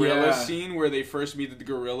Oh, gorilla yeah. scene where they first meet the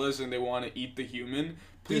gorillas and they want to eat the human,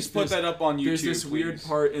 please There's- put that up on YouTube. There's this please. weird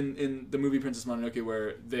part in the movie Princess Mononoke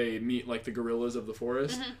where they meet like the gorillas of the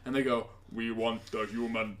forest, and they go, "We want the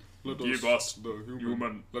human. Give us the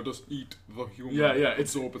human." Let us eat the human. Yeah, yeah,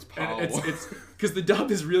 it's- absorb its power. And it's because the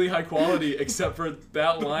dub is really high quality, except for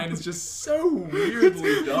that line is just so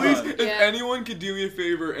weirdly done. Please, if Yeah. anyone could do me a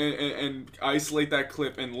favor and isolate that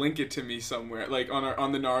clip and link it to me somewhere, like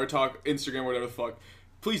on the Naruto Instagram, whatever the fuck,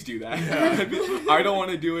 please do that. I don't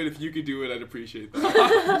want to do it. If you could do it, I'd appreciate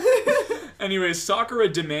that. Anyways, Sakura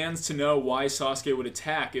demands to know why Sasuke would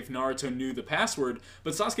attack if Naruto knew the password,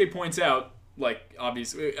 but Sasuke points out, like,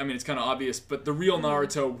 obviously, I mean, it's kind of obvious, but the real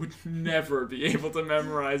Naruto would never be able to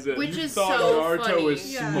memorize it. Which You is thought so Naruto funny.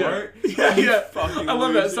 was Yeah. smart? Yeah, You yeah. fucking I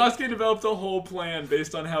love that. loser. Sasuke developed a whole plan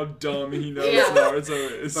based on how dumb he knows Yeah.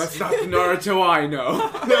 Naruto is. That's not the Naruto I know.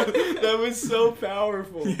 That was so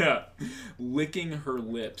powerful. Yeah. Licking her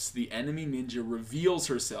lips, the enemy ninja reveals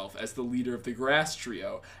herself as the leader of the Grass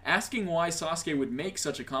Trio, asking why Sasuke would make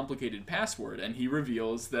such a complicated password, and he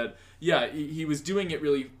reveals that, yeah, he was doing it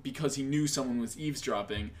really because he knew someone was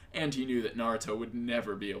eavesdropping, and he knew that Naruto would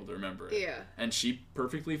never be able to remember it. Yeah. And she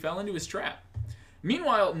perfectly fell into his trap.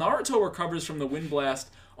 Meanwhile, Naruto recovers from the wind blast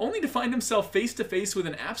only to find himself face to face with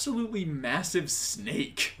an absolutely massive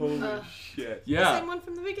snake. Holy shit. The Yeah. same one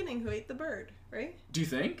from the beginning who ate the bird, right? Do you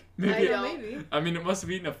think? I Maybe. don't. Maybe. I mean, it must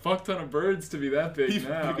have eaten a fuck ton of birds to be that big He's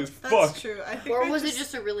now. big as That's fuck. true. I think Or I was it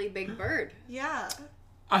just a really big bird? Yeah.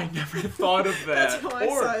 I never thought of That's that. how I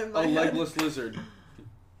Or saw it in my a head. legless lizard.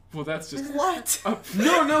 Well, that's just. What?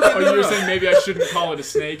 No, no, Oh, no, you were no. saying maybe I shouldn't call it a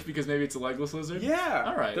snake because maybe it's a legless lizard? Yeah.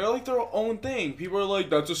 All right. They're like their own thing. People are like,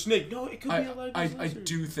 that's a snake. No, it could be a legless I lizard.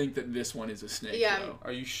 do think that this one is a snake, Yeah. though.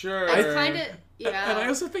 Are you sure? I kind of, yeah. And I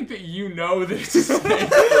also think that you know that it's a snake,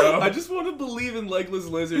 bro. I just want to believe in legless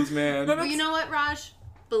lizards, man. No, Well, you know what, Raj?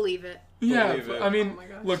 Believe it. Yeah, Believe it. I mean, Oh my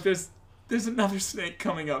gosh. look, there's another snake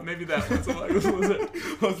coming up. Maybe that one's a legless lizard.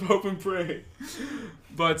 Let's hope and pray.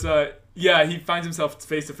 But, yeah, he finds himself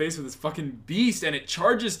face to face with this fucking beast, and it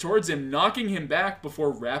charges towards him, knocking him back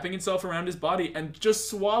before wrapping itself around his body and just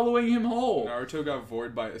swallowing him whole. Naruto got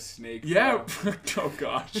vored by a snake. Yeah. bro. Oh,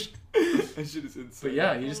 gosh. That shit is insane. But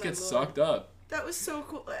yeah, he Oh just my gets lord. sucked up. That was so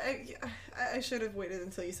cool. I should have waited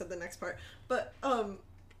until you said the next part.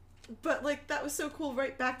 But like that was so cool,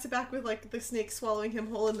 right back to back with like the snake swallowing him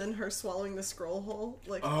whole and then her swallowing the scroll whole.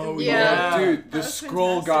 Like Oh, it- Yeah. Dude, the That was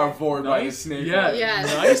scroll fantastic. got vored by a Nice. snake. Yeah,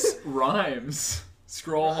 Yes. nice rhymes.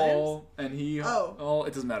 Scroll Rhymes? hole and he Oh.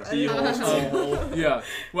 it doesn't matter. I He didn't hole, know. scroll hole. Yeah.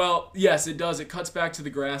 Well, yes, it does. It cuts back to the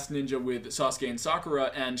grass ninja with Sasuke and Sakura,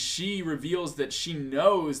 and she reveals that she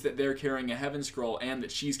knows that they're carrying a heaven scroll and that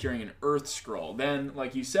she's carrying an earth scroll. Then,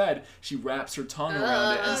 like you said, she wraps her tongue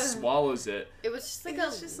around it and swallows it. It was just like It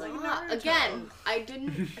was just like lot. Naruto. Again, I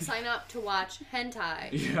didn't sign up to watch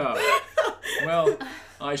hentai. Yeah. Well,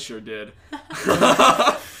 I sure did.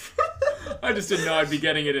 I just didn't know I'd be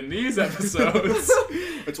getting it in these episodes.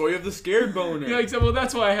 That's why you have the scared boner. Yeah, except, well,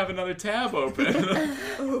 that's why I have another tab open.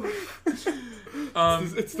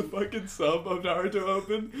 It's the fucking sub of Naruto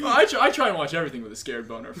open. Well, I try and watch everything with a scared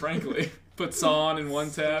boner, frankly. Put Saw on in one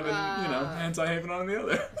tab and, Anti-Haven on the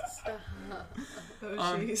other.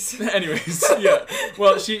 Oh jeez. Anyways, yeah.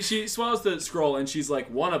 Well, she swallows the scroll and she's like,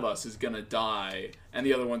 one of us is gonna die and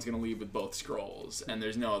the other one's gonna leave with both scrolls. And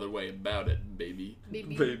there's no other way about it, baby.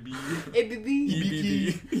 Baby. Baby. Eh, baby.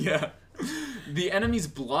 EBB. Yeah. The enemy's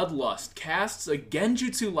bloodlust casts a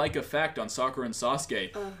genjutsu-like effect on Sakura and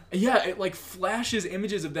Sasuke. Yeah, it like flashes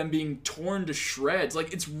images of them being torn to shreds.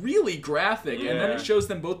 Like, it's really graphic. And then Yeah. it shows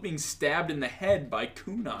them both being stabbed in the head by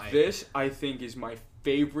kunai. This, I think, is my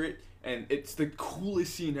favorite, and it's the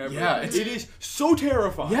coolest scene ever. Yeah, it is so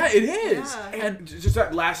terrifying. Yeah, it is. Yeah. And Just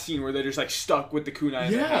that last scene where they're just like stuck with the kunai.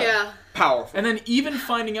 in their Yeah. head. Yeah. Powerful. and then even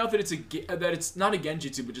finding out that it's not a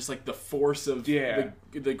genjutsu, but just like the force of Yeah.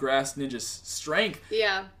 the grass ninja's strength.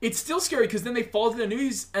 Yeah. It's still scary because then they fall to their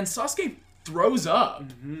knees and Sasuke throws up.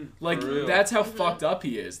 Like, For real. that's how fucked up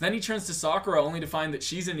he is. Then he turns to Sakura only to find that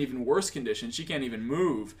she's in even worse condition. She can't even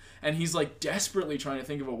move. And he's like desperately trying to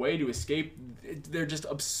think of a way to escape their just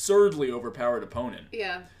absurdly overpowered opponent.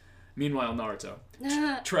 Yeah. Meanwhile, Naruto,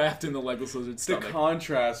 trapped in the legless lizard's the stomach.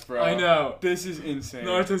 contrast, bro. I know. This is insane.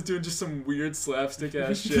 Naruto's doing just some weird slapstick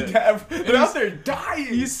ass shit. They're out there dying.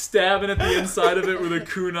 He's stabbing at the inside of it with a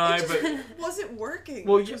kunai, but Wasn't working,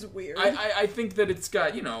 well, which yeah, was weird. I think that it's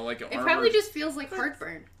got, you know, like an It armored... probably just feels like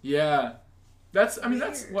heartburn. Yeah. That's Weird.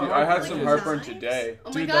 well, Dude, I had Like some the heartburn knives? today.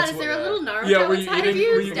 Oh Dude, my god, that's is there a what- little Naruto Yeah, were you inside eating, of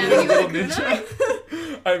you? were you Stabbing eating a you little with a ninja?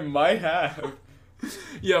 kunai? I might have.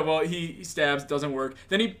 Yeah, well, he stabs, doesn't work.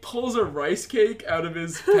 Then he pulls a rice cake out of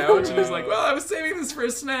his pouch and he's like, well, I was saving this for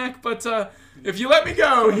a snack, but if you let me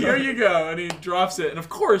go, here you go. And he drops it. And of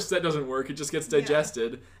course, that doesn't work. It just gets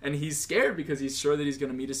digested. And he's scared because he's sure that he's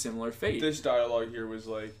going to meet a similar fate. This dialogue here was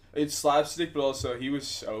like, it's slapstick, but also he was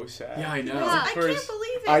so sad. Yeah, I know. Yeah. I can't First-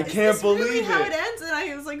 believe it. I Is can't this really believe how it. it ends? And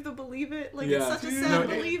I was like, the believe it. Like Yeah. it's such a Dude. sad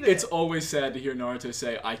No, believe it. It's always sad to hear Naruto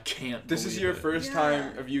say, I can't This believe is your it. first Yeah.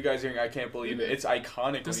 time of you guys hearing I can't believe it. It's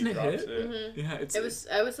iconic Doesn't when he it drops hit? it. Yeah, it's...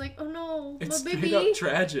 I was like, oh no, It's my straight baby. up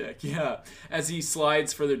tragic, yeah. As he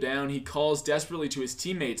slides further down, he calls desperately to his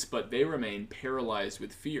teammates, but they remain paralyzed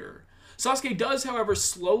with fear. Sasuke does, however,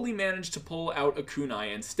 slowly manage to pull out a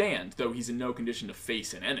kunai and stand, though he's in no condition to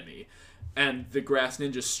face an enemy. And the grass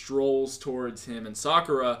ninja strolls towards him and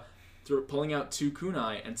Sakura, pulling out two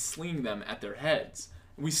kunai and slinging them at their heads.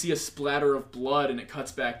 We see a splatter of blood, and it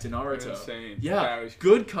cuts back to Naruto. Insane. Yeah, That was-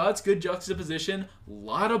 good cuts, good juxtaposition,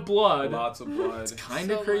 lot of blood. Lots of blood. It's kind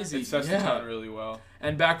So of crazy. It sets the tone really well.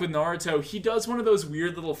 And back with Naruto, he does one of those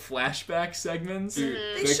weird little flashback segments. Dude,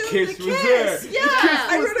 They the showed kiss the was kiss. there. Yeah,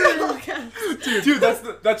 I wrote it all caps. Dude,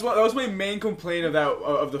 that was my main complaint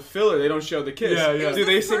of the filler. They don't show the kiss. Yeah, yeah. Dude,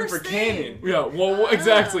 they The sing first for thing. canon. Yeah, well,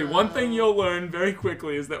 exactly. One thing you'll learn very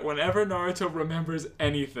quickly is that whenever Naruto remembers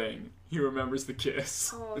anything, he remembers the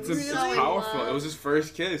kiss. Oh, It's, he's it's so in powerful. love. It was his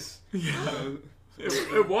first kiss. Yeah.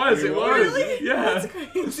 It was. Really? Yeah. That's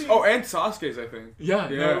crazy. Oh, and Sasuke's, I think. Yeah,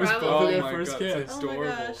 no, it was both of Probably. their Oh my first God, kiss. it's Oh my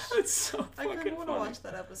adorable. gosh. It's so I fucking kind of want to funny. watch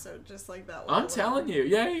that episode just like that. I'm telling you,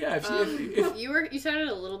 yeah. If You sounded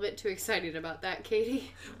a little bit too excited about that,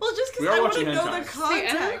 Katie. Well, just We because are I want to watching know the hentai.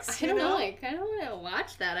 context. I don't you know? know. I kind of want to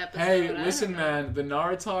watch that episode. Hey, I don't listen, know. man, the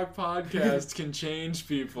Naruto podcast can change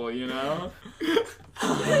people, you know?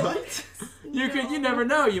 What? You never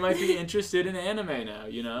know. You might be interested in anime now,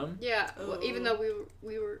 you know? Yeah, well, even though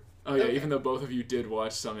we were. Oh yeah, Okay. even though both of you did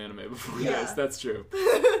watch some anime before Yeah. this, that's true.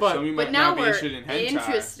 Some But of you But might now not be we're interested in hentai.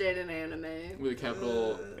 interested in anime. with a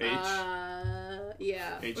capital H.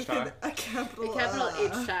 Yeah. H With tie. a capital A capital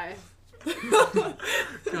H tie.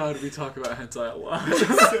 God, we talk about hentai a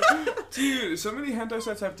lot. Dude, so many hentai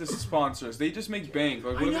sites have to sponsor us. They just make bank.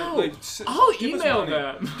 Like, I what if know. Like, I'll give us email money.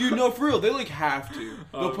 them. Dude, no, for real. They like have to.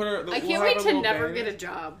 They'll put our. I we'll can't have wait a to little never banner. get a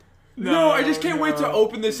job. No, I just can't wait to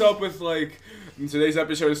open this up with like. Today's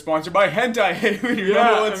episode is sponsored by Hentai. Hey, you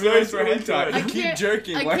know what's nice for hentai? I Keep can't-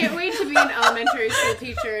 jerking. I like- can't wait to be an elementary school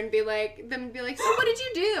teacher and be like, so what did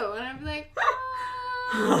you do? And I'd be like,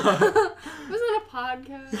 was it a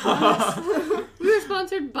podcast? We were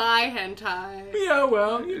sponsored by hentai. Yeah,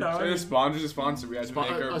 well, you know. I mean, A sponsor's a sponsor. We had to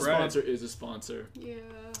make our a bread. sponsor is a sponsor. Yeah.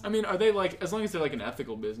 I mean, are they like, as long as they're like an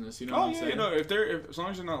ethical business, you know what Oh I'm yeah, saying? you know, if as long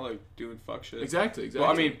as they're not like doing fuck shit. Exactly. Well,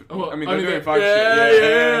 I mean, Well, they're doing fuck yeah,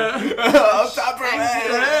 shit. yeah. Up top of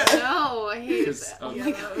I it. no, I hate Because, that. um, Yeah,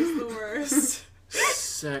 that was the worst.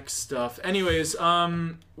 Sex stuff. Anyways,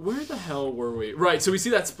 where the hell were we? Right, so we see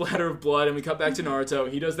that splatter of blood and we cut back to Naruto.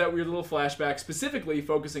 He does that weird little flashback, specifically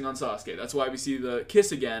focusing on Sasuke. That's why we see the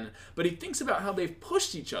kiss again. But he thinks about how they've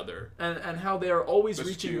pushed each other and how they are always That's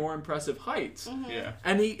reaching cute. more impressive heights. Yeah.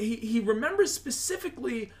 And he remembers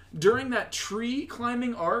specifically during that tree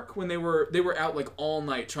climbing arc when they were out like all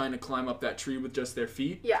night trying to climb up that tree with just their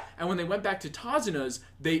feet. Yeah. And when they went back to Tazuna's,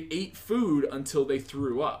 they ate food until they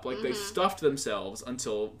threw up. Like they stuffed themselves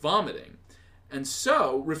until vomiting. And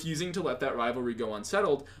so, refusing to let that rivalry go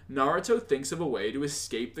unsettled, Naruto thinks of a way to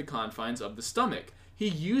escape the confines of the stomach. He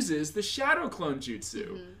uses the Shadow Clone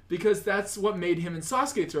Jutsu because that's what made him and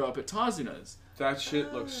Sasuke throw up at Tazuna's. That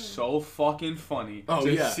shit looks so fucking funny. Oh,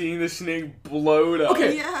 Just yeah. seeing the snake blowed up.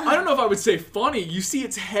 Okay, Yeah. I don't know if I would say funny. You see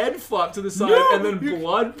its head flop to the side No, and then you-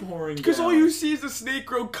 blood pouring Because down. all you see is the snake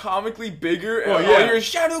grow comically bigger, and Oh, all yeah. your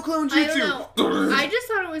Shadow Clone I Jutsu. don't know. I just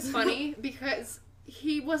thought it was funny because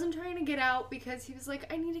he wasn't trying to get out because he was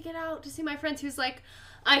like, I need to get out to see my friends. He was like,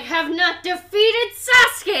 I have not defeated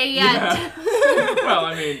Sasuke yet. Yeah. Well,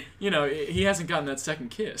 I mean, you know, he hasn't gotten that second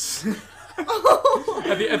kiss.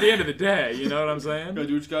 at the end of the day, you know what I'm saying? Gotta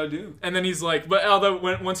do what you gotta do. And then he's like, but although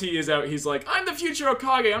once he is out, he's like, I'm the future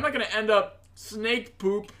Hokage. I'm not gonna end up snake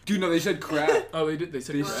poop. Dude, no, they said crap. Oh, they did. They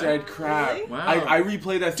said They crap. said crap. Really? Wow. I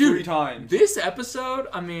replayed that Dude, 3 times. This episode,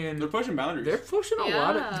 I mean, They're pushing boundaries. they're pushing a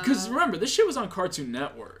lot of. Yeah. Because remember, this shit was on Cartoon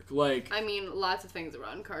Network. Like, I mean, lots of things are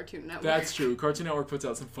on Cartoon Network. that's true. Cartoon Network puts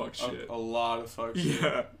out some fuck shit. a lot of fuck shit.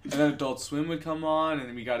 Yeah. And then Adult Swim would come on, and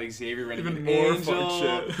then we got Xavier Renegade Even more Angel.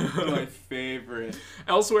 fuck shit. My favorite.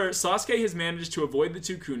 Elsewhere, Sasuke has managed to avoid the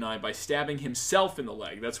two kunai by stabbing himself in the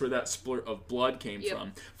leg. That's where that splurt of blood came Yep.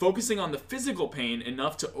 from. Focusing on the physical pain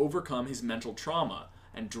enough to overcome his mental trauma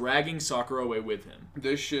and dragging Sakura away with him.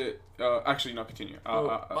 This shit. Actually, no, continue.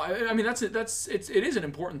 I mean, it is an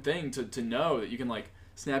important thing to know that you can like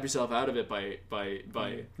snap yourself out of it by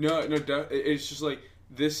No, it's just like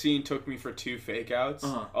this scene took me for 2 fake outs.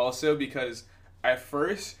 Uh-huh. Also because at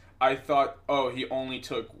first I thought, oh, he only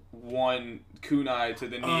took 1 kunai to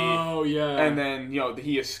the knee, Oh yeah. and then he but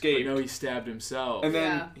escaped. no, he stabbed himself. And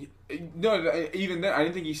then, even then, I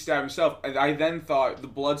didn't think he stabbed himself. I then thought the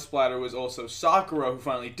blood splatter was also Sakura, who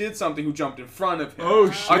finally did something, who jumped in front of him. Oh,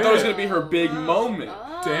 I thought it was shit. going to be her big moment.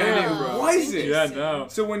 Damn, And it bro. wasn't. Yeah, no.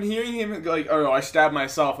 So when hearing him like, oh no, I stabbed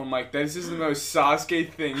myself, I'm like, this is the most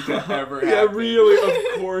Sasuke thing to ever Yeah, happen.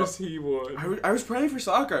 really. Of course he would. I was praying for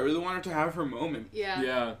Sakura. I really wanted to have her moment. Yeah.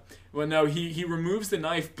 Yeah. Well, no, he removes the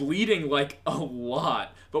knife, bleeding like a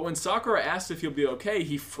lot. But when Sakura asks if he'll be okay,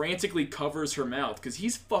 he frantically covers her mouth because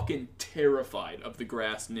he's fucking terrified of the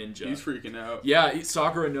grass ninja. He's freaking out. Yeah,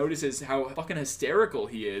 Sakura notices how fucking hysterical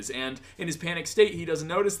he is, and in his panic state, he doesn't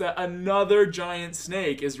notice that another giant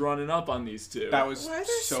snake is running up on these two. That was Why are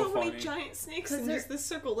there so, funny. many giant snakes 'Cause in they're- just this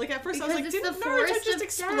circle? Like at first I was Because like, it's didn't the Naruto forest just of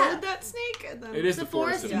explode death. that snake? And then It is The the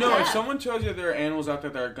forest forest of of No, death. if someone tells you there are animals out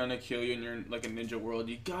there that are gonna kill you and you're in like a ninja world,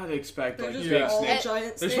 you gotta expect they're like just big all snakes.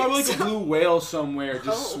 giant There's snakes. probably like a blue whale somewhere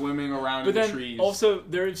just Oh. swimming around But in the then trees. also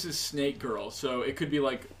there is this snake girl, so it could be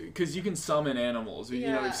like because you can summon animals. You know,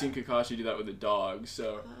 Yeah. we've seen Kakashi do that with a dog.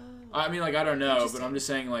 So I mean, like, I don't know, but Interesting. I'm just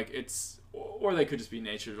saying, like, it's... Or they could just be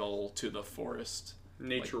natural to the forest.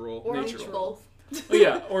 Natural. Or Natural. both. Well,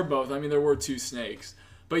 yeah, or both. I mean, there were 2 snakes.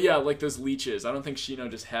 But yeah, like those leeches. I don't think Shino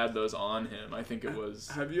just had those on him. I think it was...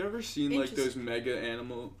 Have you ever seen like those Interesting. mega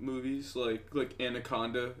animal movies, like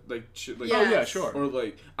Anaconda, like shit, like Oh, yeah, Yes. sure. or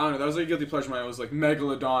like I don't know. That was like a guilty pleasure of mine. It was like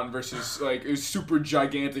Megalodon versus like a super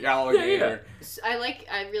gigantic alligator.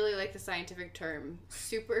 I really like the scientific term,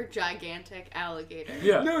 super gigantic alligator.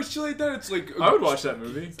 Yeah. No, shit like that. It's like I would watch that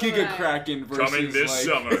movie. Giga Kraken versus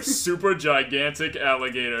like super gigantic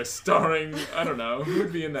alligator, starring, I don't know, who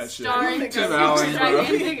would be in that shit? Starring Tim super Allen, bro.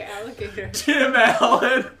 gigantic alligator. Tim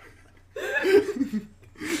Allen!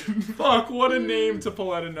 Fuck, what a name to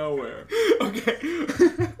pull out of nowhere. Okay.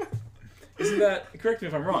 Isn't that, correct me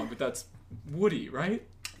if I'm wrong, but that's Woody, right?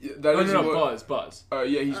 Yeah, that Oh, is no, what- Buzz.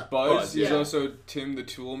 Yeah, he's Buzz. Buzz, He's yeah. also Tim the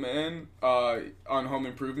Tool Man on Home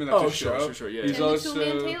Improvement. That's Oh, a show. sure, yeah. He's Tim the also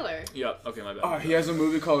Toolman Taylor. Yep, okay, my bad. he has a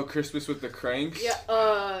movie called Christmas with the Cranks.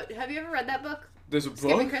 Yeah. Have you ever read that book? There's a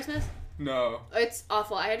Skipping book. Christmas? No. It's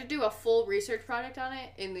awful. I had to do a full research project on it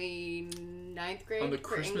in the 9th grade On the for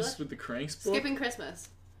Christmas English. with the Cranks book? Skipping Christmas.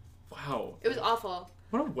 Wow. It was awful.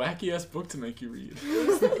 What a wacky ass book to make you read.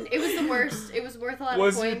 It was the worst. It was worth a lot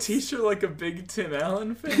Was of your points. teacher like a big Tim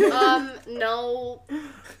Allen fan? No.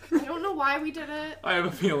 I don't know why we did it. I have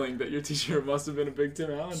a feeling that your teacher must have been a big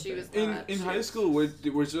Tim Allen She fan. was In not. in She high was- school,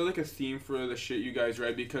 was there like a theme for the shit you guys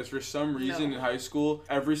read? Because for some reason No. in high school,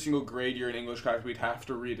 every single grade year in English class, we'd have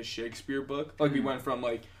to read a Shakespeare book. Like we went from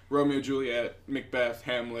like Romeo, Juliet, Macbeth,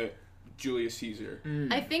 Hamlet, Julius Caesar.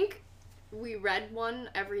 I think we read one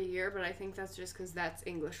every year, but I think that's just because that's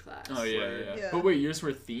English class. Oh, yeah, Right. yeah. Yeah. But wait, yours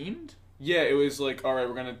were themed? Yeah, it was like, all right,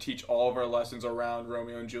 we're gonna teach all of our lessons around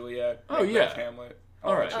Romeo and Juliet. Oh, Macbeth, yeah. Hamlet.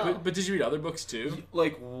 Alright, Oh. but did you read other books too?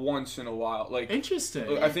 Like once in a while, like.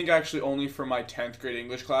 Interesting. I think actually only for my 10th grade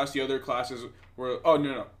English class. The other classes were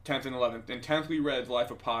 10th and 11th. In 10th we read Life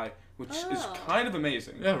of Pi, which is Oh. kind of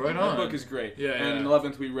amazing. Yeah, right That on. book is great. Yeah, and in yeah.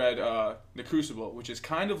 11th we read The Crucible, which is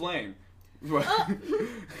kind of lame.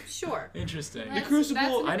 Sure. Interesting. That's-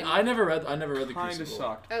 Crucible, that's an I never read the kind Crucible. of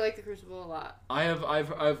sucked. I like the Crucible a lot.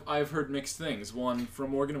 I've heard mixed things. One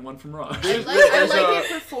from Morgan and one from Raj. I There's- like, I there's like a- it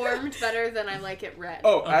performed better than I like it read.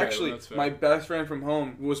 Oh, Okay, actually, well, that's fair. my best friend from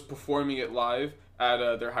home was performing it live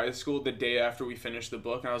at their high school the day after we finished the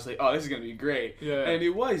book, and I was like, "Oh, this is gonna be great." Yeah. And it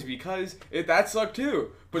was because that sucked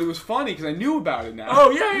too, but it was funny because I knew about it now.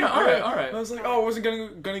 Oh yeah, all right. I was like, "Oh, I wasn't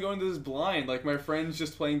gonna go into this blind. Like my friend's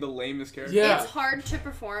just playing the lamest character." Yeah. It's hard to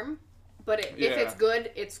perform, but if Yeah. it's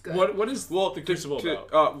good, it's good. What is Well, the Crucible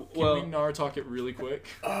about? well, Can we Naruto it really quick?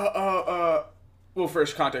 well,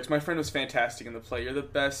 first context. My friend was fantastic in the play. You're the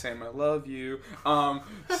best, Sam. I love you.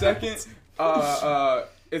 Second,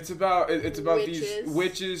 it's about these Witches.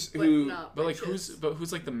 witches But who not But like witches.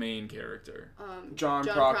 who's like the main character? John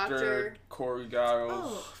Proctor, Corey Giles.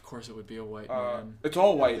 Oh. Of course, it would be a white man. It's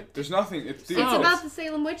all white. There's nothing. It's It's Oh. about the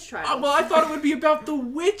Salem witch trials. Well, I thought it would be about the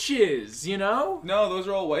witches. You know? no, those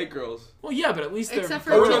are all white girls. Well, yeah, but at least they're. Except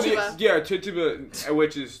for Oh, no, Tituba. yeah, Tituba,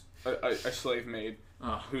 which is a slave maid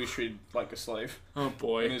Oh, who is treated like a slave oh and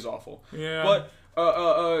boy. is awful. Yeah. But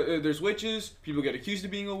there's witches. People get accused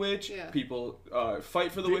of being a witch. Yeah. People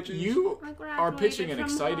fight for the witches. You I are graduated pitching an from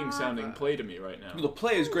exciting sounding Harvard. play to me right now. The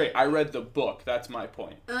play is great. I read the book. That's my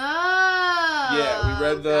point. Oh. Yeah, we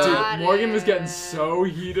read the- got Dude, Morgan was getting it. so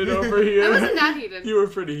heated over here. I wasn't that heated. You were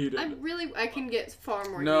pretty heated. I can get far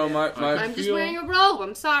more No, heated. my I'm just wearing a robe.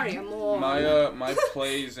 I'm sorry. I'm old. my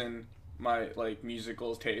plays and my like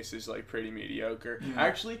musical taste is like pretty mediocre.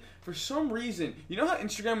 Actually, for some reason, you know how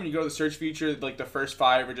Instagram when you go to the search feature, like the first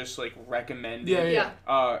 5 are just like recommended.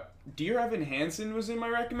 Yeah. Dear Evan Hansen was in my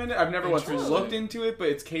recommended. I've never once Interesting. looked into it, but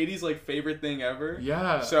it's Katie's like favorite thing ever.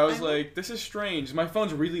 Yeah. So I was like, this is strange. My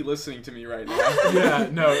phone's really listening to me right now. Yeah,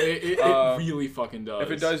 no, it really fucking does.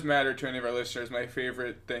 If it does matter to any of our listeners, my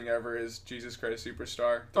favorite thing ever is Jesus Christ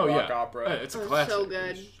Superstar, the Oh rock yeah, opera. It's a Oh, classic. so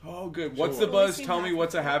good. Oh, good. What's Sure. the buzz? Seen Tell me half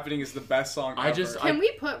what's a happening is the best song I ever. just- Can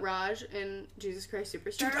we put Raj in Jesus Christ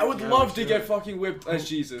Superstar? Dude, I would Yeah, love we to get should. fucking whipped as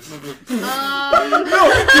Jesus. I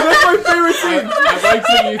That's my favorite scene. I liked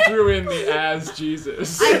that you threw in the as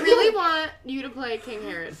Jesus. really want you to play King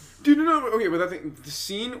Herod. Dude, no, okay, but that thing, the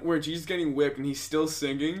scene where Jesus is getting whipped and he's still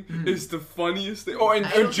singing is the funniest thing. Oh, and, I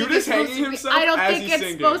don't and think Judas it's supposed hanging to be- himself I don't as think he's it's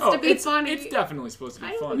singing. supposed Oh, to be it's, funny. It's definitely supposed to be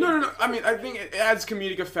I don't funny. No. I mean, I think it adds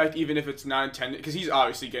comedic effect even if it's not intended, because he's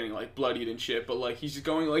obviously getting like bloodied and shit. But like he's just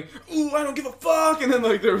going like, "Ooh, I don't give a fuck," and then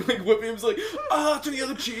like they're like whipping him, it's like, "Ah, to the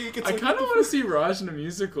other cheek." It's I like, kind of want to see Raj in a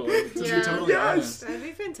musical. To Yeah. be totally Yes. honest. That'd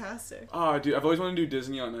be fantastic. Oh, dude, I've always wanted to do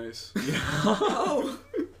Disney on Ice. Oh.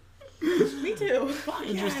 Me too.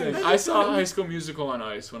 Interesting. I saw High School Musical on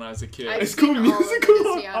ice when I was a kid. I've School seen all of Musical the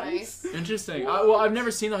on Disney on Ice. Interesting. Well, I've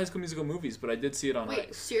never seen the High School Musical movies, but I did see it on Wait,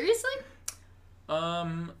 ice. seriously?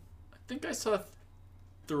 I think I saw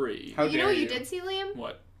 3. How You know dare what you did see, Liam?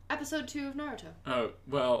 What? Episode 2 of Naruto. Oh,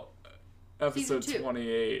 well, episode Season 2.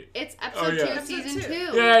 28. It's episode yeah. 2 of Episode season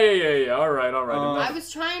 2. 2. Yeah. All right. I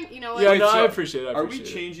was trying, you know what? Yeah, Wait, no, I so appreciate it. Are we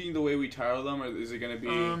changing the way we title them, or is it going to be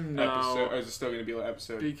No. episode? Or is it still going to be like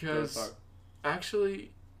episode? Because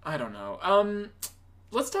actually, I don't know.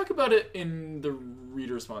 Let's talk about it in the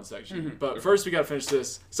reader response section. But first, we gotta finish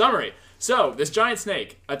this summary. So, this giant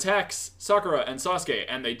snake attacks Sakura and Sasuke,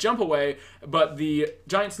 and they jump away, but the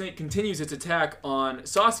giant snake continues its attack on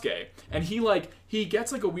Sasuke. And he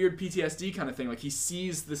gets like a weird PTSD kind of thing. Like, he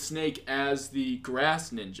sees the snake as the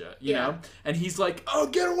grass ninja, you know? And he's like, oh,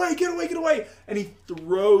 get away, get away, get away! And he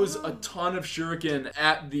throws a ton of shuriken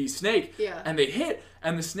at the snake, and they hit,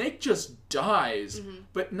 and the snake just dies.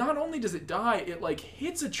 But not only does it die, it like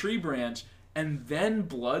hits a tree branch, and then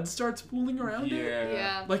blood starts pooling around it.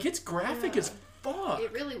 Yeah. Like, it's graphic as fuck.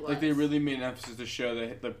 It really was. Like they really made an emphasis to show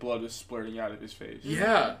that the blood was splurting out of his face.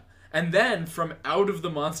 Yeah. And then from out of the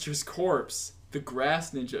monster's corpse, the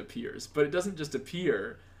grass ninja appears. But it doesn't just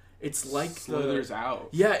appear. It's like Slithers out.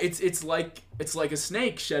 Yeah, it's like a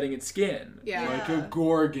snake shedding its skin. Yeah. Like a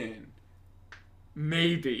Gorgon.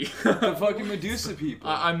 Maybe. The fucking Medusa people.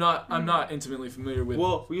 I'm not intimately familiar with.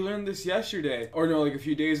 Well, we learned this yesterday, or no, like a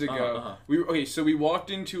few days ago. Uh-huh. So we walked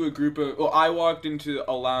into a group of. Well, I walked into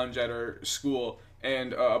a lounge at our school,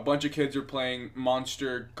 and a bunch of kids were playing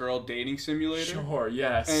Monster Girl Dating Simulator. Sure.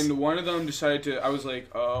 Yes. And one of them decided to. I was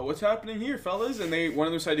like, "What's happening here, fellas?" And one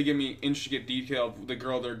of them decided to give me intricate detail of the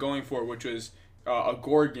girl they're going for, which was a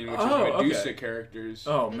Gorgon, which is Medusa okay. characters.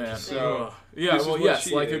 Oh man. So, Ugh. Yeah, this is well, what yes,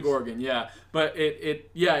 she like a is. Gorgon, yeah. But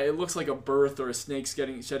it looks like a birth or a snake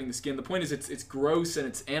shedding the skin. The point is, it's gross and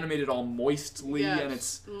it's animated all moistly and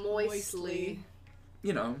it's moistly.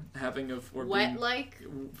 you know having a or Wet being, like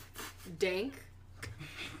dank.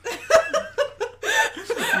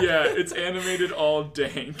 yeah, it's animated all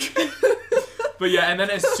dank. But yeah, and then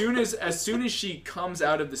as soon as she comes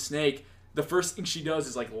out of the snake, the first thing she does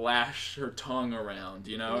is like lash her tongue around,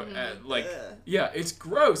 you know, and, like yeah, it's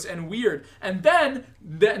gross and weird. And then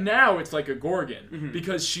now it's like a Gorgon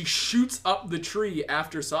because she shoots up the tree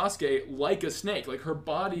after Sasuke like a snake, like her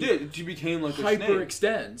body. Yeah, she became like a snake.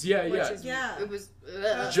 Hyperextends. Yeah. Yeah. It was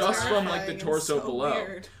Just from like the terrifying and torso so below.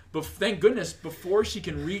 weird. But thank goodness, before she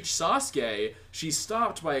can reach Sasuke, she's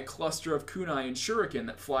stopped by a cluster of kunai and shuriken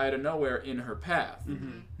that fly out of nowhere in her path.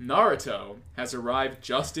 Naruto has arrived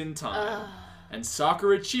just in time. And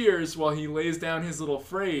Sakura cheers while he lays down his little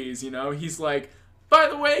phrase, you know? He's like, by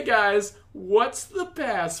the way, guys, what's the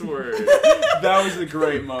password? That was a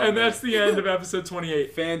great moment. And that's the end of episode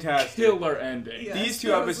 28. fantastic. Killer ending. Yeah. These two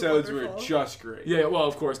That was episodes were wonderful. just great. Yeah, well,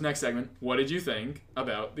 of course, next segment. What did you think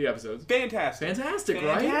about the episodes? Fantastic. Fantastic,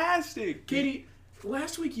 right? Fantastic. Katie,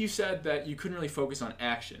 last week you said that you couldn't really focus on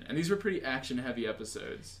action, and these were pretty action-heavy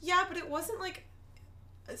episodes. Yeah, but it wasn't like.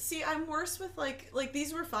 See, I'm worse with like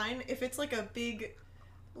these were fine. If it's like a big,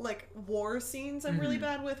 like war scenes, I'm really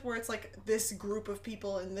bad with where it's like this group of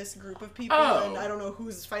people and this group of people, and I don't know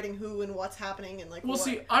who's fighting who and what's happening and like. Well, what.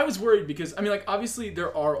 see, I was worried because, I mean, like, obviously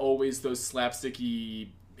there are always those slapsticky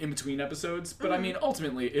in-between episodes, but I mean,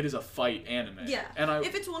 ultimately, it is a fight anime. Yeah, And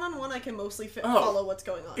if it's one-on-one, I can mostly Oh. follow what's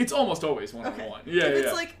going on. it's almost always Okay. one-on-one. Yeah, if yeah.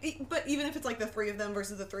 it's like, but even if it's like the three of them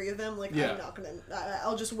versus the three of them, like Yeah. I'm not gonna.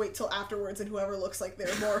 I'll just wait till afterwards, and whoever looks like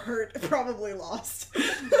they're more hurt probably lost.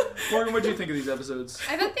 Morgan, what do you think of these episodes?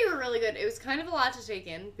 I thought they were really good. It was kind of a lot to take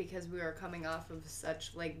in because we were coming off of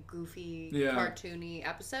such like goofy, Yeah. cartoony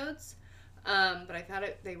episodes. But I thought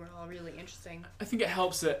they were all really interesting. I think it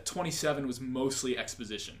helps that 27 was mostly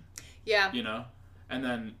exposition, Yeah, you know? And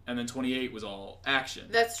then 28 was all action.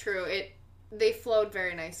 that's true. They flowed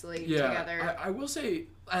very nicely together. I will say,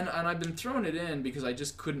 and I've been throwing it in because I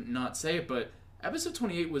just couldn't not say it, but episode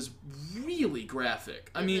 28 was really graphic.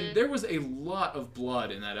 I mean, there was a lot of blood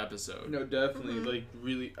in that episode. No, definitely. Like,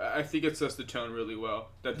 really, I think it sets the tone really well.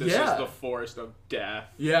 That this Yeah. is the forest of death.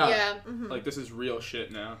 Yeah. Yeah. Like, this is real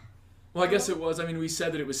shit now. Well, I guess it was. I mean, we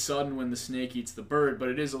said that it was sudden when the snake eats the bird, but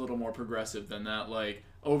it is a little more progressive than that. Like,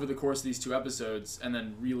 over the course of these two episodes, and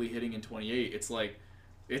then really hitting in 28, it's like,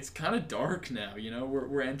 it's kind of dark now, you know?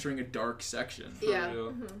 We're entering a dark section. For Yeah.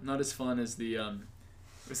 real. Not as fun as the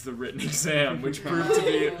written exam, which proved to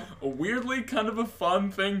be a weirdly kind of a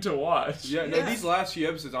fun thing to watch. Yeah, no, Yeah. these last few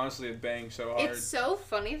episodes honestly have banged so hard. It's so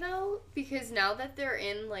funny though because now that they're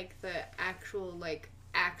in like the actual like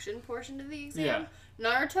action portion of the exam,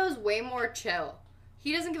 Naruto's way more chill.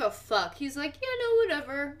 he doesn't give a fuck. He's like, yeah, no,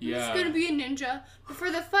 whatever. I'm just gonna be a ninja. But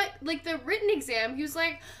for the the written exam, he was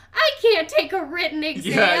like, I can't take a written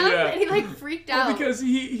exam. Yeah. And he like freaked out. Because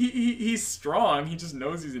he's strong. He just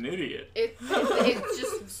knows he's an idiot. It's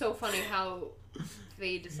just so funny how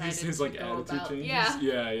they decided His to like go attitude about. changes.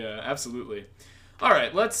 Yeah. Yeah, absolutely. All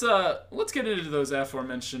right, let's get into those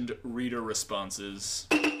aforementioned reader responses.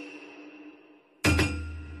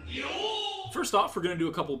 First off, we're going to do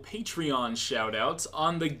a couple Patreon shout-outs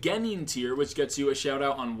on the Genin tier, which gets you a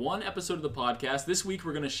shout-out on one episode of the podcast. This week,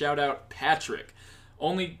 we're going to shout out Patrick.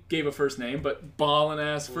 Only gave a first name, but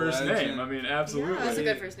ballin'-ass first name. I mean, absolutely. That's a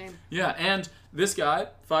good first name. Yeah, and this guy,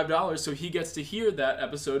 $5, so he gets to hear that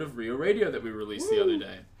episode of Rio Radio that we released the other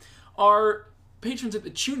day. Our patrons at the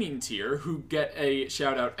tuning tier who get a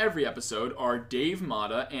shout out every episode are Dave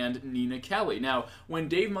Mata and Nina Kelly. Now, when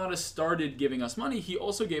Dave Mata started giving us money, he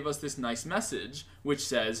also gave us this nice message which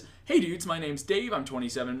says, "Hey dudes, my name's Dave, I'm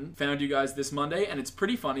 27, found you guys this Monday, and it's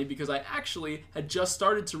pretty funny because I actually had just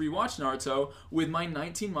started to rewatch Naruto with my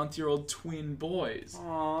 19-month-old twin boys."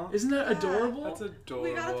 Aww. Isn't that adorable? That's adorable.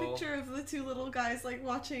 We got a picture of the two little guys like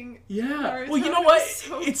watching. Yeah. Naruto. Well, you know what?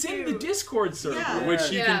 So it's in the cute. Discord server, Yeah.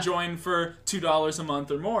 which you Yeah. can join for $2 a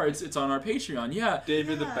month or more. It's on our Patreon. Yeah.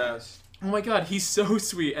 David the Yeah. best. Oh my God, he's so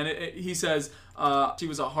sweet. And he says he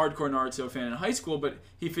was a hardcore Naruto fan in high school, but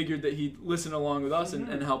he figured that he'd listen along with us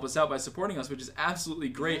and help us out by supporting us, which is absolutely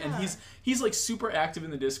great. Yeah. And he's like super active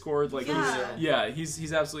in the Discord. Like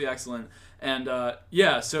he's absolutely excellent. And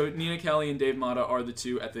so Nina Kelly and Dave Mata are the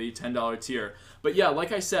two at the $10 tier. But yeah,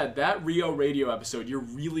 like I said, that Rio Radio episode, you're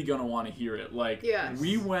really gonna want to hear it. Like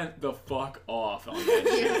we went the fuck off on that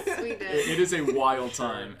shit. Yes, we did. It is a wild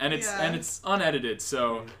time, and it's Yeah. unedited,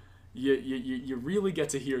 so you really get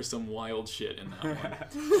to hear some wild shit in that one.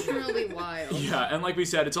 Truly wild. Yeah, and like we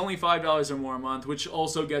said, it's only $5 or more a month, which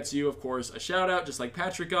also gets you, of course, a shout out, just like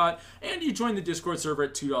Patrick got, and you join the Discord server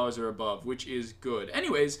at $2 or above, which is good.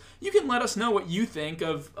 Anyways, you can let us know what you think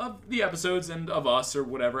of the episodes and of us or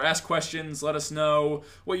whatever. Ask questions, let us know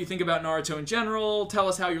what you think about Naruto in general, tell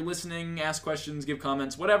us how you're listening, ask questions, give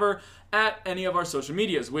comments, whatever, at any of our social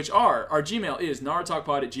medias, which are, our Gmail is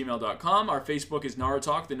narutalkpod@gmail.com, our Facebook is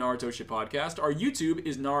Narutalk, the Naruto Shit Podcast, our YouTube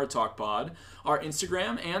is Narutalkpod, our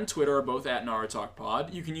Instagram and Twitter are both at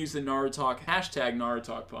Narutalkpod. You can use the Narutalk hashtag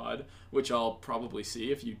Narutalkpod, which I'll probably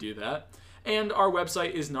see if you do that. And our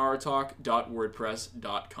website is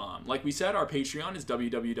narutalk.wordpress.com. Like we said, our Patreon is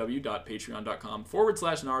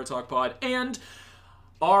www.patreon.com/narutalkpod, and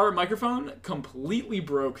our microphone completely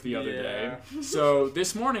broke the other day. So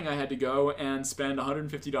this morning I had to go and spend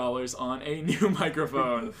 $150 on a new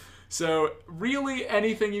microphone. So really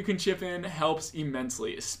anything you can chip in helps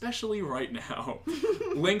immensely, especially right now.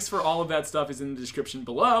 Links for all of that stuff is in the description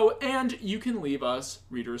below, and you can leave us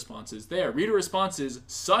reader responses there. Reader responses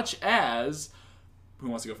such as... Who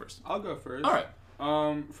wants to go first? I'll go first. All right.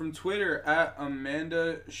 From Twitter, at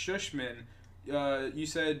Amanda Shushman. You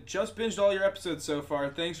said, just binged all your episodes so far.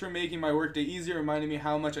 Thanks for making my workday easier, reminding me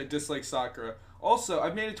how much I dislike Sakura. Also,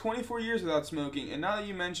 I've made it 24 years without smoking, and now that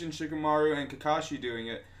you mentioned Shikamaru and Kakashi doing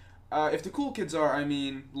it, if the cool kids are, I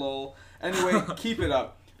mean, lol. Anyway, keep it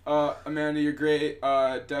up. Amanda, you're great.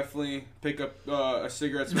 Definitely pick up a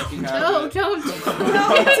cigarette smoking habit. No, don't.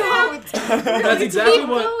 That's exactly Keep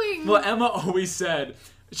going. what Emma always said.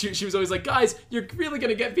 She was always like, guys, you're really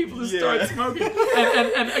gonna get people to start smoking.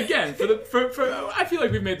 And again, for I feel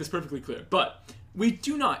like we've made this perfectly clear, but we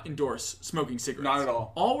do not endorse smoking cigarettes. Not at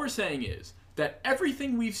all. All we're saying is that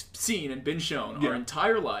everything we've seen and been shown our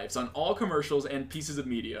entire lives on all commercials and pieces of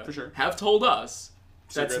media For sure. have told us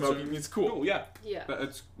that Cigarettes smoking are is cool. Cool, yeah. Yeah.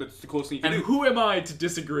 That's the coolest thing you can And do. who am I to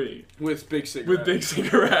disagree With big cigarettes. with big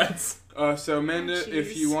cigarettes? So Amanda, Oh,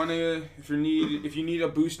 if you need a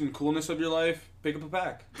boost in coolness of your life, pick up a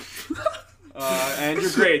pack. And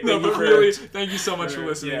you're great. No, Thank you but for really, thank you so much for for-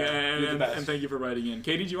 listening, yeah, you're the best. and thank you for writing in.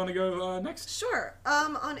 Katie, do you want to go next? Sure.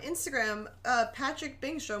 On Instagram, Patrick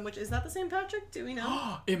Bingstrom, which is that the same Patrick? Do we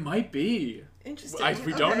know? It might be. Interesting.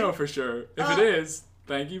 We don't Okay. know for sure. If it is,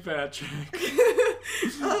 thank you, Patrick.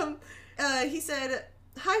 He said,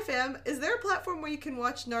 "Hi fam, is there a platform where you can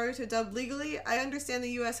watch Naruto dubbed legally? I understand the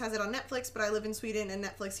US has it on Netflix, but I live in Sweden and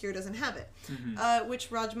Netflix here doesn't have it."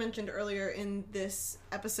 Which Raj mentioned earlier in this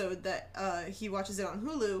episode that he watches it on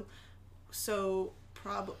Hulu. So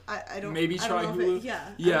probably I don't Maybe I try don't know Hulu. if it, yeah.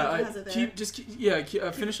 Yeah, I don't know if it has it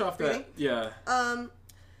there. finish off that. Reading? Yeah.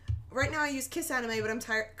 Right now I use Kiss Anime, but I'm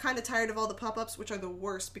kind of tired of all the pop-ups, which are the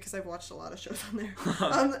worst because I've watched a lot of shows on there.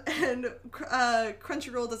 And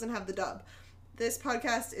Crunchyroll doesn't have the dub. This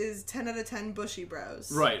podcast is 10 out of 10 bushy brows.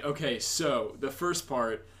 Right. Okay. So the first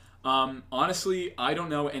part, Honestly, I don't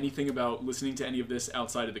know anything about listening to any of this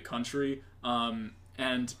outside of the country.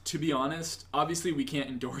 And to be honest, obviously we can't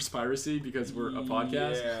endorse piracy because we're a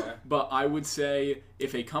podcast. Yeah. But I would say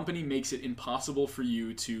if a company makes it impossible for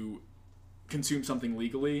you to consume something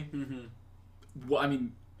legally, well, I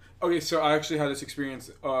mean, Okay, so I actually had this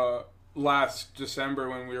experience last December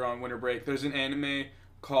when we were on winter break. There's an anime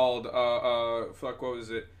called what was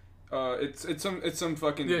it? It's some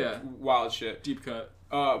fucking Yeah. wild shit. deep cut.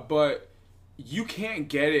 But you can't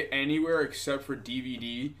get it anywhere except for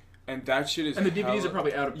DVD, and that shit is. And the DVDs hella- are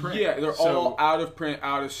probably out of print. Yeah, they're so- all out of print,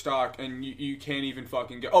 out of stock, and you can't even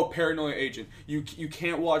fucking get. Oh, Paranoia Agent. You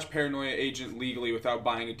can't watch Paranoia Agent legally without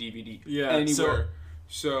buying a DVD. Yeah, anywhere.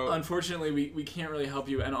 So Unfortunately, we can't really help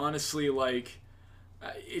you, and honestly, like,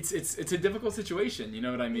 it's a difficult situation. You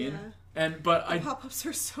know what I mean? Yeah. But I Pop-ups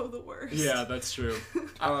are so the worst. yeah, that's true.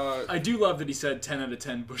 uh, I do love that he said 10 out of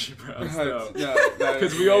 10 bushy brows though. yeah, that is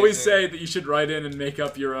Because we always amazing. say that you should write in and make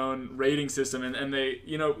up your own rating system, and they,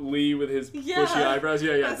 Lee with his bushy eyebrows,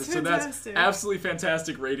 that's so that's fantastic. absolutely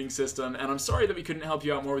fantastic rating system, and I'm sorry that we couldn't help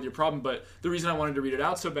you out more with your problem, but the reason I wanted to read it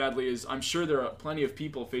out so badly is I'm sure there are plenty of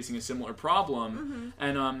people facing a similar problem,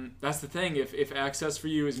 and that's the thing, if access for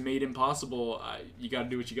you is made impossible, you gotta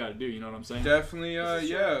do what you gotta do, you know what I'm saying? Definitely,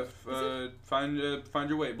 find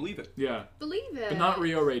your way. Believe it. Yeah, Believe it. but not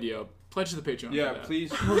Rio Radio. Pledge to the Patreon Yeah, for that.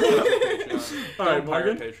 please. All right,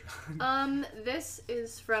 Morgan? This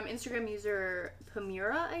is from Instagram user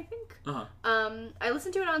Pamura, I think. Uh-huh. I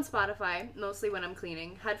listen to it on Spotify, mostly when I'm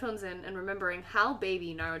cleaning, headphones in, and remembering how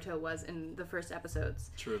baby Naruto was in the first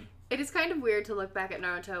episodes. True. It is kind of weird to look back at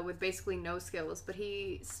Naruto with basically no skills, but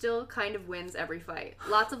he still kind of wins every fight.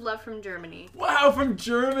 Lots of love from Germany. Wow, from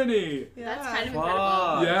Germany! That's kind of Fuck.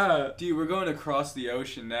 incredible. Yeah. Dude, we're going across the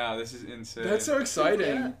ocean now. This is insane. That's so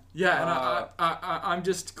exciting. Yeah, and I'm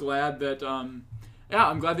just glad that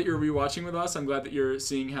I'm glad that you're rewatching with us. I'm glad that you're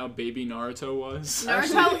seeing how baby Naruto was.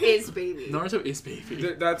 Naruto is baby. Naruto is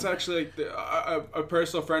baby. That's actually like a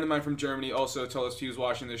personal friend of mine from Germany also told us he was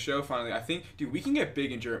watching this show finally. I think, dude, we can get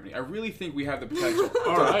big in Germany. I really think we have the potential to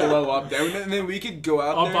right. blow up there. And then we could go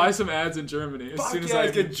out I'll there. buy some ads in Germany as Fuck soon as yeah,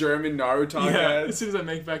 I get German Naruto as ads. soon as I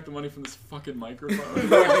make back the money from this fucking microphone.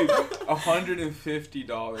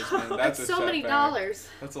 $150, man. That's a so set many banger. dollars.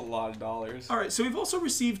 That's a lot of dollars. All right, so we've also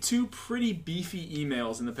received 2 pretty beefy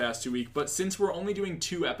emails in the past 2 weeks, but since we're only doing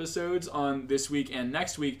 2 episodes on this week and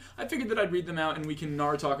next week, I figured that I'd read them out and we can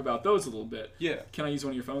talk about those a little bit. Yeah. Can I use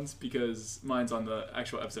one of your phones? Because mine's on the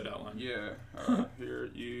actual episode outline. Yeah. Here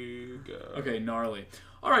you go. Okay, gnarly.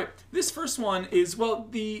 All right, this first one is, well,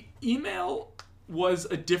 the email was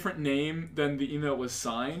a different name than the email was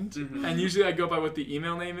signed. And usually I go by what the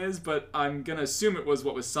email name is, but I'm going to assume it was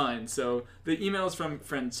what was signed. So the email is from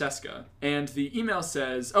Francesca. And the email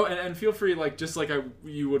says, oh, and feel free, like, just like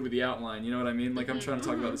you would with the outline, you know what I mean? Like, I'm trying to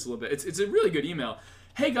talk about this a little bit. It's a really good email.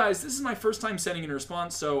 Hey, guys, this is my first time sending in a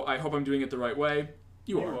response, so I hope I'm doing it the right way.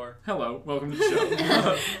 You are. Hello, welcome to the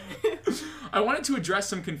show. I wanted to address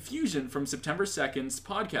some confusion from September 2nd's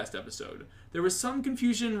podcast episode. There was some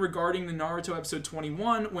confusion regarding the Naruto episode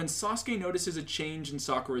 21 when Sasuke notices a change in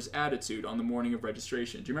Sakura's attitude on the morning of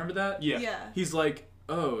registration. Do you remember that? Yeah. He's like,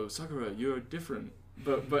 "Oh, Sakura, you're different."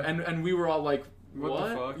 But and we were all like, What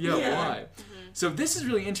the fuck? Yeah, Yeah. why? So this is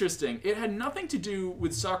really interesting. It had nothing to do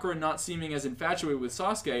with Sakura not seeming as infatuated with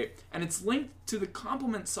Sasuke, and it's linked to the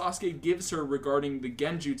compliment Sasuke gives her regarding the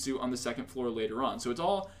Genjutsu on the second floor later on. So it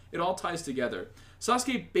all ties together.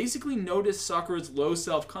 Sasuke basically noticed Sakura's low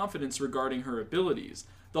self-confidence regarding her abilities.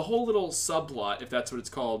 The whole little subplot, if that's what it's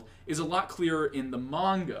called, is a lot clearer in the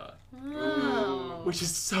manga. Oh. Which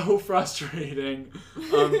is so frustrating.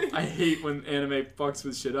 I hate when anime fucks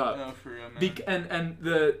with shit up. No, for real, man. And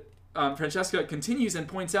the Francesca continues and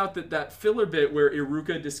points out that filler bit where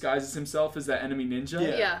Iruka disguises himself as that enemy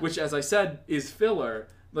ninja, Yeah. which, as I said, is filler.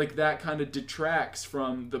 Like, that kind of detracts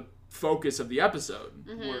from the focus of the episode.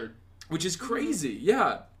 Word. Which is crazy,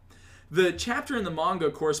 yeah. The chapter in the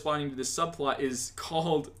manga corresponding to this subplot is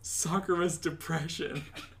called Sakura's Depression.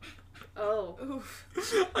 Oh. Oof.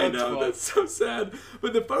 I That's know, fun. that's so sad.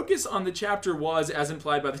 But the focus on the chapter was, as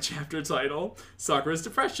implied by the chapter title, Sakura's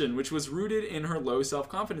depression, which was rooted in her low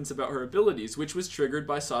self-confidence about her abilities, which was triggered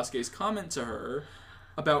by Sasuke's comment to her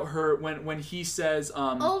about her when he says,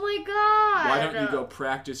 Oh my god. why don't you go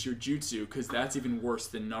practice your jutsu, because that's even worse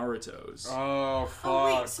than Naruto's. Oh, fuck.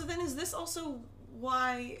 Oh wait, so then is this also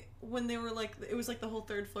why when they were like, it was like the whole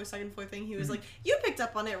third floor, second floor thing, he was like, you picked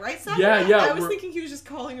up on it, right, Sakura? Yeah, I was we're- thinking he was just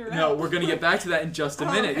calling her No, out. we're going to get back to that in just a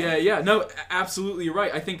Oh, minute. okay. Yeah. No, absolutely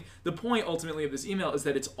right. I think the point ultimately of this email is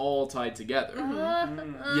that it's all tied together.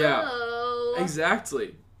 Yeah. Oh.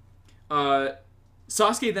 Exactly.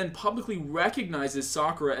 Sasuke then publicly recognizes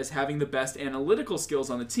Sakura as having the best analytical skills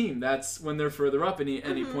on the team. That's when they're further up, and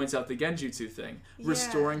he points out the Genjutsu thing,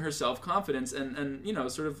 restoring her self-confidence and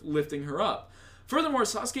sort of lifting her up. Furthermore,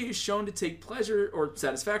 Sasuke is shown to take pleasure or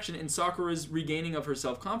satisfaction in Sakura's regaining of her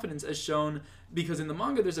self-confidence, as shown because in the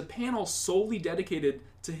manga there's a panel solely dedicated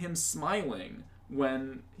to him smiling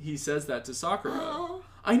when he says that to Sakura. Oh.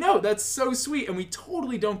 I know, that's so sweet, and we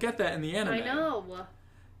totally don't get that in the anime. I know.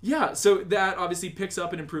 Yeah, so that obviously picks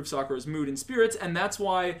up and improves Sakura's mood and spirits, and that's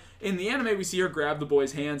why in the anime we see her grab the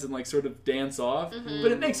boy's hands and like sort of dance off.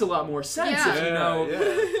 But it makes a lot more sense if you know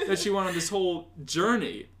that she went on this whole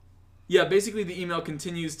journey. Yeah, basically the email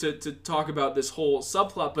continues to talk about this whole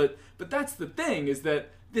subplot, but that's the thing, is that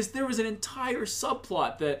there was an entire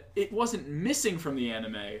subplot that it wasn't missing from the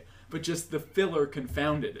anime, but just the filler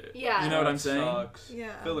confounded it. Yeah. You know what I'm saying? Sucks.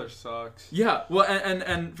 Yeah. Filler sucks. Yeah, well,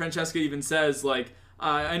 and Francesca even says, like,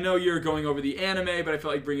 I know you're going over the anime, but I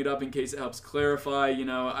felt like bring it up in case it helps clarify. You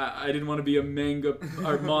know, I didn't want to be a manga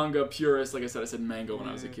purist. Like I said manga when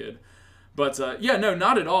I was a kid. But, no,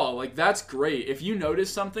 not at all. Like, that's great. If you notice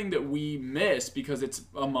something that we miss because it's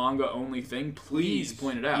a manga-only thing, please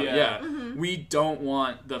point it out. Yeah. We don't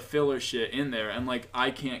want the filler shit in there, and, like, I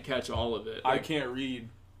can't catch all of it. I Like, can't read.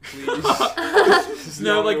 Please. This is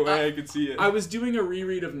the only way I could see it. I was doing a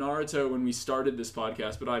reread of Naruto when we started this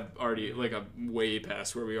podcast, but I've already, like, I'm way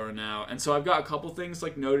past where we are now. And so I've got a couple things,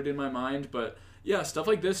 like, noted in my mind, but yeah, stuff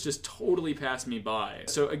like this just totally passed me by.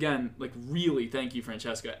 So again, like, really thank you,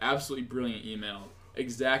 Francesca. Absolutely brilliant email.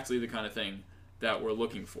 Exactly the kind of thing that we're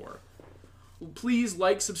looking for. Please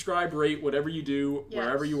like, subscribe, rate, whatever you do,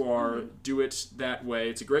 wherever you are, do it that way.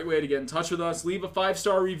 It's a great way to get in touch with us. Leave a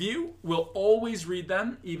 5-star review. We'll always read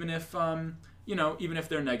them, even if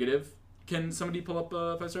they're negative. Can somebody pull up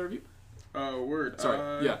a 5-star review? Word.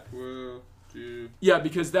 Sorry, yeah. Will do. Yeah,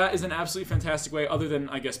 because that is an absolutely fantastic way, other than,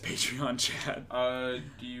 I guess, Patreon chat.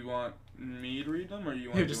 Do you want me to read them, or you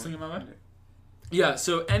want Here, just think of my mind. Yeah,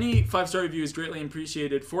 so any 5-star review is greatly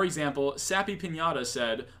appreciated. For example, Sappy Pinata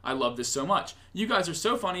said, I love this so much. You guys are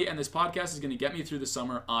so funny, and this podcast is going to get me through the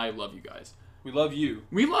summer. I love you guys. We love you.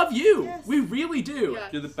 We love you. Yes. We really do.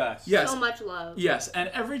 Yes. You're the best. Yes. So much love. Yes, and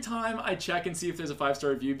every time I check and see if there's a 5-star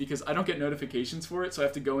review, because I don't get notifications for it, so I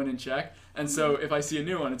have to go in and check. And so if I see a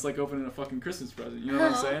new one, it's like opening a fucking Christmas present. You know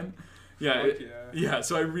what I'm saying? Yeah, Fuck yeah,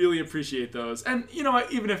 so I really appreciate those. And, you know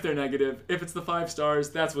what, even if they're negative, if it's the 5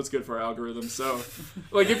 stars, that's what's good for our algorithm. So,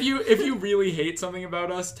 like, if you really hate something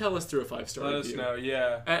about us, tell us through a 5-star Let review. us know,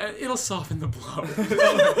 yeah. And it'll soften the blow.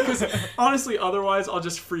 Because, honestly, otherwise, I'll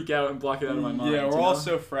just freak out and block it out of my mind. Yeah, we're you all know?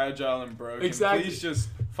 so fragile and broken. Exactly. Please just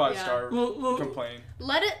 5-star Well, complain.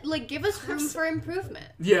 Let it, like, give us room for improvement.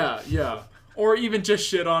 Yeah. Or even just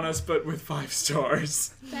shit on us, but with 5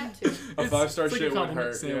 stars. That too. A 5-star It's like a shit would compliment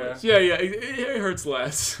hurt. sandwich. Yeah. Yeah, it hurts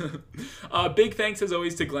less. Big thanks as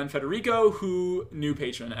always to Glenn Federico, who new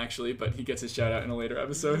patron actually, but he gets his shout out in a later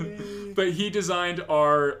episode. But he designed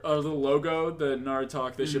our little logo, the Naruto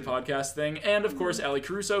Talk This Shit podcast thing, and of course Ali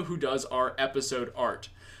Caruso, who does our episode art.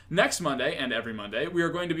 Next Monday, and every Monday, we are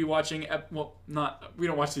going to be watching... we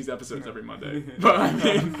don't watch these episodes every Monday. But, I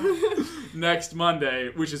mean, next Monday,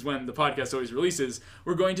 which is when the podcast always releases,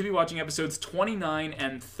 we're going to be watching episodes 29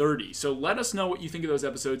 and 30. So let us know what you think of those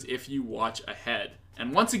episodes if you watch ahead.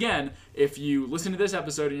 And once again, if you listen to this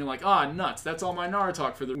episode and you're like, nuts, that's all my Naruto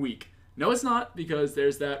talk for the week. No, it's not, because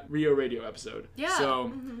there's that Rio Radio episode. Yeah.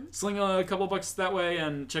 So sling a couple bucks that way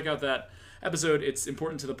and check out that episode. It's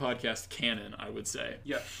important to the podcast canon, I would say.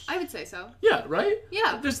 Yes. I would say so. Yeah, right?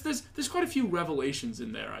 Yeah. There's quite a few revelations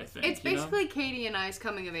in there, I think. It's you know? basically Katie and I's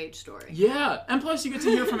coming of age story. Yeah, and plus you get to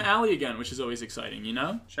hear from Allie again, which is always exciting, you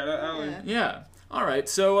know? Shout out Allie. Yeah. Yeah. All right,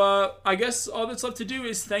 so I guess all that's left to do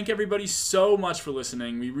is thank everybody so much for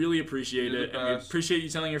listening. We really appreciate You're it, the and we best. appreciate you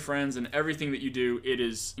telling your friends and everything that you do. It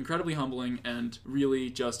is incredibly humbling and really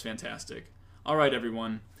just fantastic. All right,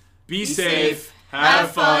 everyone. Be safe.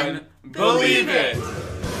 Have fun. Believe it.